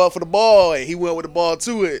tried to go up for the ball, and he went with the ball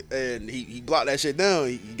to it, and he blocked that shit down.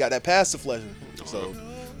 He got that pass deflection. So,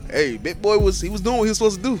 hey, Big Boy was doing what he was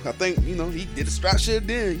supposed to do. I think, you know, he did the strap shit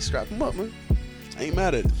then. He strapped him up, man. I ain't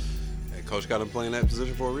mad at it. Hey, Coach got him playing that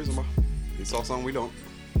position for a reason, bro. He saw something we don't.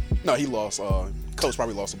 No, he lost. Coach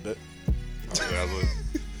probably lost a bit. Oh, yeah,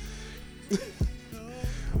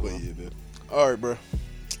 but yeah, man. All right, bro.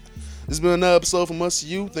 This has been another episode from us to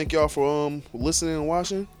you. Thank y'all for listening and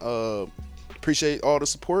watching. Appreciate all the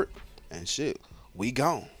support and shit. We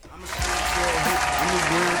gone. I'm just going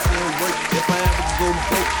to work. If I ever go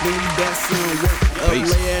broke, then you back some work. Up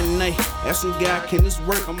late at night, asking God, can this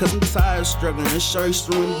work? Cause I'm tired of struggling and sure he's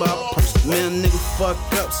streaming about purse. Man, nigga fuck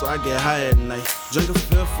up, so I get high at night. Drink a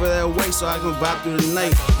feel for that way so I can vibe through the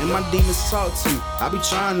night. And my demons talk to me. I be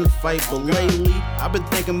trying to fight, but lately, I've been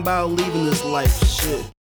thinking about leaving this life. Shit.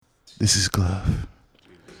 This is Glove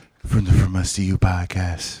from the From Us to You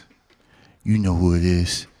podcast. You know who it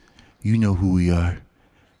is. You know who we are.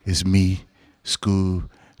 It's me, School,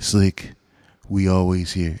 Slick. We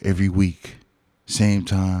always here every week. Same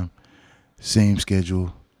time, same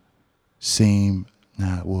schedule,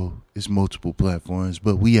 it's multiple platforms,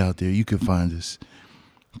 but we out there. You can find us.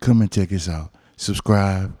 Come and check us out.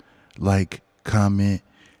 Subscribe, like, comment.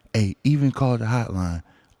 Hey, even call the hotline.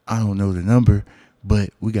 I don't know the number, but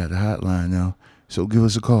we got the hotline now. So give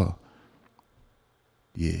us a call.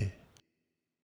 Yeah.